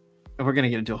 We're gonna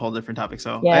get into a whole different topic.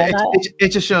 So it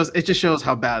just shows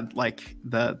how bad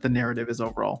the narrative is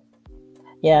overall.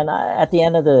 Yeah, and at the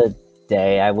end of the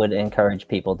day, I would encourage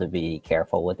people to be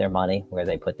careful with their money, where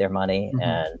they put their money,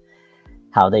 and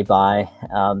how they buy.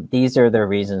 These are the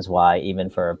reasons why, even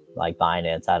for like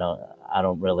Binance, I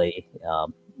don't really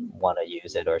want to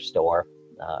use it or store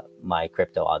my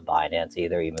crypto on Binance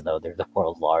either, even though they're the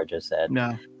world's largest. And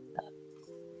No.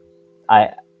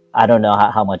 I don't know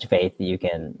how much faith you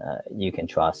can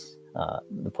trust,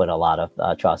 put a lot of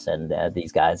trust in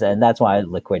these guys, and that's why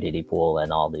liquidity pool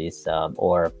and all these,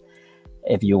 or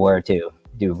if you were to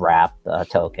do wrap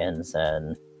tokens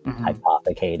and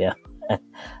hypothecate them.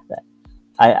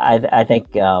 I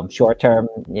think short term,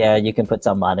 yeah, you can put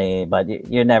some money, but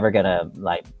you're never gonna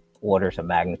like orders of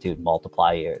magnitude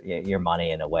multiply your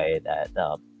money in a way that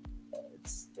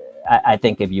I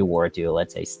think if you were to,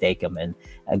 let's say, stake them in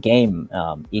a game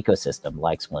ecosystem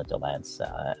like Splinterlands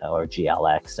or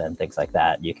GLX and things like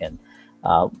that, you can,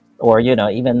 or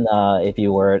even if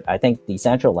you were, I think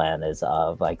Decentraland is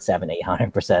like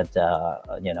 700-800%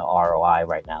 ROI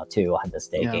right now too on the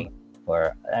staking.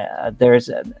 Where there's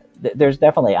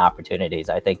definitely opportunities.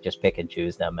 I think just pick and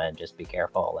choose them and just be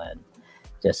careful and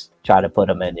just try to put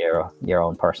them in your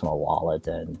own personal wallet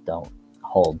and don't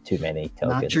hold too many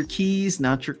tokens. Not your keys,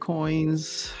 not your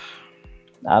coins.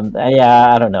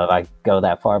 Yeah, I don't know if I go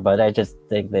that far, but I just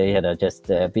think that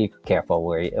just be careful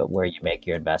where you make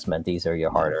your investment. These are your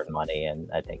hard-earned money, and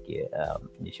I think you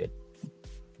should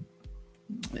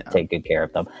take good care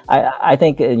of them. I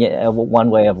think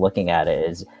one way of looking at it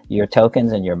is your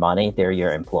tokens and your money, they're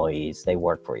your employees. They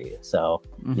work for you. So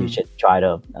you should try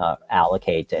to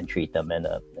allocate and treat them in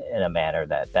a manner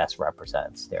that best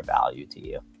represents their value to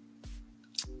you.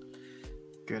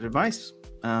 Good advice.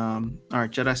 All right,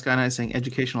 Jedi Sky Knight saying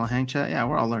educational hang chat. Yeah,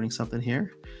 we're all learning something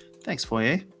here. Thanks,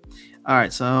 Foyer. All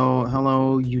right, so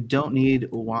hello, you don't need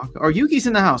Waka. Or Yuki's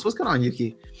in the house. What's going on,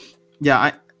 Yuki?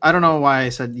 Yeah, I don't know why I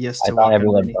said yes to Waka. I thought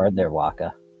everyone burned their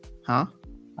Waka. Huh?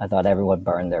 I thought everyone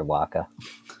burned their Waka.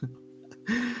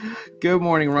 Good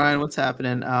morning, Ryan. What's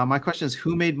happening? My question is,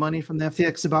 who made money from the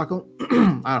FTX debacle?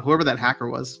 Whoever that hacker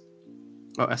was.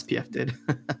 Oh, SPF did.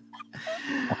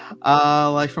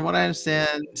 Like from what I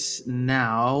understand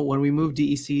now, when we move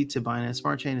DEC to Binance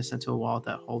Smart Chain, is sent to a wallet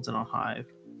that holds it on Hive.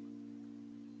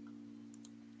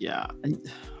 Yeah,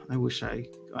 I wish I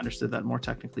understood that more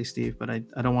technically, Steve, but I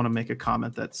don't want to make a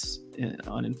comment that's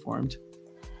uninformed.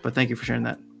 But thank you for sharing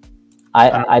that.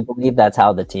 I believe that's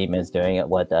how the team is doing it.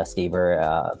 What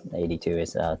Stever82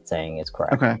 is saying is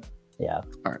correct. Okay. Yeah.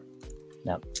 All right.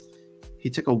 Yep. He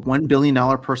took a $1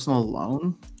 billion personal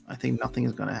loan. I think nothing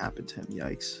is going to happen to him.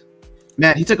 Yikes.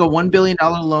 Man, he took a $1 billion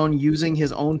loan using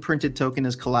his own printed token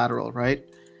as collateral, right?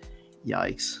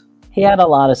 Yikes. He had a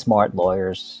lot of smart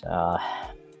lawyers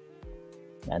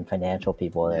and financial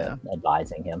people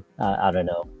advising him. I don't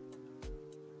know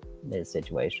his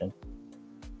situation.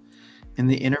 In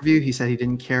the interview, he said he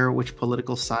didn't care which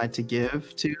political side to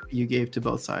give to. You gave to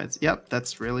both sides. Yep,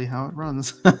 that's really how it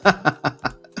runs.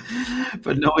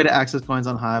 But no way to access coins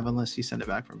on Hive unless you send it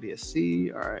back from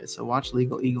BSC. All right, so watch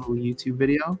Legal Eagle YouTube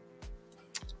video.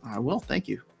 I will, thank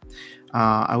you.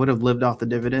 I would have lived off the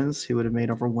dividends. He would have made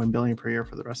over $1 billion per year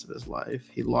for the rest of his life.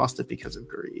 He lost it because of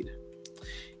greed.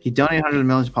 He donated hundreds of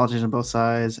millions to politicians on both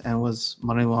sides and was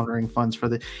money laundering funds for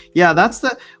the. Yeah, that's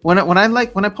the when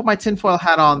I put my tinfoil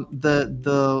hat on,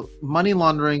 the money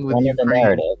laundering with Ukraine. The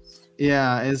narratives.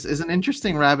 Yeah, is an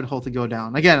interesting rabbit hole to go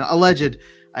down. Again, alleged.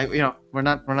 We're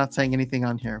not saying anything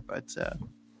on here, but so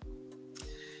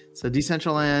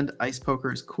Decentraland Ice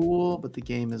Poker is cool, but the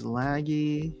game is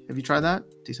laggy. Have you tried that?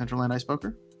 Decentraland Ice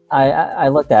Poker? I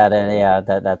looked at it. Yeah,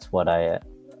 that's what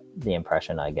the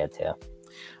impression I get too.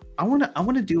 I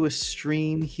want to do a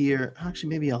stream here. Actually,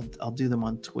 maybe I'll do them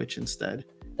on Twitch instead.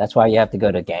 That's why you have to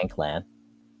go to Gankland.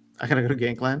 I gotta go to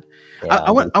Gankland. Yeah,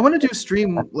 I want to do a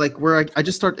stream like where I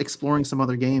just start exploring some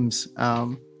other games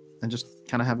and just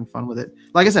kind of having fun with it.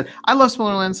 Like I said, I love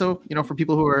Splinterlands. So for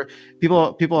people who are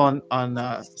people on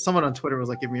someone on Twitter was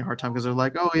like giving me a hard time because they're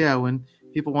like, oh yeah, when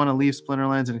people want to leave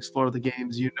Splinterlands and explore the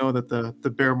games, that the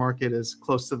bear market is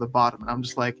close to the bottom. And I'm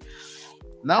just like,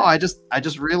 no, I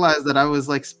just realized that I was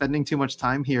like spending too much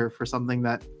time here for something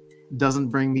that doesn't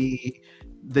bring me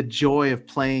the joy of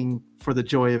playing for the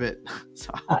joy of it.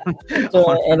 So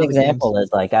an example is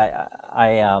like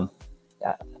I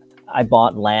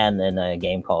bought land in a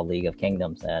game called League of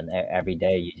Kingdoms, and every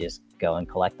day you just go and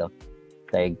collect them.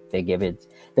 They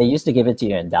used to give it to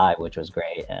you in DAI, which was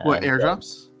great. What,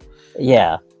 airdrops?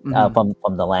 Yeah,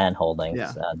 from the land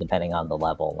holdings, depending on the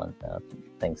level and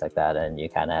things like that, and you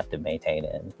kind of have to maintain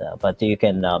it. But you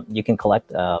can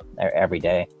collect every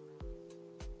day,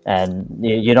 and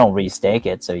you don't restake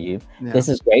it. So this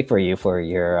is great for you for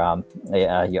your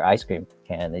ice cream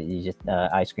can. You just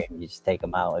ice cream. You just take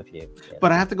them out if you.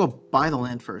 But I have to go buy the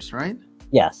land first, right?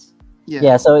 Yes.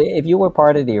 Yeah. So if you were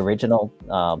part of the original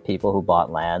people who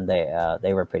bought land,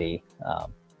 they were pretty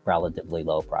relatively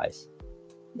low price.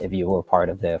 If you were part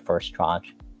of the first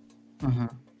tranche. Mm-hmm.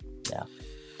 Yeah.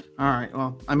 All right.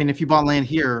 Well, I mean, if you bought land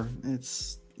here,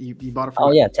 it's you bought it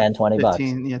for 10, 20 bucks.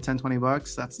 Yeah, 10, 20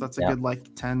 bucks. That's a good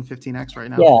like 10, 15x right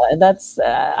now. Yeah, and that's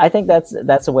I think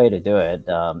that's a way to do it,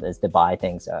 is to buy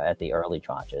things at the early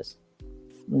tranches.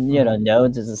 You know,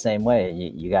 nodes is the same way.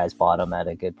 You guys bought them at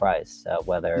a good price.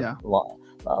 Whether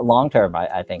long term,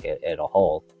 I think it'll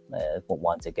hold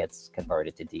once it gets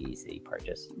converted to DEC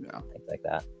purchase. Yeah, things like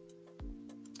that.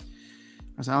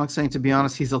 As Alex saying, to be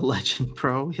honest, he's a legend,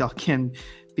 bro. Y'all can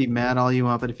be mad all you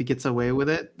want, but if he gets away with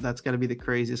it, that's got to be the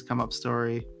craziest come up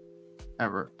story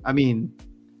ever. I mean,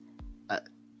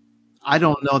 I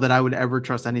don't know that I would ever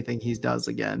trust anything he does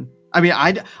again. I mean,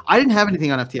 I didn't have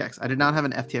anything on FTX. I did not have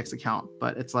an FTX account,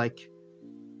 but it's like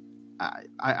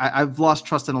I've lost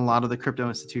trust in a lot of the crypto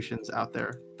institutions out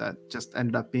there that just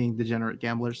ended up being degenerate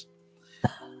gamblers.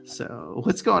 So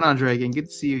what's going on, Dragon? Good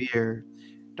to see you here.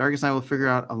 Dargis and I will figure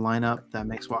out a lineup that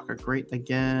makes Waka great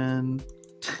again.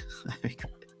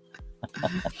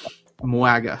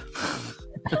 Mwaga.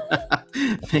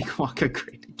 Make Waka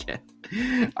great again.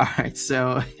 All right,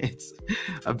 so it's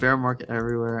a bear market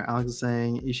everywhere. Alex is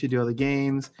saying you should do other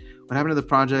games. What happened to the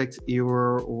project you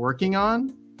were working on?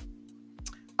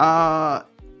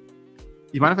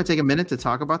 You mind if I take a minute to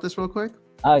talk about this real quick?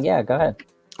 Oh yeah, go ahead.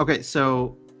 Okay,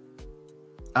 so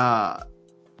I'm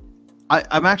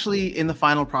actually in the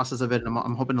final process of it, and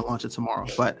I'm hoping to launch it tomorrow.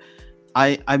 But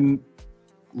I'm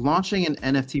launching an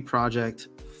NFT project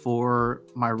for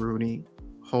my Rooney,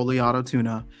 Holy Auto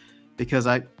Tuna, because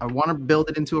I want to build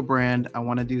it into a brand. I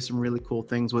want to do some really cool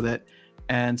things with it.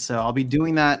 And so I'll be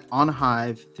doing that on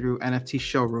Hive through NFT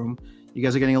Showroom. You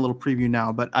guys are getting a little preview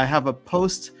now, but I have a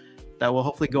post that will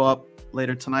hopefully go up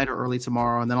later tonight or early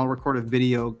tomorrow. And then I'll record a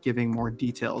video giving more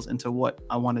details into what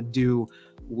I want to do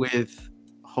with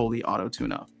Holy Auto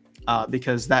Tuna.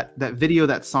 Because that video,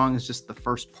 that song is just the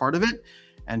first part of it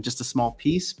and just a small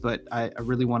piece, but I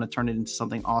really want to turn it into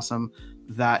something awesome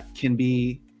that can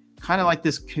be kind of like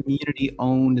this community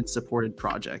owned and supported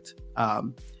project.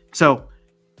 So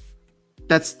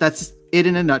that's it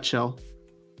in a nutshell.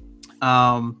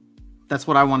 That's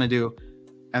what I want to do.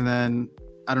 And then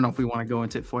I don't know if we want to go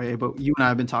into it, Foye, but you and I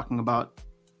have been talking about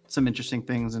some interesting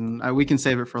things, and we can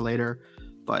save it for later.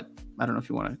 But I don't know if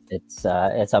you want to.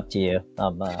 It's up to you.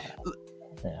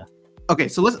 Yeah. Okay,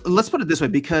 so let's put it this way,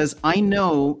 because I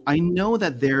know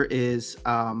that there is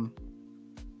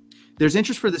there's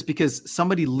interest for this because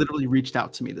somebody literally reached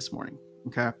out to me this morning.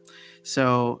 Okay,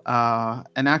 so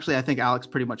and actually I think Alex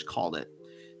pretty much called it.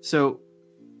 So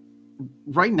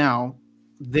right now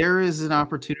there is an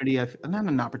opportunity. Not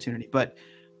an opportunity, but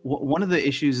one of the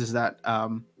issues is that,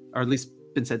 or at least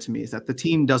been said to me, is that the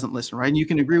team doesn't listen, right? And you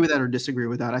can agree with that or disagree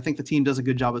with that. I think the team does a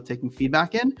good job of taking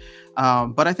feedback in,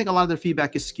 but I think a lot of their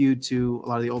feedback is skewed to a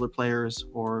lot of the older players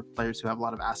or players who have a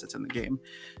lot of assets in the game.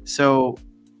 So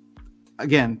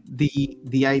again,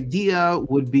 the idea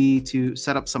would be to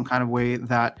set up some kind of way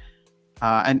that,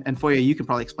 and Foye, you can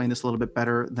probably explain this a little bit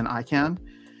better than I can.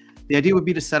 The idea would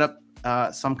be to set up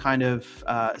some kind of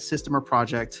system or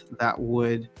project that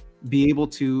would be able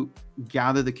to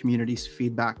gather the community's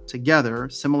feedback together,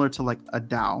 similar to like a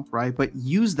DAO, right? But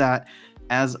use that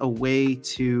as a way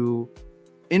to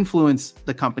influence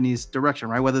the company's direction,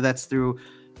 right? Whether that's through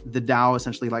the DAO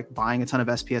essentially like buying a ton of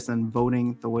SPS and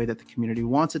voting the way that the community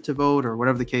wants it to vote, or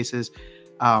whatever the case is.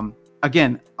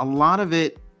 Again, a lot of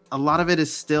it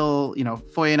is still, you know,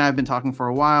 Foye and I have been talking for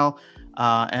a while,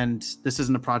 and this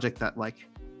isn't a project that like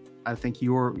I think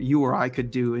you or I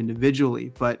could do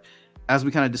individually, but as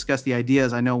we kind of discuss the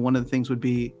ideas, I know one of the things would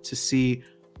be to see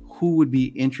who would be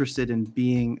interested in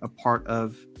being a part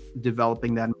of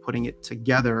developing that and putting it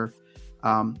together.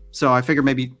 So I figure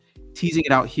maybe teasing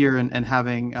it out here and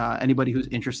having anybody who's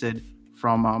interested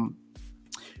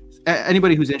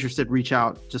reach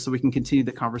out, just so we can continue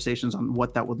the conversations on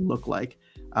what that would look like.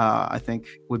 I think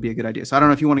would be a good idea. So I don't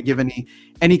know if you want to give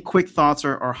any quick thoughts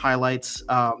or highlights,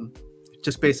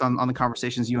 just based on the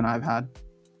conversations you and I have had.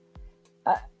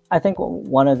 I think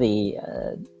one of the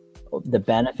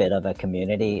benefit of a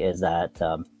community is that,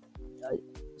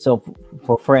 so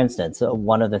for instance,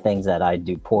 one of the things that I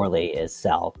do poorly is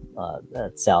sell,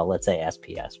 let's say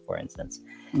SPS, for instance.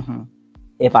 Mm-hmm.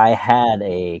 If I had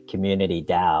a community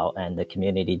DAO and the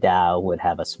community DAO would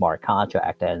have a smart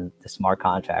contract, and the smart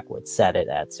contract would set it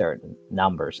at certain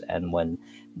numbers, and when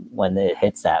it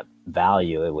hits that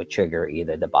value, it would trigger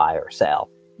either the buy or sell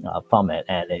from it,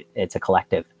 and it's a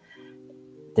collective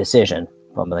decision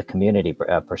from the community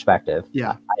perspective.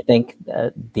 Yeah, I think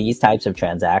these types of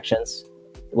transactions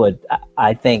would,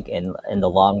 I think, in the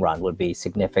long run, would be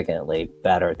significantly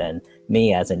better than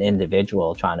me as an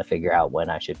individual trying to figure out when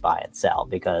I should buy and sell.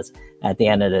 Because at the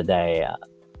end of the day,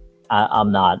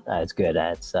 I'm not as good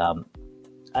at.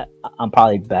 I'm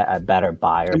probably a better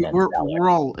buyer than seller. We're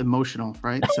all emotional,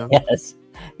 right? So yes,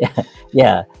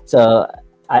 yeah. So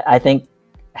I think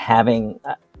having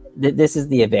this is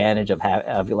the advantage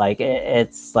of like,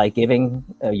 it's like giving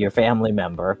your family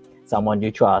member, someone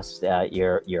you trust,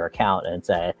 your account, and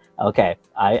say, okay,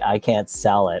 I can't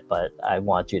sell it, but I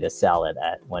want you to sell it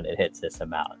when it hits this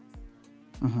amount.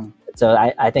 Mm-hmm. So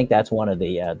I think that's one of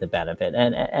the benefit,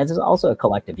 and it's also a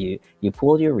collective. You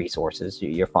pool your resources,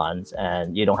 your funds,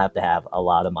 and you don't have to have a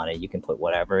lot of money. You can put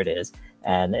whatever it is,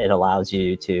 and it allows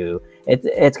you to.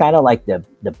 It's kind of like the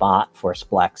bot for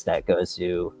Splex that goes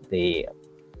to the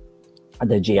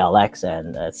GLX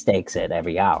and stakes it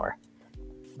every hour.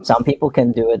 Some people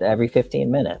can do it every 15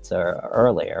 minutes or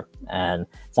earlier, and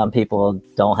some people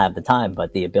don't have the time,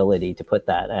 but the ability to put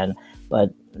that.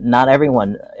 But not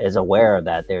everyone is aware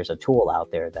that there's a tool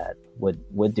out there that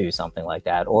would do something like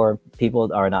that, or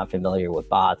people are not familiar with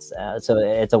bots. So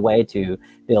it's a way to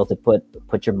be able to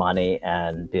put your money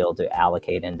and be able to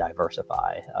allocate and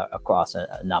diversify across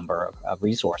a number of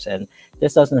resources. And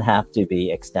this doesn't have to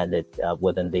be extended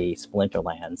within the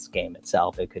Splinterlands game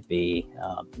itself. It could be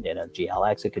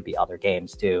GLX. It could be other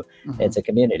games too. Mm-hmm. It's a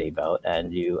community vote,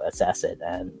 and you assess it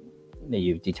and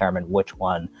you determine which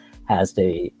one has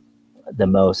the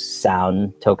most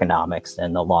sound tokenomics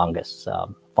and the longest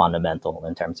fundamental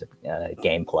in terms of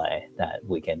gameplay that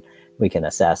we can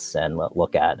assess and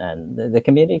look at. And the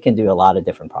community can do a lot of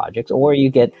different projects, or you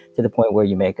get to the point where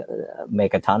you make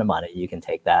a ton of money. You can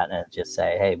take that and just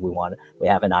say, hey, we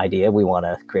have an idea, we want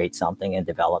to create something and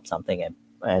develop something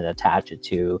and attach it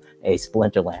to a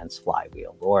Splinterlands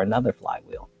flywheel or another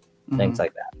flywheel, mm-hmm. things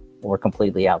like that, or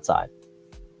completely outside.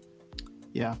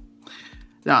 Yeah.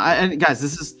 Now, and guys,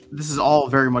 this is all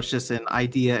very much just an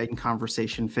idea and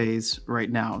conversation phase right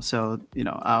now. So,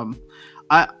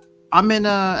 I'm in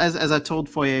as I told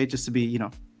Foyer, just to be,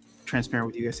 transparent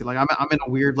with you guys, like I'm in a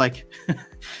weird like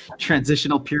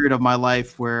transitional period of my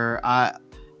life where I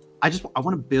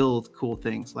want to build cool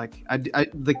things. Like I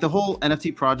like the whole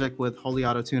NFT project with Holy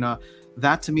Auto Tuna.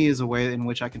 That to me is a way in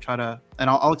which I can try to, and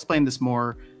I'll explain this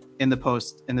more in the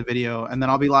post in the video, and then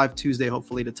I'll be live Tuesday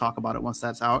hopefully to talk about it once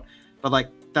that's out. But like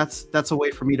that's a way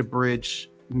for me to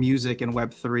bridge music and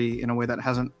Web3 in a way that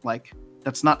hasn't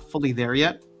that's not fully there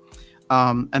yet.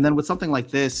 And then with something like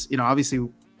this, obviously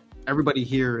everybody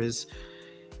here is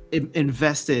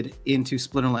invested into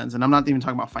Splinterlands, and I'm not even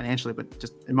talking about financially, but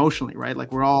just emotionally, right?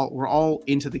 Like we're all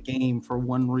into the game for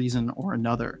one reason or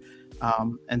another.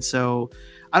 And so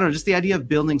I don't know, just the idea of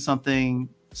building something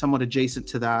somewhat adjacent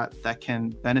to that can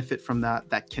benefit from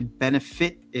that can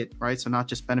benefit it, right? So not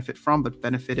just benefit from, but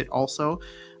benefit it also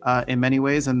in many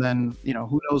ways. And then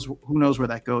who knows where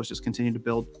that goes. Just continue to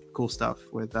build cool stuff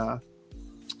with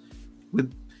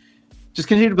just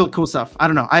continue to build cool stuff. I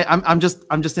don't know. I'm just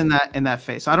in that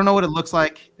phase. So I don't know what it looks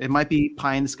like. It might be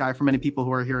pie in the sky for many people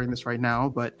who are hearing this right now,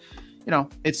 but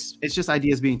it's just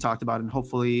ideas being talked about, and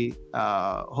hopefully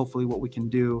what we can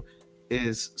do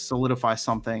is solidify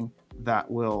something that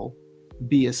will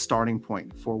be a starting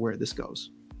point for where this goes.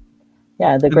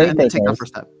 Yeah, the great thing is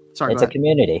first step. Sorry, it's a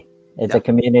community. It's a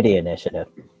community initiative.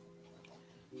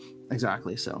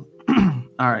 Exactly. So,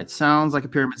 all right. Sounds like a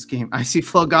pyramid scheme. IC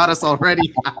Flow got us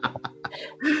already.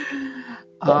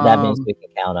 That means we can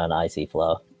count on IC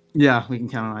Flow. Yeah, we can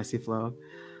count on IC Flow.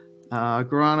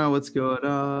 Guarana, what's going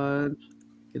on?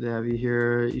 Good to have you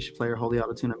here. You should play your Holy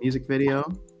Auto Tuna music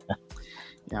video.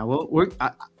 Yeah, well,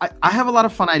 I have a lot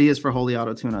of fun ideas for Holy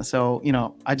Auto Tuna. So,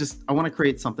 I want to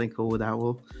create something cool with that.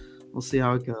 We'll see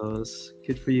how it goes.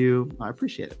 Good for you. I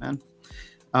appreciate it, man.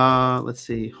 Let's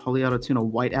see. Holy Auto Tuna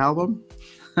White Album.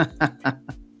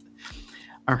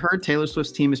 I heard Taylor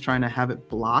Swift's team is trying to have it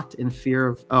blocked in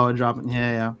fear of dropping.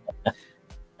 Yeah.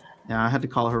 Yeah, I had to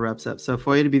call her reps up. So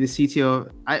for you to be the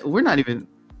CTO, we're not even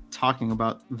talking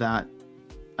about that.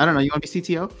 I don't know. You want to be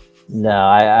CTO? No,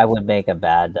 I would make a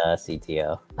bad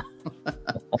CTO.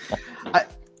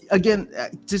 Again,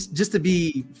 just to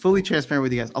be fully transparent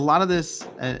with you guys, a lot of this,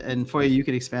 and for you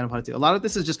can expand upon it too. A lot of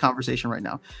this is just conversation right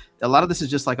now. A lot of this is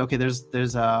just like, okay, there's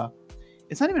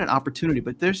it's not even an opportunity,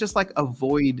 but there's just like a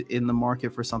void in the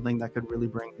market for something that could really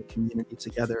bring the community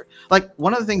together. Like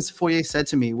one of the things Foyer said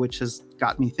to me, which has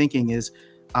got me thinking, is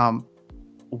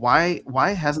why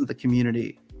hasn't the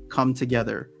community come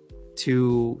together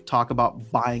to talk about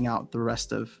buying out the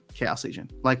rest of Chaos Legion?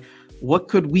 Like, what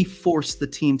could we force the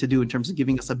team to do in terms of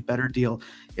giving us a better deal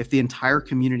if the entire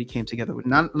community came together with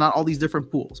not all these different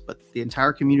pools, but the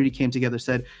entire community came together,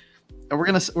 said, we're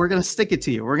gonna stick it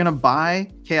to you. We're gonna buy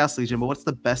Chaos Legion, but what's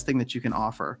the best thing that you can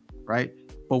offer, right?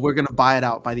 But we're gonna buy it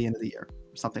out by the end of the year,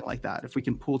 something like that. If we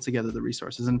can pool together the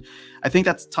resources, and I think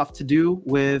that's tough to do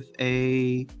with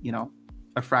a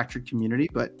fractured community,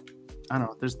 but I don't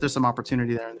know. There's some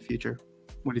opportunity there in the future.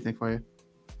 What do you think, for you?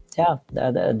 Yeah,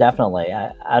 definitely.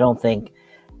 I don't think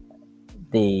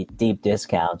the deep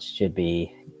discounts should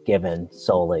be given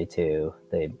solely to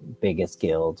the biggest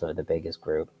guilds or the biggest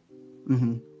group.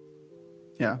 Mm-hmm.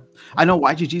 Yeah, I know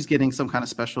YGG is getting some kind of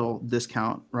special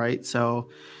discount, right? So,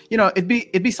 it'd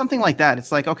be something like that.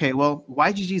 It's like, okay, well,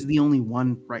 YGG is the only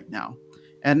one right now,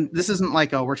 and this isn't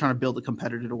like, we're trying to build a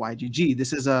competitor to YGG.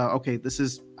 This is okay. This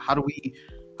is how do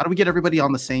we get everybody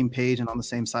on the same page and on the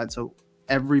same side, so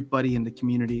everybody in the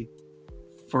community,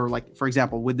 for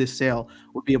example, with this sale,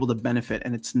 would be able to benefit,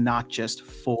 and it's not just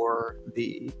for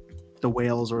the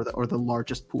whales or the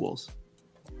largest pools.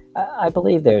 I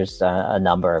believe there's a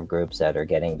number of groups that are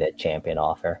getting the champion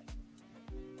offer.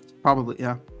 Probably,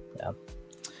 yeah. Yeah.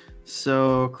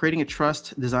 So, creating a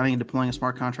trust, designing and deploying a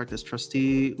smart contract as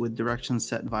trustee with directions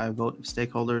set via vote of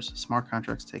stakeholders. Smart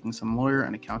contracts taking some lawyer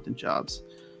and accountant jobs.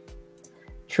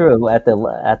 True. At the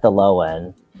low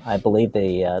end, I believe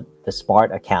the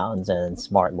smart accountants and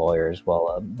smart lawyers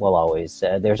will always.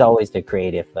 There's always the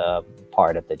creative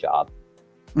part of the job.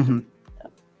 Mm-hmm.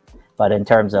 But in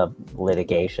terms of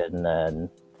litigation and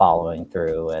following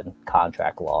through and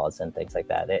contract laws and things like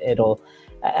that, it'll,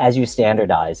 as you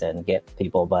standardize and get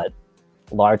people, but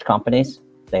large companies,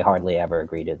 they hardly ever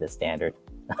agree to the standard.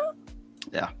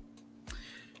 Yeah.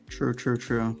 True.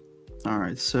 All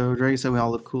right. So Dragon said we all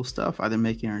love cool stuff, either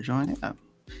making or joining.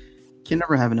 Can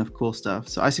never have enough cool stuff.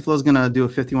 So Icy Flow is going to do a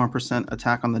 51%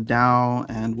 attack on the Dow,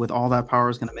 and with all that power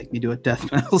is going to make me do a death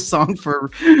metal song for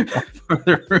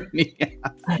the Rooney.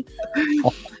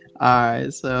 All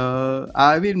right. So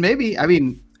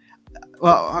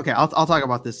well, okay. I'll talk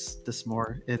about this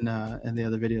more in the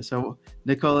other video. So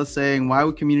Nicola's saying, why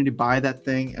would community buy that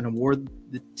thing and award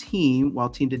the team while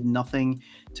team did nothing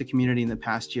to community in the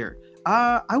past year?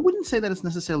 I wouldn't say that it's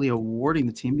necessarily awarding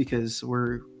the team, because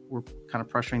we're kind of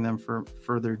pressuring them for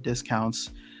further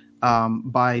discounts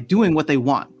by doing what they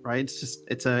want, right?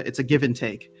 It's a give and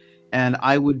take. And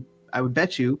I would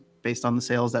bet you, based on the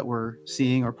sales that we're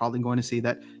seeing or probably going to see,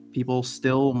 that people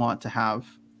still want to have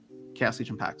Chaos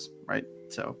Legion packs, right?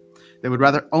 So they would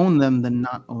rather own them than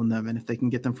not own them. And if they can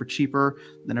get them for cheaper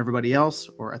than everybody else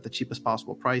or at the cheapest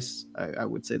possible price, I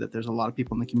would say that there's a lot of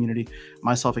people in the community,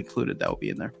 myself included, that will be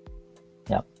in there.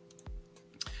 Yep.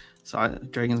 So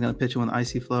Dragon's going to pitch in with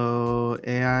Icy Flow.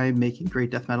 AI making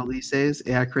great death metal these days.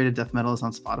 AI created death metal is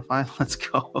on Spotify. Let's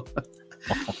go.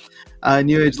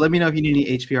 New Age, let me know if you need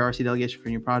any HP or RC delegation for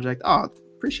your project. Oh,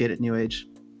 appreciate it, New Age.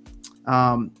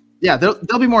 Yeah,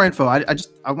 there'll be more info. I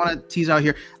want to tease out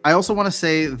here. I also want to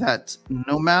say that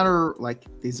no matter like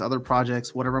these other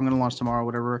projects, whatever I'm going to launch tomorrow,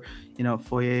 whatever,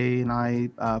 Foyer and I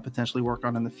potentially work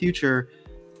on in the future,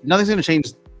 nothing's going to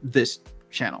change this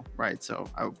channel, right? So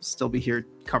I'll still be here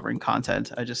covering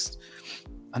content. I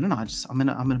don't know. I'm in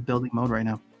a building mode right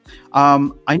now.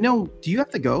 I know. Do you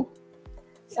have to go?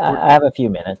 I have a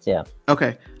few minutes. Yeah.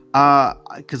 Okay.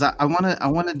 Because I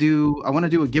want to do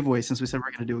a giveaway, since we said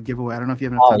we're going to do a giveaway. I don't know if you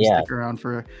have enough time to stick around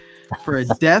for a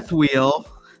death wheel.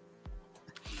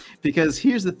 Because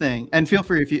here's the thing, and feel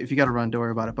free if you got to run, don't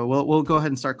worry about it. But we'll go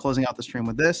ahead and start closing out the stream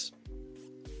with this.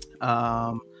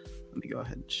 Let me go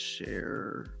ahead and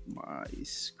share my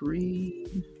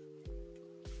screen.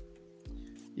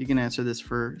 You can answer this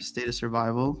for State of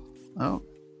Survival. Oh,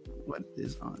 what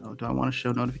is on? Oh, do I want to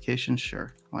show notifications?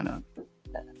 Sure, why not?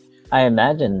 I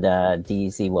imagine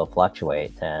DEC will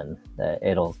fluctuate, and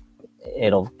it'll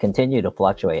continue to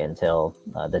fluctuate until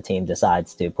the team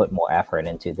decides to put more effort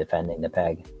into defending the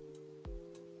peg.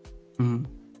 Mm-hmm.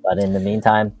 But in the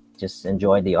meantime, just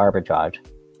enjoy the arbitrage.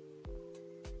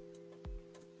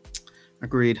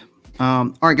 Agreed.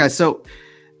 All right, guys. So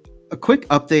a quick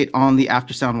update on the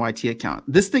Aftersound YT account.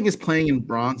 This thing is playing in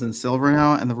bronze and silver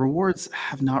now, and the rewards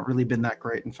have not really been that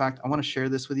great. In fact, I want to share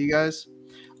this with you guys.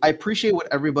 I appreciate what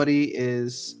everybody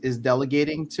is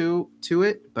delegating to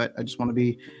it, but I just want to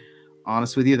be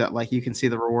honest with you that, like, you can see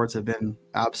the rewards have been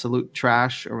absolute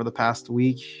trash over the past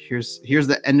week. Here's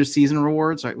the end of season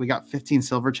rewards. Right, we got 15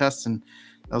 silver chests, and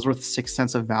that was worth 6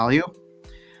 cents of value.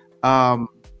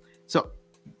 So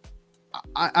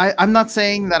I'm not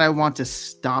saying that I want to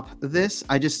stop this.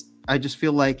 I just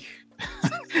feel like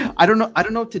I don't know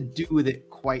what to do with it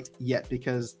quite yet,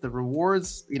 because the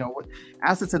rewards,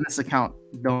 assets in this account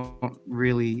don't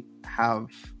really have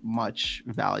much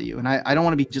value, and I don't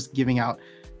want to be just giving out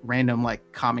random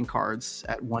like common cards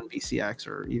at 1 BCX,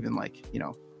 or even like,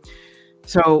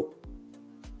 so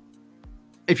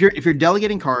if you're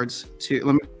delegating cards to,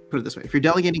 let me put it this way, if you're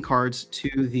delegating cards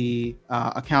to the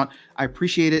account, I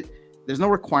appreciate it. There's no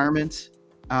requirement.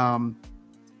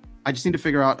 I just need to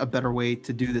figure out a better way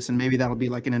to do this, and maybe that'll be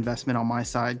like an investment on my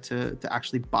side to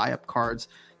actually buy up cards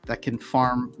that can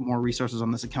farm more resources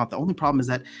on this account. The only problem is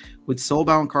that with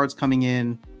soulbound cards coming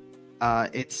in,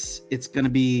 it's going to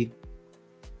be,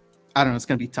 I don't know, it's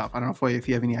going to be tough. I don't know if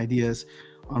you have any ideas.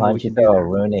 Why don't you throw a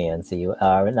Rooney and see,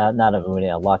 not a Rooney,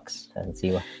 a Lux, and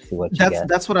see what you get.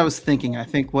 That's what I was thinking. I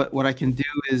think what I can do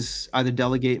is either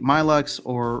delegate my Lux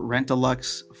or rent a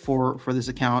Lux for this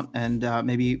account, and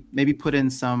maybe put in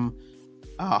some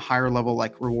higher level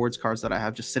like rewards cards that I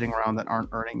have just sitting around that aren't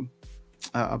earning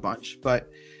a bunch.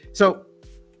 But so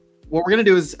what we're gonna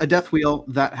do is a death wheel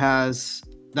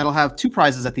that'll have 2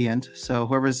 prizes at the end. So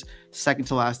whoever's second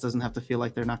to last doesn't have to feel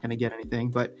like they're not going to get anything.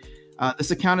 But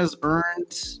this account has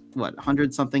earned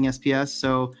 100 something SPS.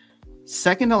 So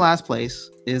second to last place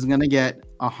is going to get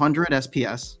 100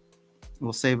 SPS.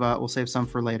 We'll save some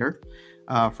for later,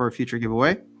 for a future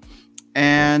giveaway.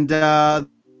 And the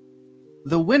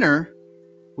winner,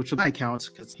 which will not count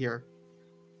because here,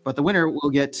 but the winner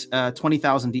will get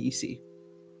 20,000 DEC.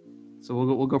 So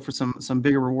we'll go for some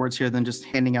bigger rewards here than just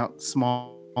handing out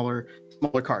smaller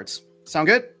cards. Sound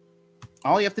good?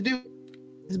 All you have to do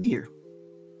is be here.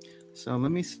 So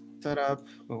let me set up.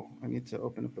 Oh, I need to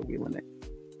open up the wheel of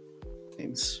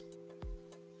names.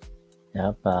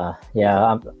 Yep.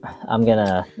 Yeah, I'm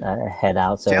gonna head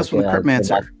out. So Tales from the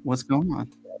Cryptmancer. What's going on?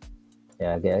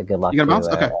 Yeah. Good luck. You got a bounce?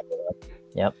 Okay.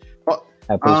 Yep. Well,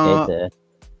 I appreciate it.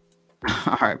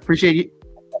 All right. Appreciate you.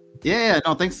 Yeah.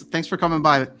 No. Thanks for coming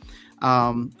by.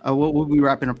 We'll be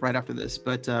wrapping up right after this,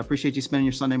 but appreciate you spending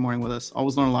your Sunday morning with us.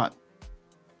 Always learn a lot.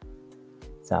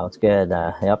 Sounds good.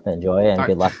 Yep, enjoy, and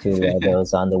good luck to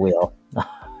those on the wheel. All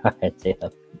right, see ya.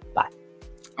 Bye.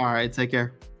 All right, take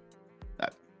care. Bye.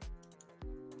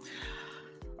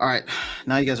 All right,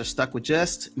 now you guys are stuck with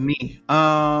just me.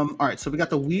 All right, so we got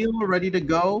the wheel ready to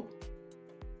go.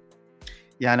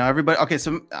 Yeah, no, everybody. Okay,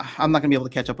 so I'm not gonna be able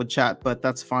to catch up with chat, but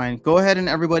that's fine. Go ahead and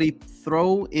everybody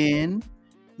throw in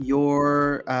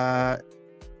your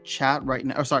chat right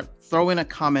now. Or sorry, throw in a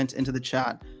comment into the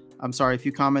chat. I'm sorry if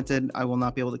you commented, I will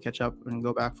not be able to catch up and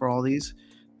go back for all these.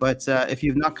 But if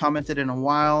you've not commented in a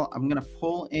while, I'm gonna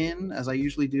pull in, as I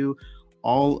usually do,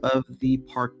 all of the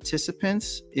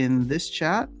participants in this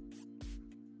chat.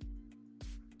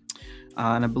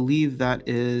 And I believe that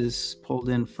is pulled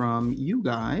in from you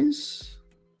guys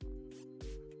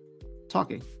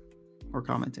talking or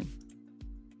commenting.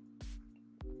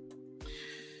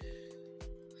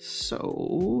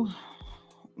 So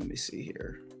let me see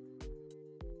here.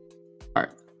 All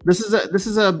right, this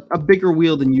is a bigger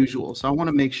wheel than usual, so I want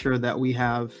to make sure that we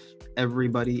have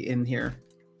everybody in here.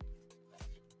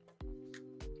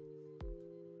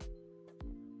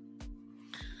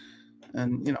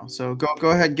 And so go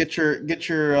ahead, get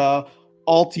your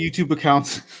alt YouTube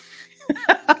accounts.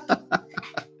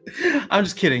 I'm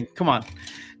just kidding. Come on,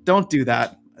 don't do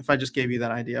that. If I just gave you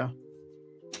that idea.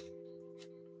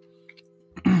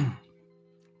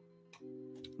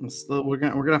 We're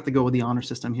gonna have to go with the honor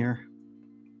system here.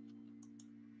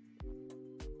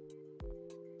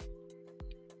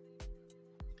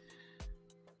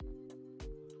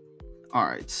 All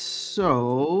right,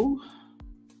 so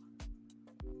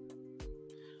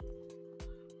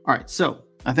I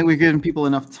think we've given people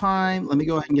enough time. Let me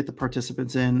go ahead and get the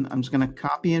participants in. I'm just gonna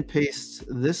copy and paste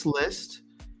this list,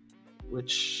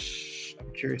 which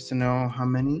I'm curious to know how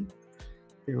many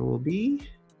there will be.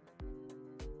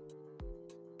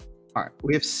 All right,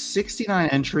 we have 69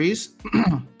 entries.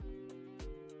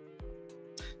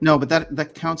 No, but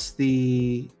that counts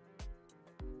this.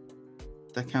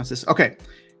 Okay,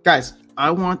 guys,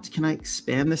 can I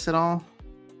expand this at all?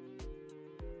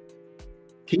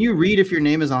 Can you read if your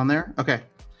name is on there? Okay,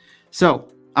 so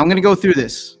I'm gonna go through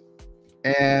this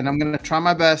and I'm gonna try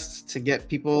my best to get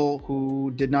people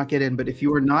who did not get in, but if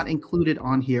you are not included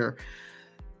on here,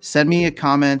 send me a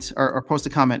comment or post a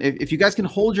comment. If you guys can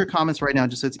hold your comments right now,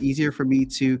 just so it's easier for me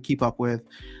to keep up with,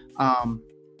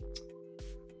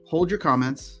 hold your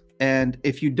comments. And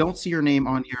if you don't see your name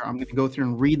on here, I'm going to go through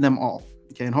and read them all.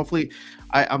 Okay. And hopefully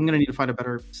I'm going to need to find a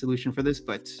better solution for this,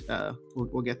 but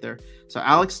we'll get there. So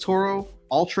Alex Toro,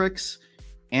 Ultrix,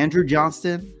 Andrew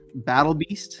Johnston, Battle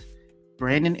Beast,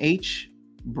 Brandon H,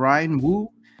 Brian Wu,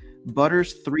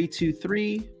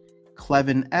 Butters323,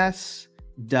 Clevin S,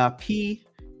 Da P,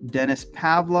 Dennis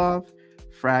Pavlov,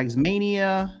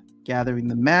 Fragsmania, Gathering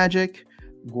the Magic,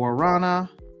 Guarana,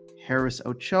 Harris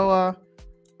Ochoa,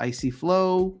 Icy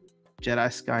Flow,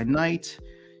 Jedi Sky Knight,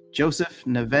 Joseph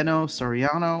Neveno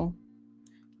Soriano,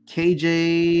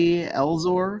 KJ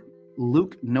Elzor,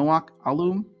 Luke Noak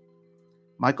Alum,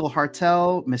 Michael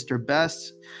Hartel, Mr.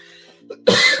 Best,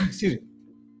 excuse me,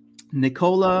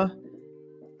 Nicola,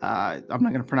 I'm not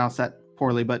going to pronounce that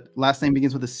poorly, but last name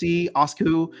begins with a C,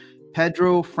 Osku,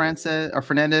 Pedro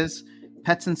Fernandez,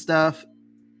 Pets and Stuff,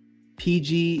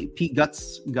 Pete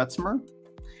Gutsmer,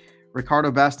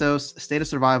 Ricardo Bastos, State of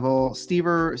Survival,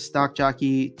 Stever, Stock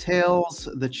Jockey, Tails,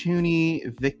 The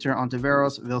Chuny, Victor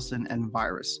Ontiveros, Wilson, and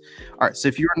Virus. All right, so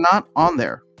if you're not on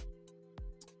there,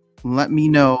 let me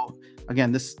know.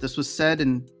 Again, this was said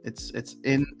and it's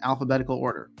in alphabetical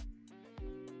order.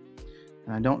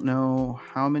 And I don't know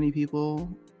how many people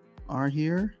are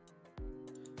here,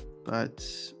 but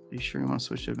are you sure you want to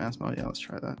switch to advanced mode? Yeah, let's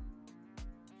try that.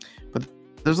 But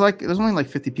there's only like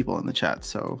 50 people in the chat,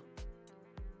 so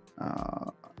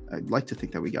I'd like to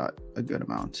think that we got a good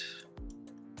amount,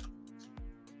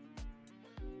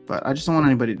 but I just don't want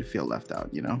anybody to feel left out,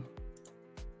 you know?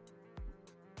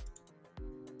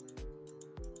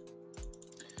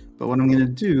 But what I'm going to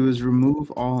do is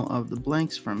remove all of the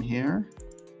blanks from here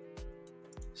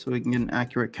so we can get an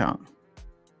accurate count.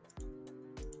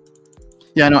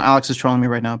 Yeah, I know Alex is trolling me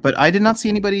right now, but I did not see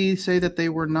anybody say that they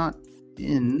were not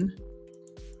in.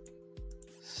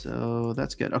 So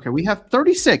that's good. Okay, we have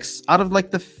 36 out of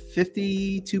like the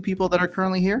 52 people that are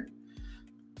currently here.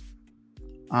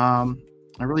 I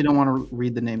really don't want to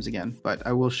read the names again, but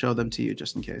I will show them to you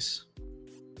just in case.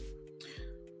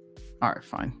 All right,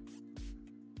 fine.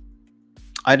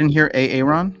 I didn't hear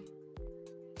Aaron.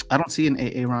 I don't see an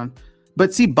Aaron.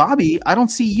 But see, Bobby, I don't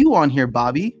see you on here,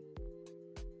 Bobby.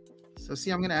 So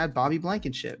see, I'm going to add Bobby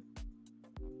Blankenship.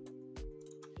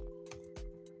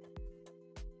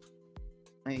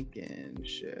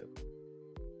 Blankenship.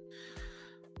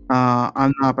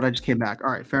 I'm not, but I just came back. All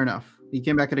right, fair enough. You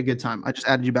came back at a good time. I just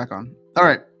added you back on. All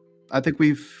right. I think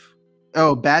we've...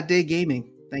 Oh, Bad Day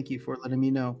Gaming. Thank you for letting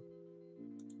me know.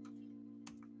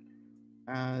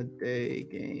 Bad Day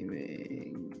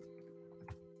Gaming.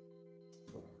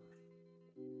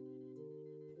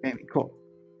 Gaming, cool.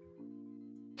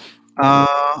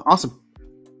 Awesome.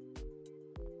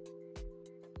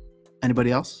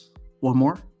 Anybody else? One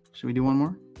more? Should we do one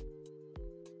more?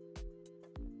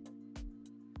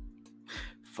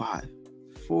 5,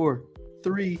 4,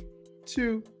 3,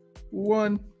 2,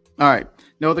 1. All right.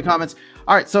 No other comments.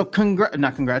 All right. So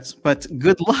not congrats, but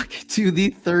good luck to the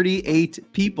 38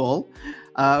 people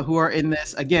who are in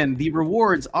this. Again, the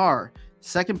rewards are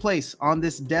second place on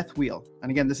this death wheel. And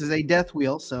again, this is a death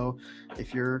wheel. So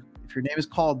if your name is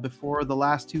called before the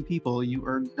last two people, you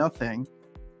earn nothing.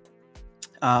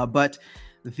 But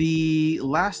the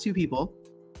last two people,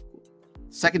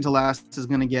 second to last, is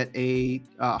going to get a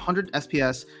 100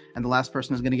 SPS, and the last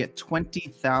person is going to get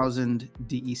 20,000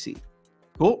 DEC.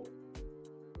 Cool.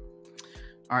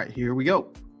 All right, here we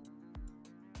go.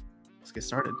 Let's get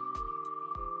started.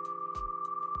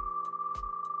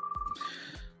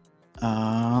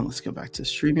 Let's go back to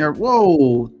StreamYard.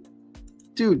 Whoa,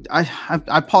 dude, I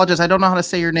apologize. I don't know how to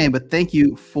say your name, but thank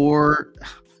you for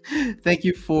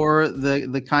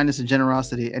the kindness and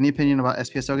generosity. Any opinion about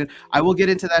SPS token? I will get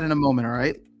into that in a moment. All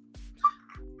right.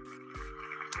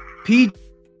 PG,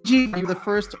 you're the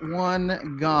first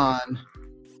one gone.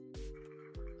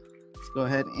 Let's go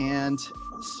ahead and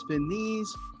spin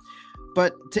these.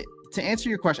 But to answer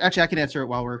your question, actually, I can answer it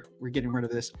while we're getting rid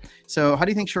of this. So, how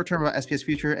do you think short term about SPS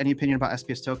future? Any opinion about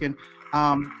SPS token?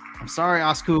 I'm sorry,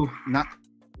 Osku, not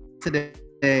today.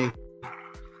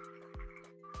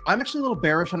 I'm actually a little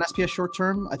bearish on SPS short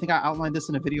term. I think I outlined this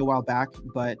in a video a while back,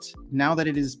 but now that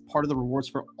it is part of the rewards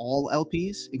for all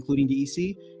LPs, including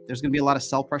DEC, there's going to be a lot of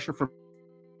sell pressure for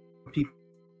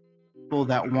people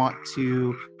that want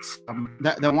to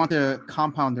that want to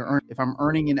compound their earn. If I'm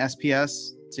earning in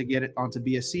SPS to get it onto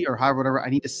BSC or however, whatever, I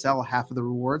need to sell half of the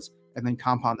rewards and then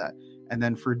compound that. And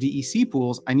then for DEC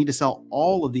pools, I need to sell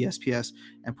all of the SPS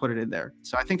and put it in there.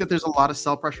 So I think that there's a lot of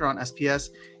sell pressure on SPS,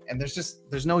 and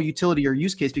there's no utility or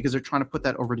use case because they're trying to put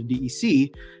that over to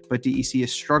DEC, but DEC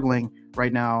is struggling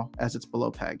right now as it's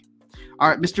below peg. All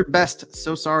right, Mr. Best,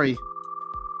 so sorry,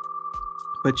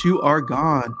 but you are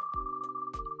gone.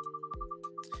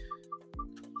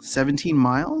 17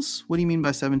 miles? What do you mean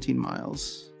by 17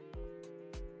 miles?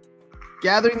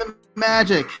 Gathering the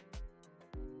Magic.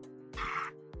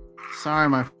 Sorry,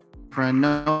 my friend.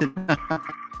 No.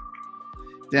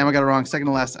 Damn, I got it wrong. Second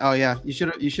to last. Oh yeah, you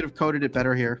should have coded it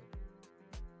better here.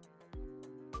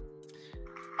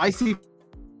 Icy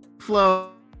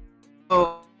Flow.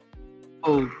 Oh,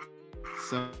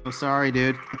 so sorry,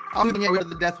 dude. I'm gonna get rid of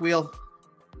the death wheel.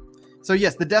 So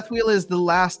yes, the death wheel is the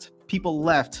last people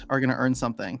left are gonna earn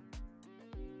something.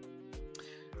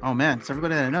 Oh man, it's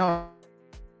everybody that I know.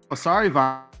 Oh, sorry,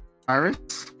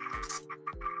 virus.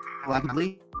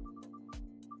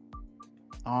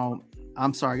 Oh,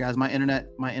 I'm sorry, guys. My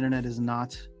internet is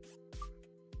not.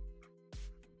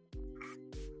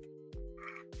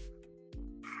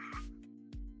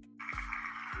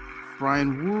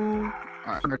 Brian Wu.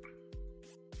 All right.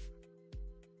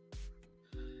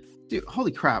 Dude,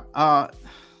 holy crap. I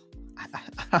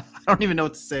don't even know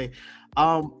what to say.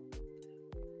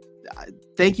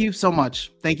 Thank you so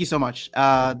much. Thank you so much.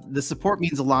 The support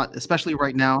means a lot, especially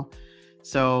right now.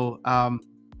 So I'm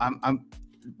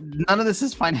none of this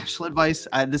is financial advice.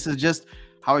 This is just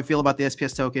how I feel about the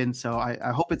SPS token. So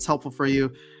I hope it's helpful for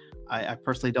you. I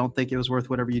personally don't think it was worth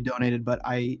whatever you donated, but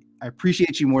I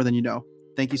appreciate you more than you know.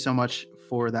 Thank you so much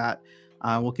for that.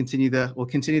 We'll continue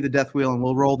the death wheel, and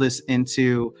we'll roll this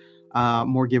into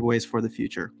more giveaways for the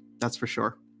future. That's for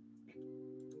sure.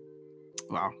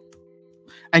 Wow.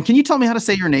 And can you tell me how to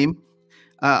say your name?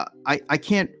 I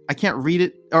can't read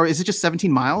it. Or is it just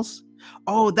 17 miles?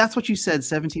 Oh, that's what you said.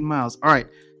 17 miles. All right.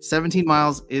 17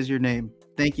 miles is your name.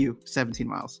 Thank you. 17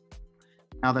 miles.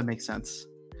 Now that makes sense.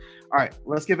 All right.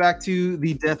 Let's get back to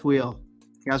the death wheel.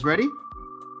 You guys ready?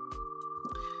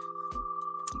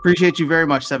 Appreciate you very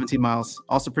much, 17 miles.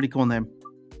 Also pretty cool name.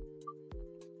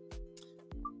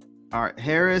 All right.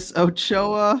 Harris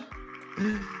Ochoa.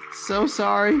 So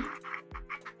sorry.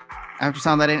 After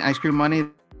sound, that ain't ice cream money.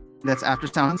 That's after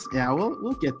sounds. Yeah,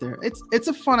 we'll get there. It's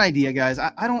a fun idea, guys.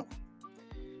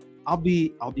 I'll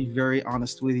be very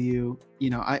honest with you. You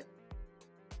know, I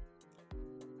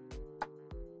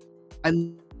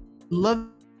love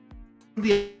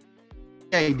the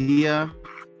idea.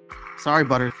 Sorry,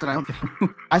 Butter.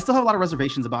 I still have a lot of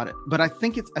reservations about it, but I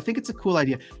think it's a cool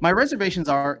idea. My reservations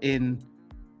are in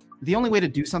the only way to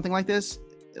do something like this,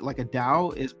 like a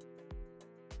DAO, is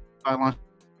by launching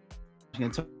a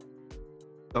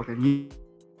token.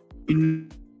 You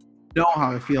know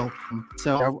how I feel.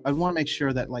 So I want to make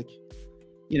sure that, like,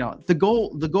 you know, the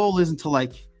goal isn't to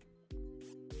like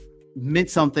mint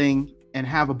something and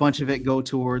have a bunch of it go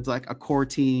towards like a core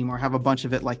team, or have a bunch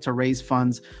of it like to raise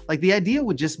funds. Like, the idea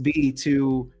would just be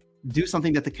to do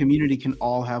something that the community can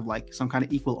all have like some kind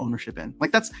of equal ownership in.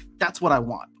 Like, that's what I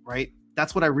want, right?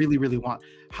 That's what I really, really want.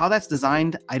 How that's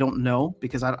designed, I don't know,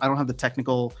 because I don't have the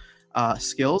technical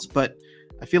skills, but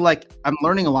I feel like I'm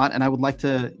learning a lot, and I would like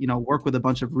to, you know, work with a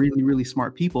bunch of really, really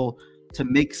smart people to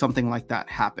make something like that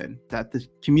happen. That the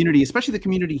community, especially the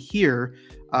community here,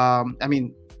 I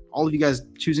mean, all of you guys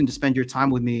choosing to spend your time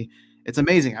with me, it's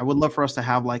amazing. I would love for us to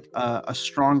have like a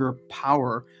stronger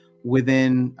power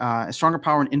within, a stronger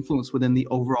power and influence within the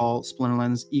overall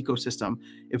Splinterlands ecosystem.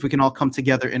 If we can all come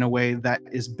together in a way that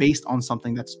is based on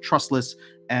something that's trustless,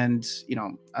 and, you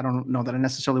know, I don't know that I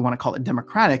necessarily want to call it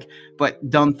democratic, but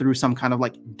done through some kind of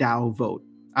like DAO vote.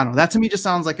 I don't know. That to me just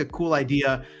sounds like a cool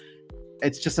idea.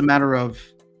 It's just a matter of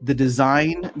the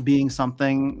design being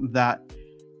something that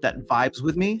vibes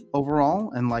with me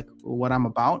overall, and like what I'm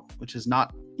about, which is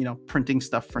not, you know, printing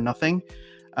stuff for nothing,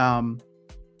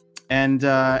 and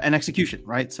execution,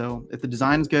 right? So if the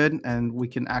design's good and we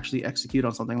can actually execute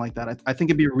on something like that, I think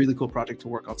it'd be a really cool project to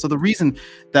work on. So the reason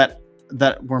that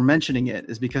we're mentioning it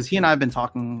is because he and I have been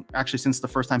talking actually since the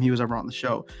first time he was ever on the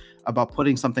show about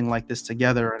putting something like this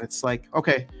together. And it's like,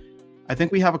 okay, I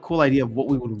think we have a cool idea of what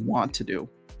we would want to do.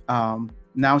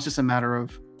 Now it's just a matter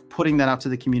of putting that out to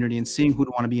the community and seeing who would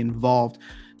want to be involved,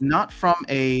 not from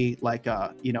a like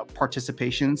you know,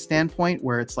 participation standpoint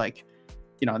where it's like,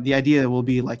 you know, the idea will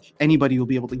be like anybody will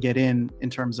be able to get in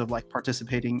terms of like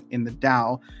participating in the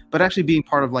DAO, but actually being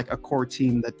part of like a core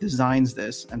team that designs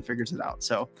this and figures it out.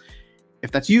 So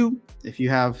if that's you, if you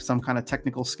have some kind of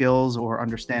technical skills or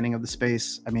understanding of the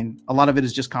space, I mean, a lot of it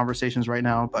is just conversations right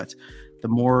now, but the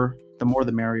more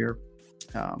the merrier.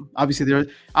 Obviously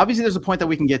there's a point that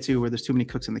we can get to where there's too many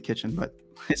cooks in the kitchen, but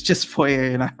it's just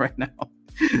Foyer and I right now.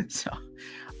 So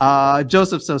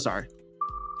Joseph, so sorry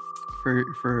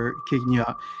for kicking you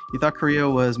out. You thought Korea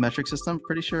was metric system?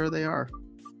 Pretty sure they are.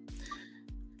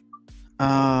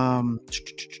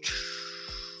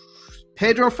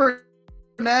 Pedro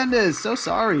Fernandez, so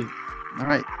sorry. All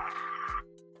right.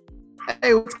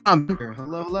 Hey, what's on here?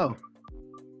 Hello.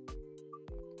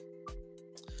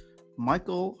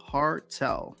 Michael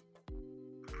Hartel.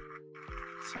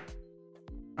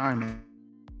 All right,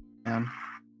 man.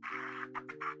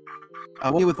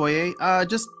 What do you with Foyer?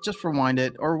 Just rewind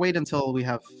it or wait until we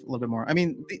have a little bit more. I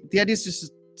mean, the idea is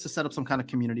just to set up some kind of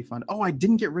community fund. Oh, I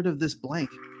didn't get rid of this blank.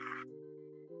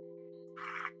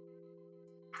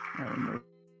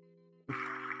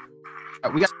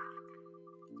 We got.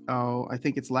 Oh, I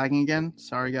think it's lagging again.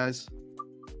 Sorry, guys.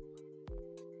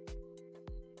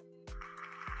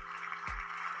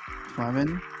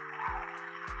 Clement.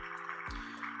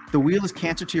 The wheel is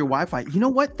cancer to your Wi-Fi. You know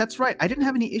what? That's right. I didn't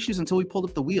have any issues until we pulled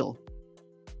up the wheel.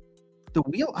 The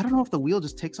wheel, I don't know if the wheel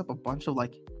just takes up a bunch of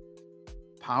like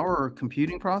power or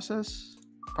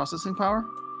processing power.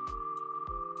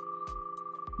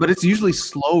 But it's usually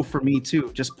slow for me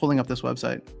too, just pulling up this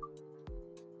website.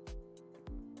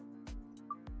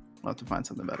 I'll have to find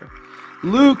something better.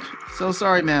 Luke, so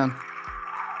sorry, man.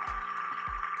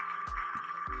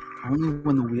 Only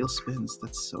when the wheel spins.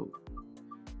 That's so...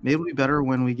 Maybe it'll be better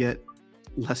when we get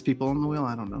less people on the wheel.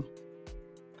 I don't know.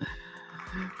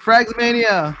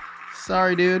 Fragsmania.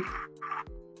 Sorry, dude.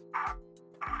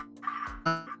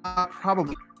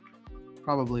 Probably.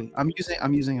 I'm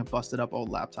using a busted up old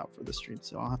laptop for this stream,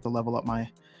 so I'll have to level up my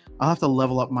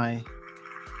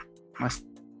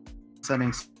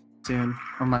settings soon,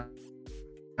 or my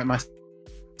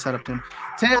setup soon.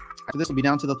 This will be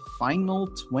down to the final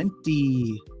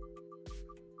 20.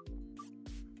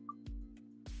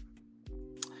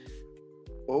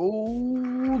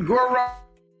 Oh,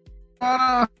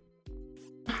 Gorana!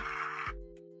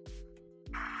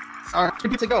 All right,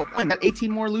 3 to go. I got 18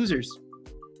 more losers.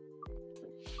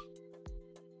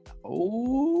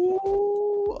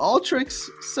 Oh, Ultrix.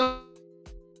 So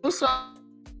sorry.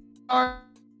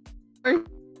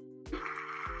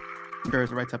 Sure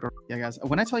is the right type of... Yeah, guys.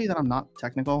 When I tell you that I'm not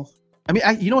technical, I mean,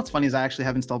 you know what's funny is I actually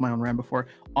have installed my own RAM before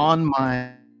on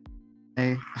my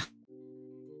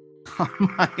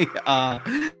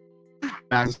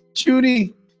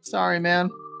Judy. Sorry, man.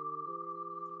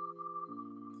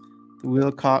 The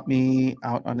wheel caught me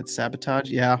out on its sabotage.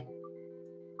 Yeah.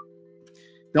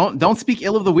 Don't speak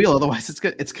ill of the wheel, otherwise it's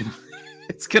gonna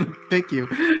pick you.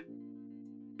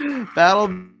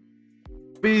 Battle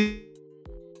be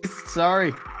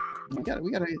sorry. We got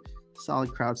a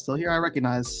solid crowd still here. I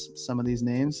recognize some of these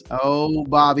names. Oh,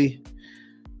 Bobby.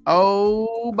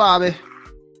 Oh, Bobby.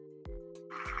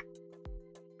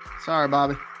 Sorry,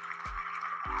 Bobby.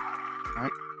 All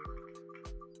right.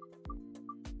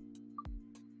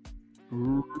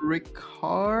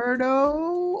 Ricardo.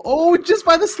 Oh, just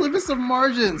by the slimmest of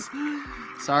margins.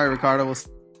 Sorry, Ricardo. We'll see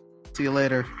you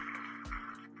later.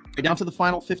 We're down to the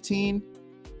final 15.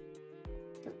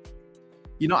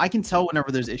 You know, I can tell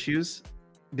whenever there's issues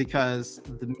because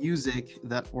the music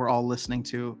that we're all listening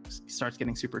to starts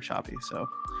getting super choppy. So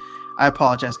I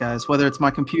apologize, guys. Whether it's my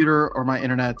computer or my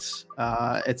internet,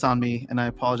 it's on me, and I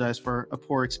apologize for a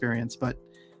poor experience, but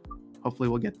hopefully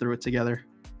we'll get through it together.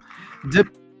 Dip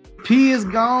P is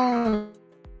gone.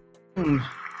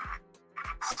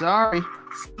 Sorry.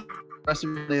 Rest of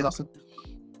your day is awesome.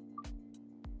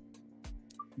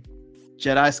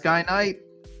 Jedi Sky Knight.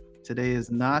 Today is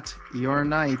not your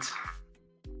night.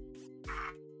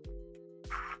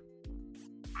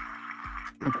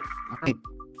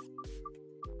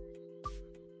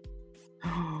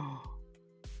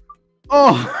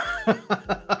 Oh,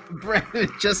 Brandon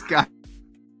just got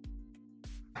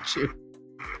you.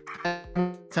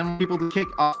 10 people to kick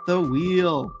off the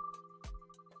wheel.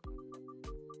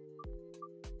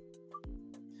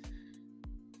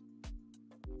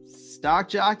 Stock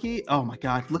Jockey. Oh my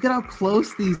God. Look at how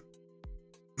close these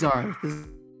are. This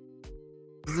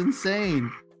is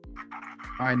insane.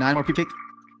 All right, 9 more people.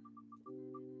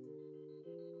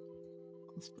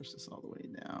 Let's push this all the way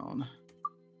down.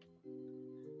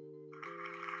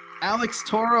 Alex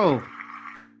Toro.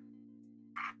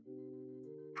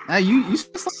 Now you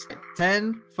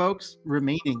 10 folks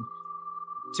remaining.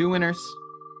 2 winners.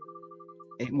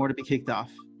 8 more to be kicked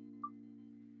off.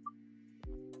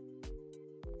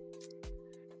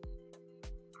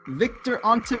 Victor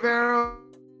Ontiveros.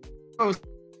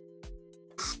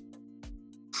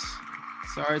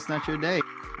 Sorry, it's not your day.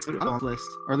 List,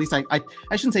 or at least I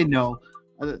shouldn't say no.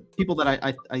 People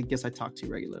that I guess I talk to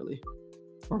regularly,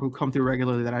 or who come through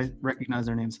regularly that I recognize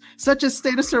their names, such as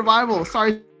State of Survival.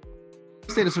 Sorry,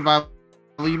 State of Survival.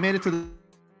 You made it to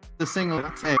the single.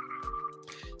 Hey,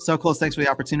 so close. Thanks for the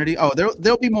opportunity. Oh,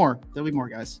 there'll be more. There'll be more,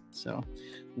 guys. So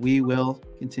we will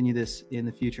continue this in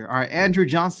the future. All right, Andrew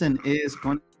Johnson is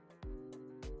going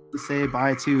to say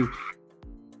bye to.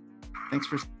 Thanks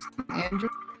for Andrew.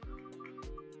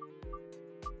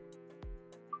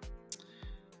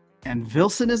 And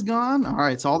Vilson is gone. All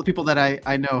right, so all the people that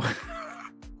I know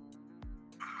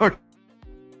or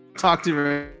talk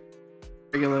to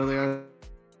regularly are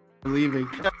leaving.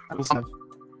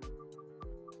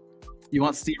 You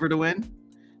want Stever to win?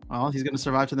 Well, he's going to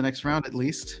survive to the next round at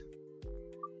least.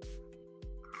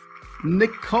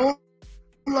 Nicola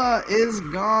is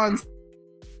gone.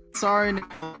 Sorry,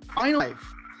 Nicola. Final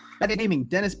Life. Gaming.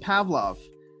 Dennis Pavlov.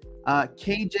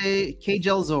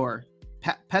 Kjelzor.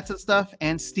 Pets and Stuff,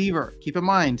 and Stever. Keep in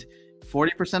mind,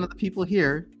 40% of the people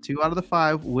here, 2 out of the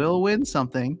 5, will win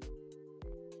something.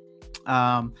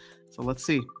 So let's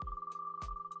see.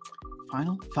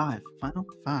 Final five.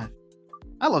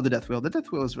 I love the Death Wheel. The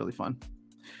Death Wheel is really fun.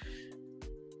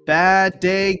 Bad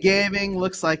Day Gaming.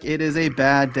 Looks like it is a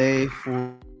bad day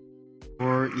for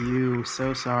you.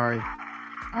 So sorry.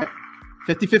 All right.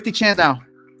 50-50 chance now.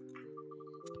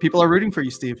 People are rooting for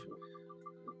you, Steve.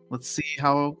 Let's see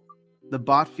how the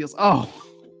bot feels. Oh,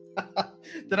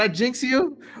 did I jinx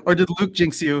you? Or did Luke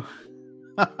jinx you?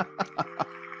 All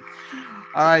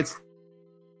right,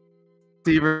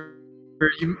 Steve,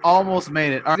 you almost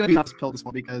made it. I'm going to pill this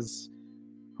one because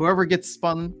whoever gets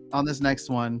spun on this next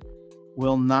one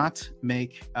will not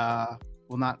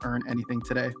earn anything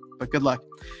today. But good luck.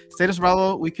 Status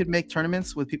Bravo, we could make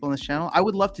tournaments with people on this channel. I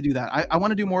would love to do that. I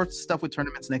want to do more stuff with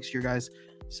tournaments next year, guys.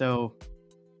 So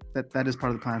that is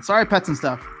part of the plan. Sorry, Pets and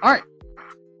Stuff. All right.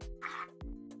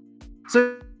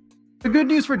 So the good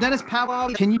news for Dennis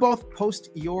Pavlov, can you both post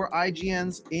your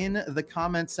IGNs in the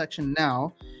comments section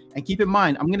now? And keep in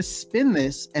mind, I'm going to spin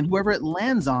this, and whoever it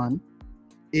lands on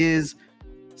is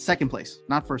second place,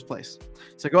 not first place.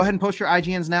 So go ahead and post your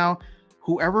IGNs now.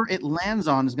 Whoever it lands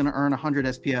on is going to earn 100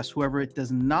 SPS. Whoever it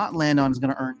does not land on is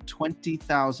going to earn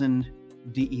 20,000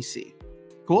 DEC.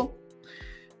 Cool?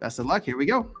 Best of luck. Here we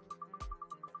go.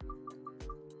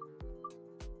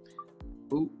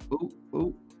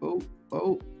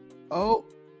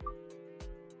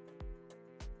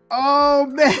 Oh,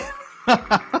 man.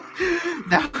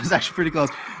 That was actually pretty close.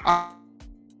 All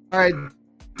right,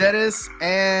 Dennis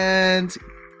and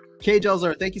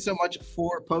Kjelzor, thank you so much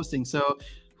for posting. So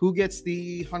who gets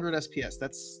the 100 SPS?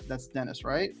 That's Dennis,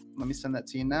 right? Let me send that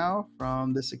to you now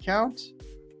from this account.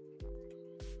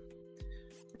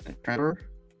 Transfer.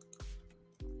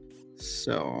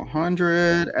 So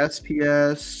 100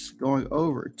 SPS going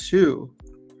over to,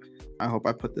 I hope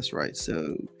I put this right.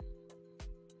 So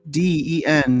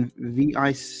DENVIC.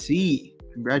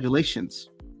 Congratulations.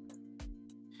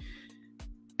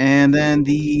 And then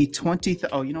the 20.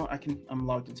 Oh, you know what? I'm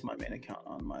logged into my main account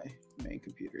on my main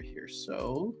computer here.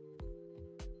 So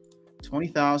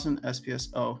 20,000 SPS.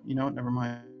 Oh, you know what? Never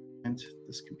mind.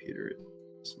 This computer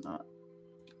is not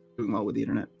doing well with the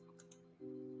internet.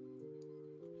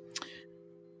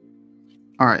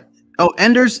 All right. Oh,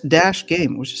 Ender's Dash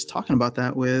Game. I was just talking about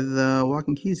that with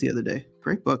Walking Keys the other day.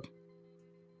 Great book.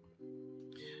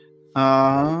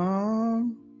 All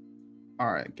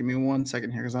right. Give me 1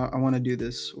 second here because I want to do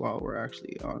this while we're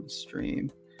actually on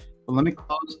stream. But let me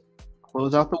close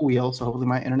out the wheel so hopefully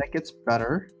my internet gets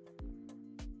better.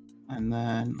 And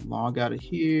then log out of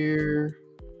here.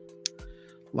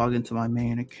 Log into my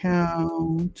main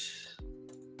account,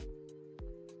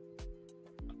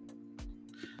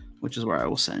 which is where I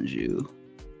will send you.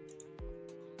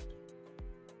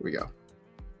 Here we go.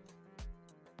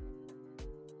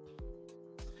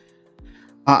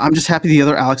 I'm just happy the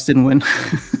other Alex didn't win.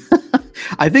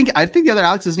 I think the other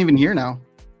Alex isn't even here now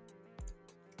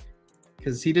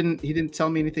because he didn't tell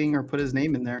me anything or put his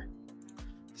name in there.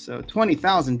 So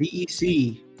 20,000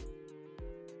 DEC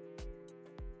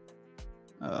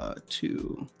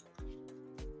to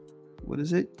what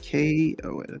is it? K.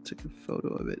 Oh wait, I took a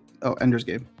photo of it. Oh, Ender's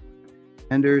Game.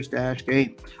 Ender's Dash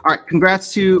Game. All right,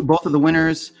 congrats to both of the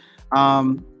winners.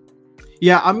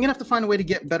 Yeah, I'm gonna have to find a way to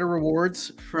get better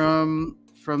rewards from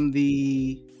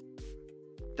the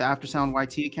Aftersound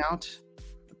YT account,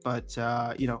 but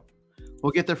you know,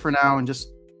 we'll get there for now. And just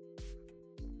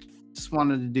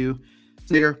wanted to do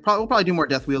later. We'll probably do more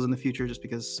Death Wheels in the future, just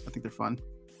because I think they're fun.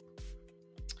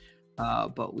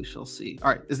 But we shall see. All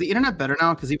right, is the internet better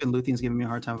now? Because even Luthien's giving me a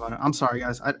hard time about it. I'm sorry,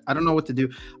 guys. I don't know what to do.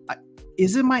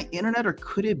 Is it my internet or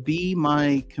could it be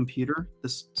my computer?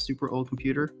 This super old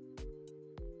computer.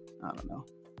 I don't know.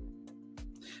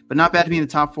 But not bad to be in the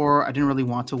top 4. I didn't really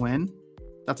want to win.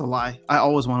 That's a lie. I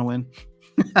always want to win.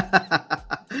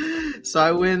 So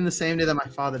I win the same day that my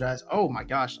father dies. Oh my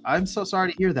gosh. I'm so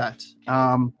sorry to hear that.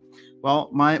 Well,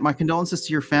 my condolences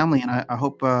to your family, and I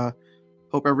hope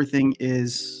everything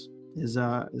is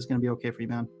going to be okay for you,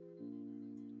 man.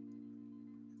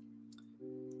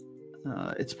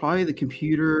 It's probably the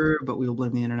computer, but we'll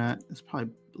blame the internet. It's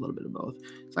probably a little bit of both.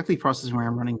 It's actually processing where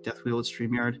I'm running Death Wheel with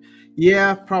StreamYard.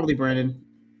 Yeah, probably Brandon.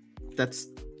 That's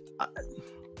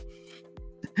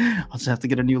I'll just have to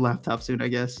get a new laptop soon, I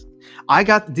guess. I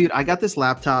got this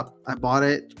laptop. I bought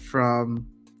it from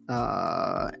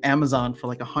Amazon for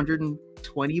like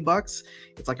 $120.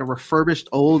 It's like a refurbished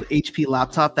old HP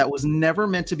laptop that was never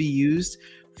meant to be used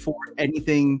for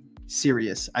anything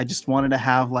serious. I just wanted to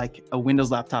have like a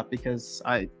Windows laptop because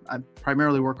I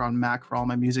primarily work on Mac for all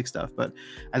my music stuff, but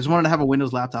I just wanted to have a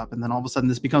Windows laptop. And then all of a sudden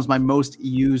this becomes my most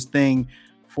used thing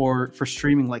for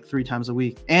streaming like 3 times a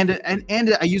week. And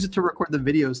I use it to record the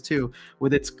videos too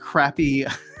with its crappy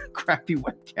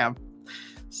webcam.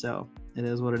 So it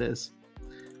is what it is.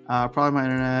 Probably my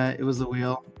internet. It was the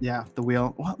wheel. Yeah, the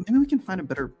wheel. Well, maybe we can find a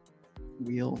better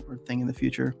wheel or thing in the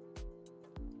future.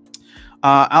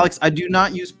 Alex, I do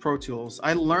not use Pro Tools.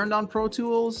 I learned on Pro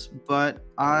Tools, but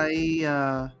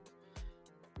I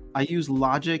use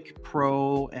Logic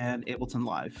Pro and Ableton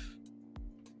Live.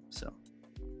 So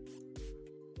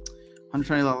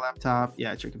 $120 laptop.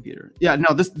 Yeah, it's your computer. Yeah,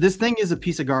 no, this thing is a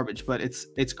piece of garbage, but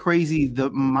it's crazy the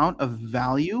amount of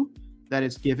value that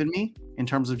it's given me in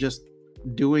terms of just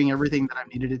doing everything that I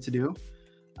needed it to do.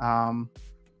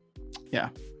 Yeah.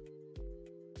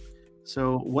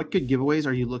 So what good giveaways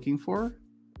are you looking for?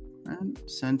 And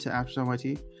send to AfterSound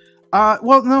YT.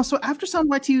 Well, no. So AfterSound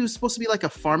YT was supposed to be like a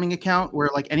farming account where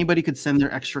like anybody could send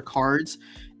their extra cards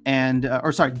and,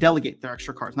 or sorry, delegate their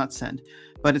extra cards, not send.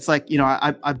 But it's like, you know,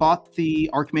 I bought the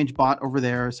Archmage bot over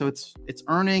there. So it's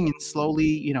earning and slowly,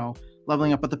 you know,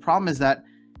 leveling up. But the problem is that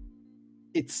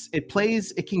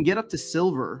it can get up to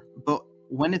silver, but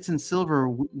when it's in silver,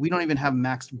 we don't even have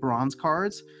maxed bronze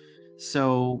cards.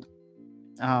 So,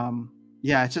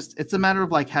 yeah, it's a matter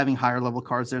of like having higher level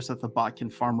cards there so that the bot can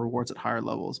farm rewards at higher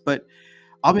levels. But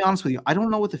I'll be honest with you, I don't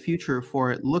know what the future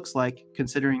for it looks like,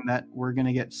 considering that we're going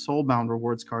to get Soulbound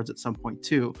rewards cards at some point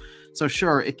too. So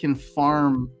sure, it can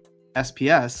farm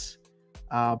SPS,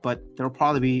 but there'll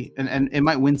probably be, and it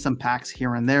might win some packs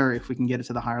here and there if we can get it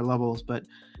to the higher levels. But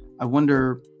I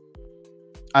wonder,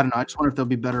 I don't know, I just wonder if there'll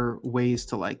be better ways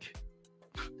to like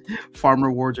farm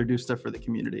rewards or do stuff for the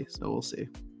community. So we'll see.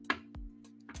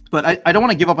 But I don't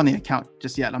want to give up on the account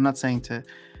just yet. I'm not saying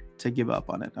to give up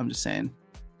on it. I'm just saying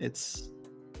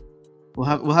we'll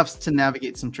have to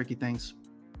navigate some tricky things.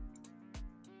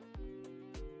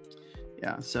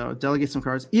 Yeah, so delegate some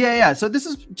cards. Yeah. So this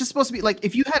is just supposed to be like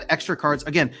if you had extra cards.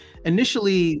 Again,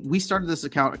 initially we started this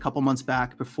account a couple months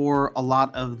back before a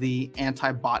lot of the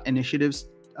anti-bot initiatives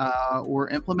were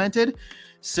implemented.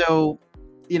 So,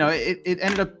 you know, it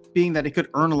ended up being that it could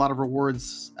earn a lot of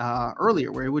rewards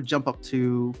earlier, where it would jump up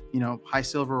to, you know, high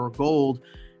silver or gold,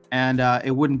 and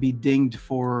it wouldn't be dinged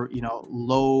for, you know,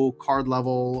 low card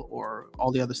level or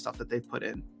all the other stuff that they put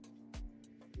in.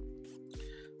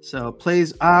 So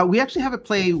plays, we actually have it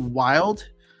play wild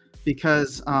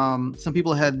because some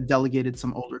people had delegated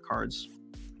some older cards.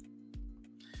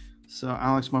 So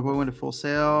Alex, my boy went to Full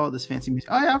Sail. This fancy music.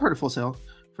 Oh yeah, I've heard of Full Sail.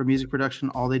 For music production,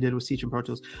 all they did was teach in Pro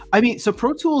Tools. I mean, so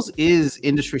Pro Tools is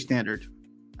industry standard,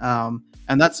 and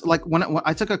that's like when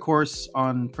I took a course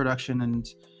on production, and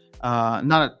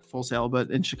not at Full Sail,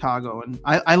 but in Chicago, and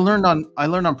I learned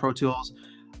on Pro Tools.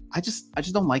 I just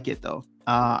don't like it though.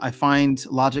 I find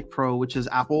Logic Pro, which is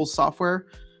Apple's software,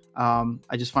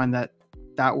 I just find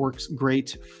that works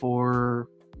great for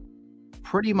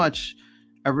pretty much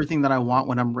everything that I want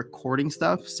when I'm recording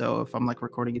stuff. So if I'm like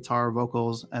recording guitar,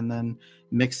 vocals, and then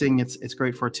mixing, it's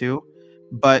great for too.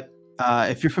 But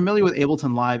if you're familiar with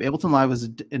Ableton Live was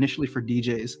initially for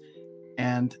DJs,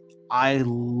 and I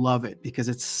love it because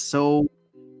it's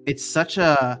such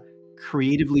a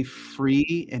creatively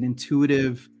free and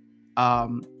intuitive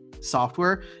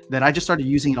software that I just started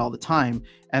using it all the time.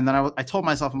 And then I told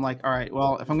myself, I'm like, all right,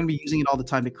 well, if I'm going to be using it all the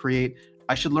time to create,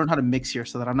 I should learn how to mix here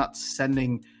so that I'm not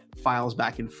sending files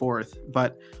back and forth.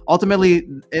 But ultimately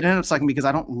it ended up sucking because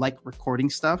I don't like recording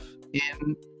stuff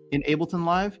in Ableton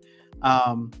Live.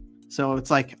 So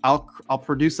it's like I'll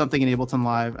produce something in Ableton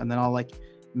Live, and then I'll like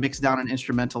mix down an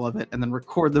instrumental of it and then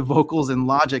record the vocals in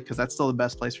Logic because that's still the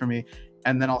best place for me.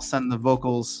 And then I'll send the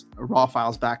vocals raw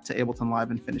files back to Ableton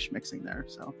Live and finish mixing there.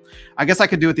 So I guess I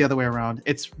could do it the other way around.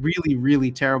 It's really,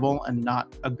 really terrible and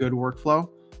not a good workflow,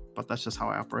 but that's just how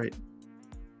I operate.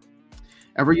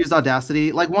 Ever used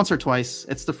Audacity? Like once or twice.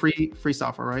 It's the free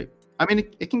software, right? I mean,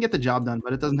 it can get the job done,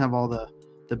 but it doesn't have all the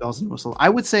bells and whistles. I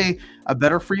would say a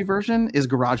better free version is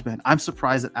GarageBand. I'm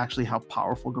surprised at actually how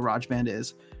powerful GarageBand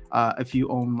is if you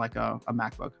own like a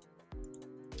MacBook.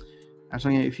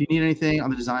 Actually, if you need anything on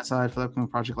the design side for the upcoming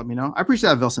project, let me know. I appreciate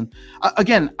that, Vilson.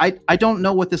 Again, I don't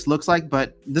know what this looks like,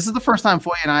 but this is the first time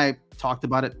Foy and I talked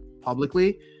about it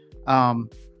publicly.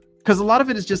 Because a lot of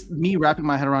it is just me wrapping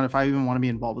my head around if I even want to be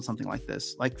involved with something like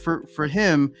this. Like for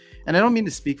him, and I don't mean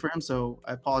to speak for him, so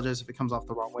I apologize if it comes off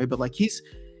the wrong way, but like he's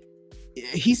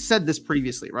said this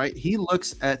previously, right? He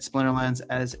looks at Splinterlands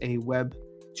as a web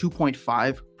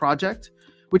 2.5 project,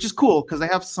 which is cool because they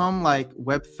have some like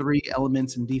Web3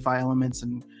 elements and DeFi elements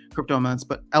and crypto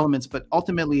elements, but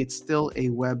ultimately it's still a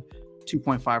Web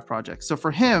 2.5 project. So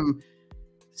for him,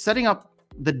 setting up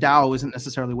the DAO isn't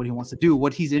necessarily what he wants to do.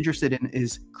 What he's interested in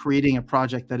is creating a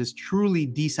project that is truly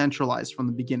decentralized from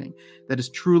the beginning, that is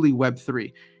truly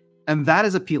Web3. And that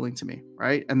is appealing to me,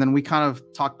 right? And then we kind of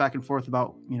talked back and forth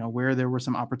about, where there were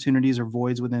some opportunities or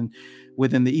voids within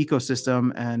the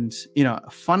ecosystem. And,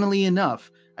 funnily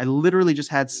enough, I literally just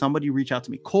had somebody reach out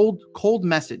to me, cold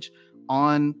message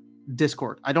on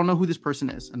Discord. I don't know who this person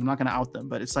is, and I'm not going to out them,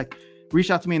 but it's like, reached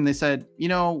out to me and they said,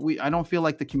 I don't feel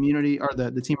like the community or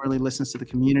the team really listens to the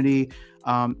community.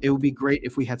 It would be great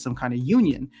if we had some kind of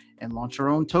union and launch our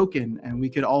own token, and we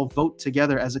could all vote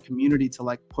together as a community to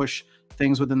like push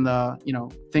things within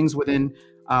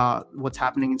what's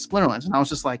happening in Splinterlands. And I was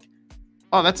just like,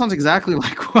 oh, that sounds exactly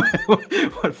like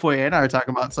what Foye and I are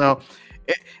talking about. So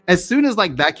as soon as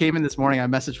like that came in this morning, I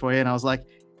messaged Foye and I was like,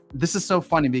 this is so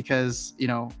funny because,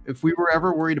 if we were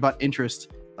ever worried about interest,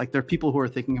 like there are people who are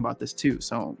thinking about this too.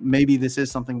 So maybe this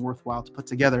is something worthwhile to put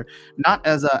together, not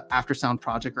as a Aftersound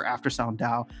project or Aftersound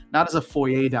DAO, not as a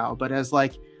Foye DAO, but as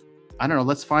like, I don't know,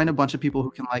 let's find a bunch of people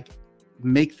who can like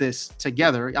make this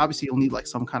together. Obviously you'll need like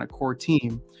some kind of core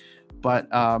team, but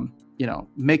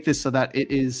make this so that it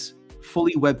is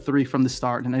fully Web3 from the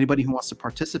start, and anybody who wants to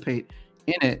participate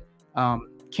in it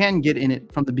can get in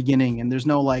it from the beginning. And there's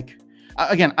no like,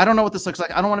 again, I don't know what this looks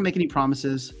like. I don't want to make any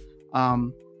promises.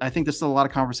 I think there's still a lot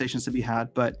of conversations to be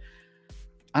had, but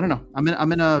I don't know.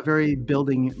 I'm in a very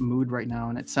building mood right now,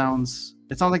 and it sounds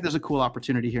like there's a cool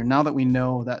opportunity here. Now that we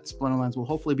know that Splinterlands will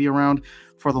hopefully be around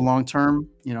for the long term,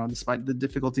 despite the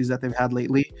difficulties that they've had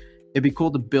lately, it'd be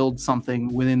cool to build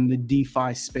something within the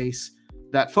DeFi space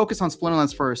that focus on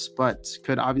Splinterlands first, but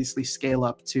could obviously scale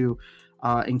up to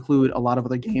include a lot of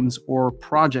other games or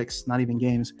projects, not even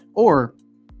games, or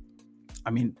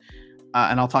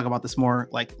and I'll talk about this more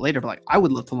like later, but like I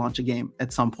would love to launch a game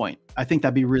at some point. I think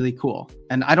that'd be really cool.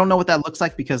 And I don't know what that looks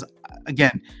like because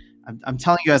again, I'm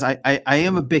telling you guys, I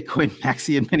am a Bitcoin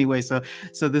maxi in many ways.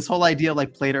 So this whole idea of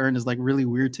like play to earn is like really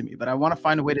weird to me, but I want to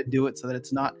find a way to do it so that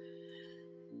it's not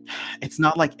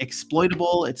like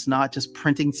exploitable. It's not just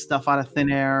printing stuff out of thin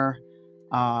air.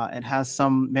 It has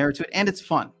some merit to it and it's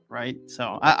fun. Right.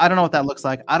 So I don't know what that looks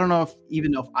like. I don't know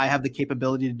if I have the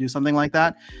capability to do something like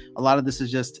that. A lot of this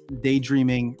is just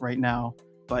daydreaming right now,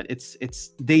 but it's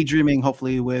daydreaming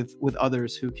hopefully with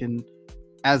others who can,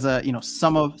 as a,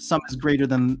 some is greater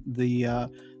than the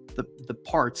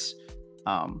parts,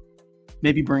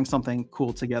 maybe bring something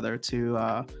cool together to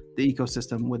the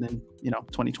ecosystem within,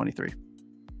 2023.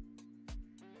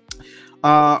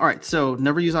 All right. So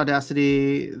never use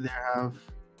Audacity.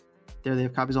 They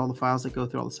have copies of all the files that go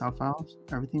through all the sound files,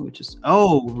 everything, which is,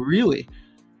 oh, really?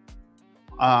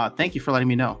 Thank you for letting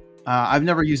me know. I've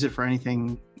never used it for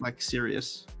anything like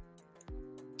serious,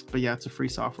 but yeah, it's a free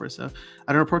software. So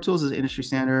I don't know, Pro Tools is industry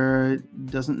standard.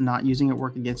 Doesn't not using it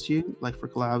work against you? Like for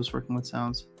collabs, working with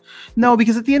sounds? No,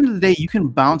 because at the end of the day, you can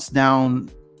bounce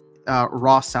down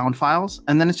raw sound files.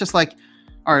 And then it's just like,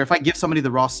 all right, if I give somebody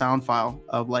the raw sound file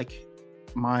of like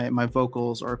my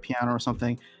vocals or a piano or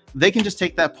something, they can just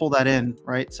take that, pull that in,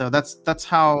 right? So that's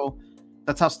how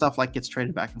stuff like gets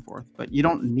traded back and forth, but you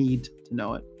don't need to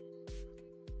know it.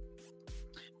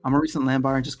 I'm a recent land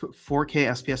buyer and just put 4K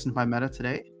SPS into my meta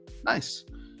today. Nice.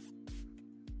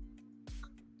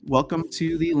 Welcome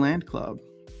to the land club.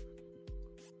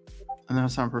 I'm not a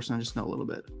sound person, I just know a little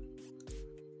bit.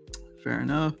 Fair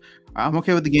enough. I'm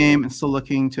okay with the game and still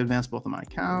looking to advance both of my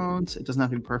accounts. It doesn't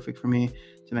have to be perfect for me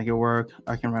to make it work.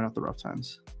 I can write out the rough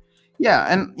times. Yeah,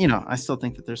 and I still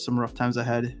think that there's some rough times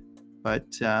ahead, but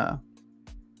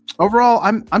overall,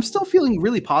 I'm still feeling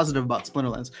really positive about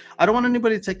Splinterlands. I don't want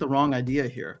anybody to take the wrong idea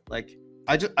here. Like,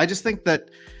 I just think that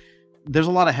there's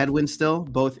a lot of headwinds still,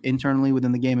 both internally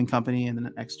within the gaming company and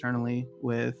then externally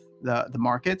with the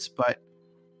markets. But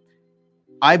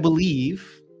I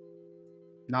believe,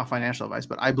 not financial advice,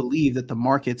 but I believe that the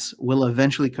markets will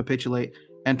eventually capitulate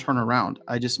and turn around.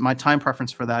 My time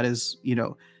preference for that is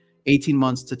 18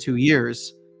 months to 2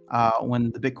 years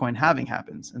when the Bitcoin halving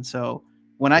happens. And so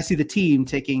when I see the team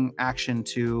taking action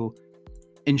to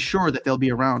ensure that they'll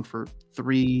be around for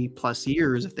 3+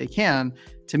 years if they can,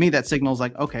 to me that signals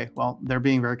like, okay, well, they're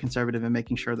being very conservative and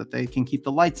making sure that they can keep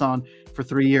the lights on for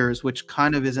 3 years, which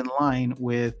kind of is in line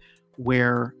with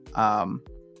where I'm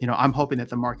hoping that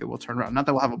the market will turn around. Not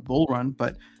that we'll have a bull run,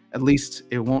 but at least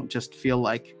it won't just feel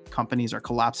like companies are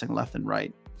collapsing left and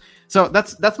right. So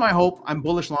that's my hope. I'm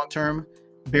bullish long term,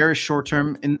 bearish short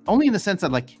term, and only in the sense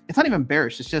that like it's not even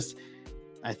bearish. It's just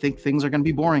I think things are going to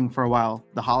be boring for a while.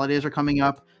 The holidays are coming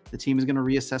up. The team is going to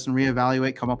reassess and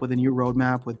reevaluate, come up with a new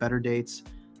roadmap with better dates.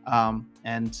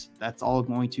 And that's all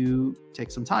going to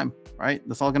take some time, right?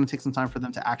 That's all going to take some time for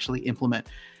them to actually implement.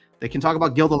 They can talk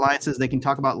about guild alliances. They can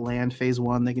talk about land phase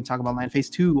 1. They can talk about land phase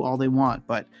 2 all they want,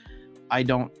 but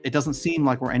it doesn't seem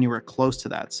like we're anywhere close to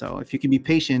that. So if you can be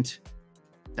patient,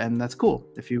 then that's cool.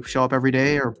 If you show up every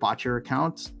day or bought your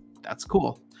account, that's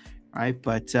cool, right?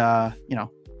 But,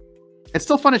 it's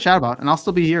still fun to chat about, and I'll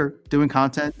still be here doing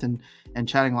content and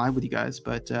chatting live with you guys.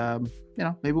 But,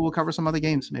 maybe we'll cover some other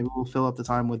games. Maybe we'll fill up the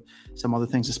time with some other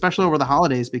things, especially over the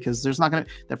holidays, because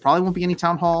there probably won't be any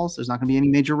town halls. There's not going to be any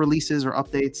major releases or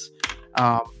updates.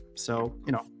 So,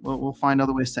 we'll find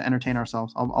other ways to entertain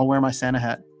ourselves. I'll wear my Santa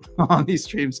hat on these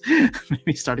streams,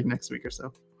 maybe starting next week or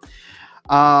so.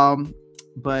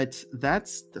 But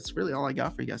that's really all I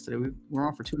got for you guys today. We're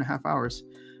on for 2.5 hours.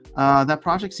 That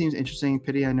project seems interesting.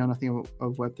 Pity I know nothing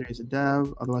of Web3 as a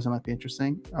dev. Otherwise, I might be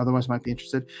interesting. Otherwise, I might be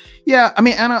interested. Yeah, I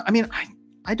mean, Anna. I mean,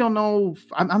 I don't know.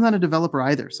 I'm not a developer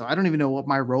either, so I don't even know what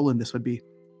my role in this would be.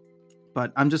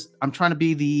 But I'm trying to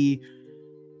be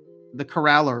the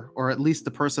corraller, or at least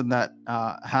the person that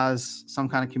has some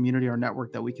kind of community or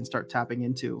network that we can start tapping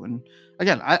into. And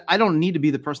again, I don't need to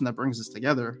be the person that brings this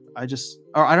together. I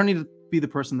don't need to be the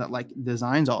person that like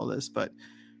designs all of this, but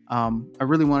I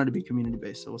really wanted to be community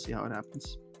based, so we'll see how it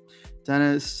happens.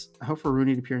 Dennis, I hope for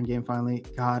Rooney to appear in game finally.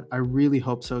 God, I really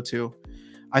hope so too.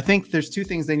 I think there's 2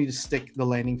 things they need to stick the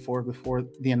landing for before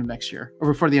the end of next year,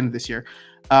 or before the end of this year.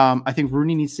 I think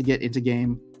Rooney needs to get into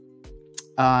game,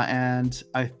 and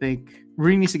I think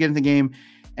Rooney needs to get into game.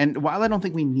 And while I don't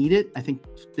think we need it, I think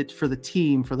that for the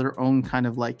team, for their own kind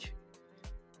of like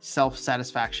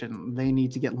self-satisfaction, they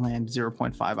need to get land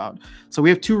 0.5 out. So we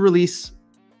have 2 release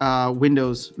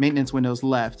maintenance windows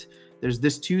left. There's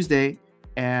this Tuesday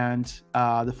and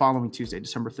the following Tuesday,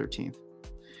 December 13th.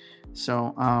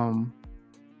 So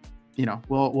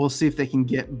we'll see if they can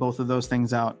get both of those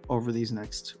things out over these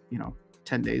next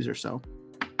 10 days or so.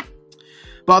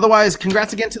 But otherwise,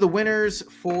 congrats again to the winners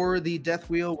for the Death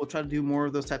Wheel. We'll try to do more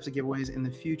of those types of giveaways in the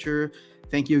future.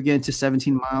 Thank you again to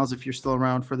 17 Miles if you're still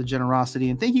around for the generosity,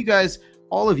 and thank you guys,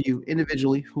 all of you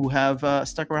individually, who have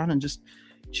stuck around and just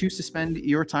choose to spend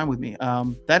your time with me.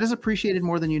 That is appreciated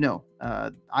more than you know.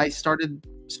 I started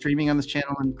streaming on this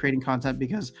channel and creating content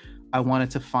because I wanted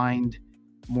to find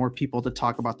more people to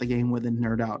talk about the game with and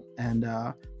nerd out. And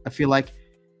I feel like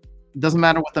it doesn't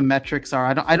matter what the metrics are.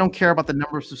 I don't care about the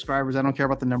number of subscribers. I don't care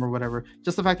about the number of whatever.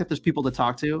 Just the fact that there's people to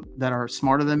talk to that are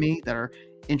smarter than me, that are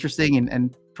interesting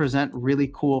and present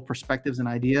really cool perspectives and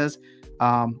ideas.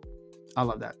 I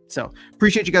love that. So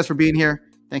appreciate you guys for being here.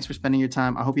 Thanks for spending your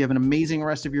time. I hope you have an amazing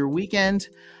rest of your weekend.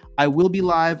 I will be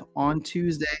live on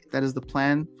Tuesday. That is the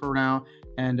plan for now.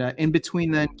 And in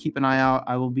between then, keep an eye out.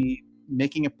 I will be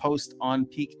making a post on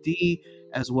Peak D,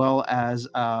 as well as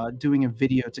doing a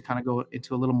video to kind of go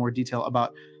into a little more detail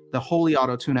about the Holy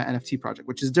Auto Tuna NFT project,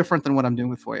 which is different than what I'm doing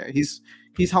with Foya.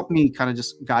 He's helped me kind of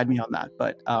just guide me on that.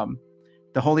 But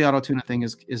the Holy Auto Tuna thing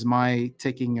is my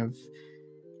taking of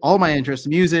all my interests: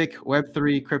 music,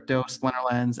 Web3, crypto,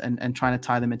 Splinterlands, and trying to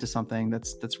tie them into something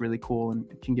that's really cool and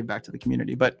can give back to the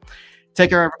community. But take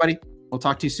care, everybody. We'll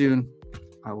talk to you soon.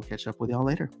 I will catch up with y'all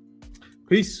later.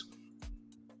 Peace.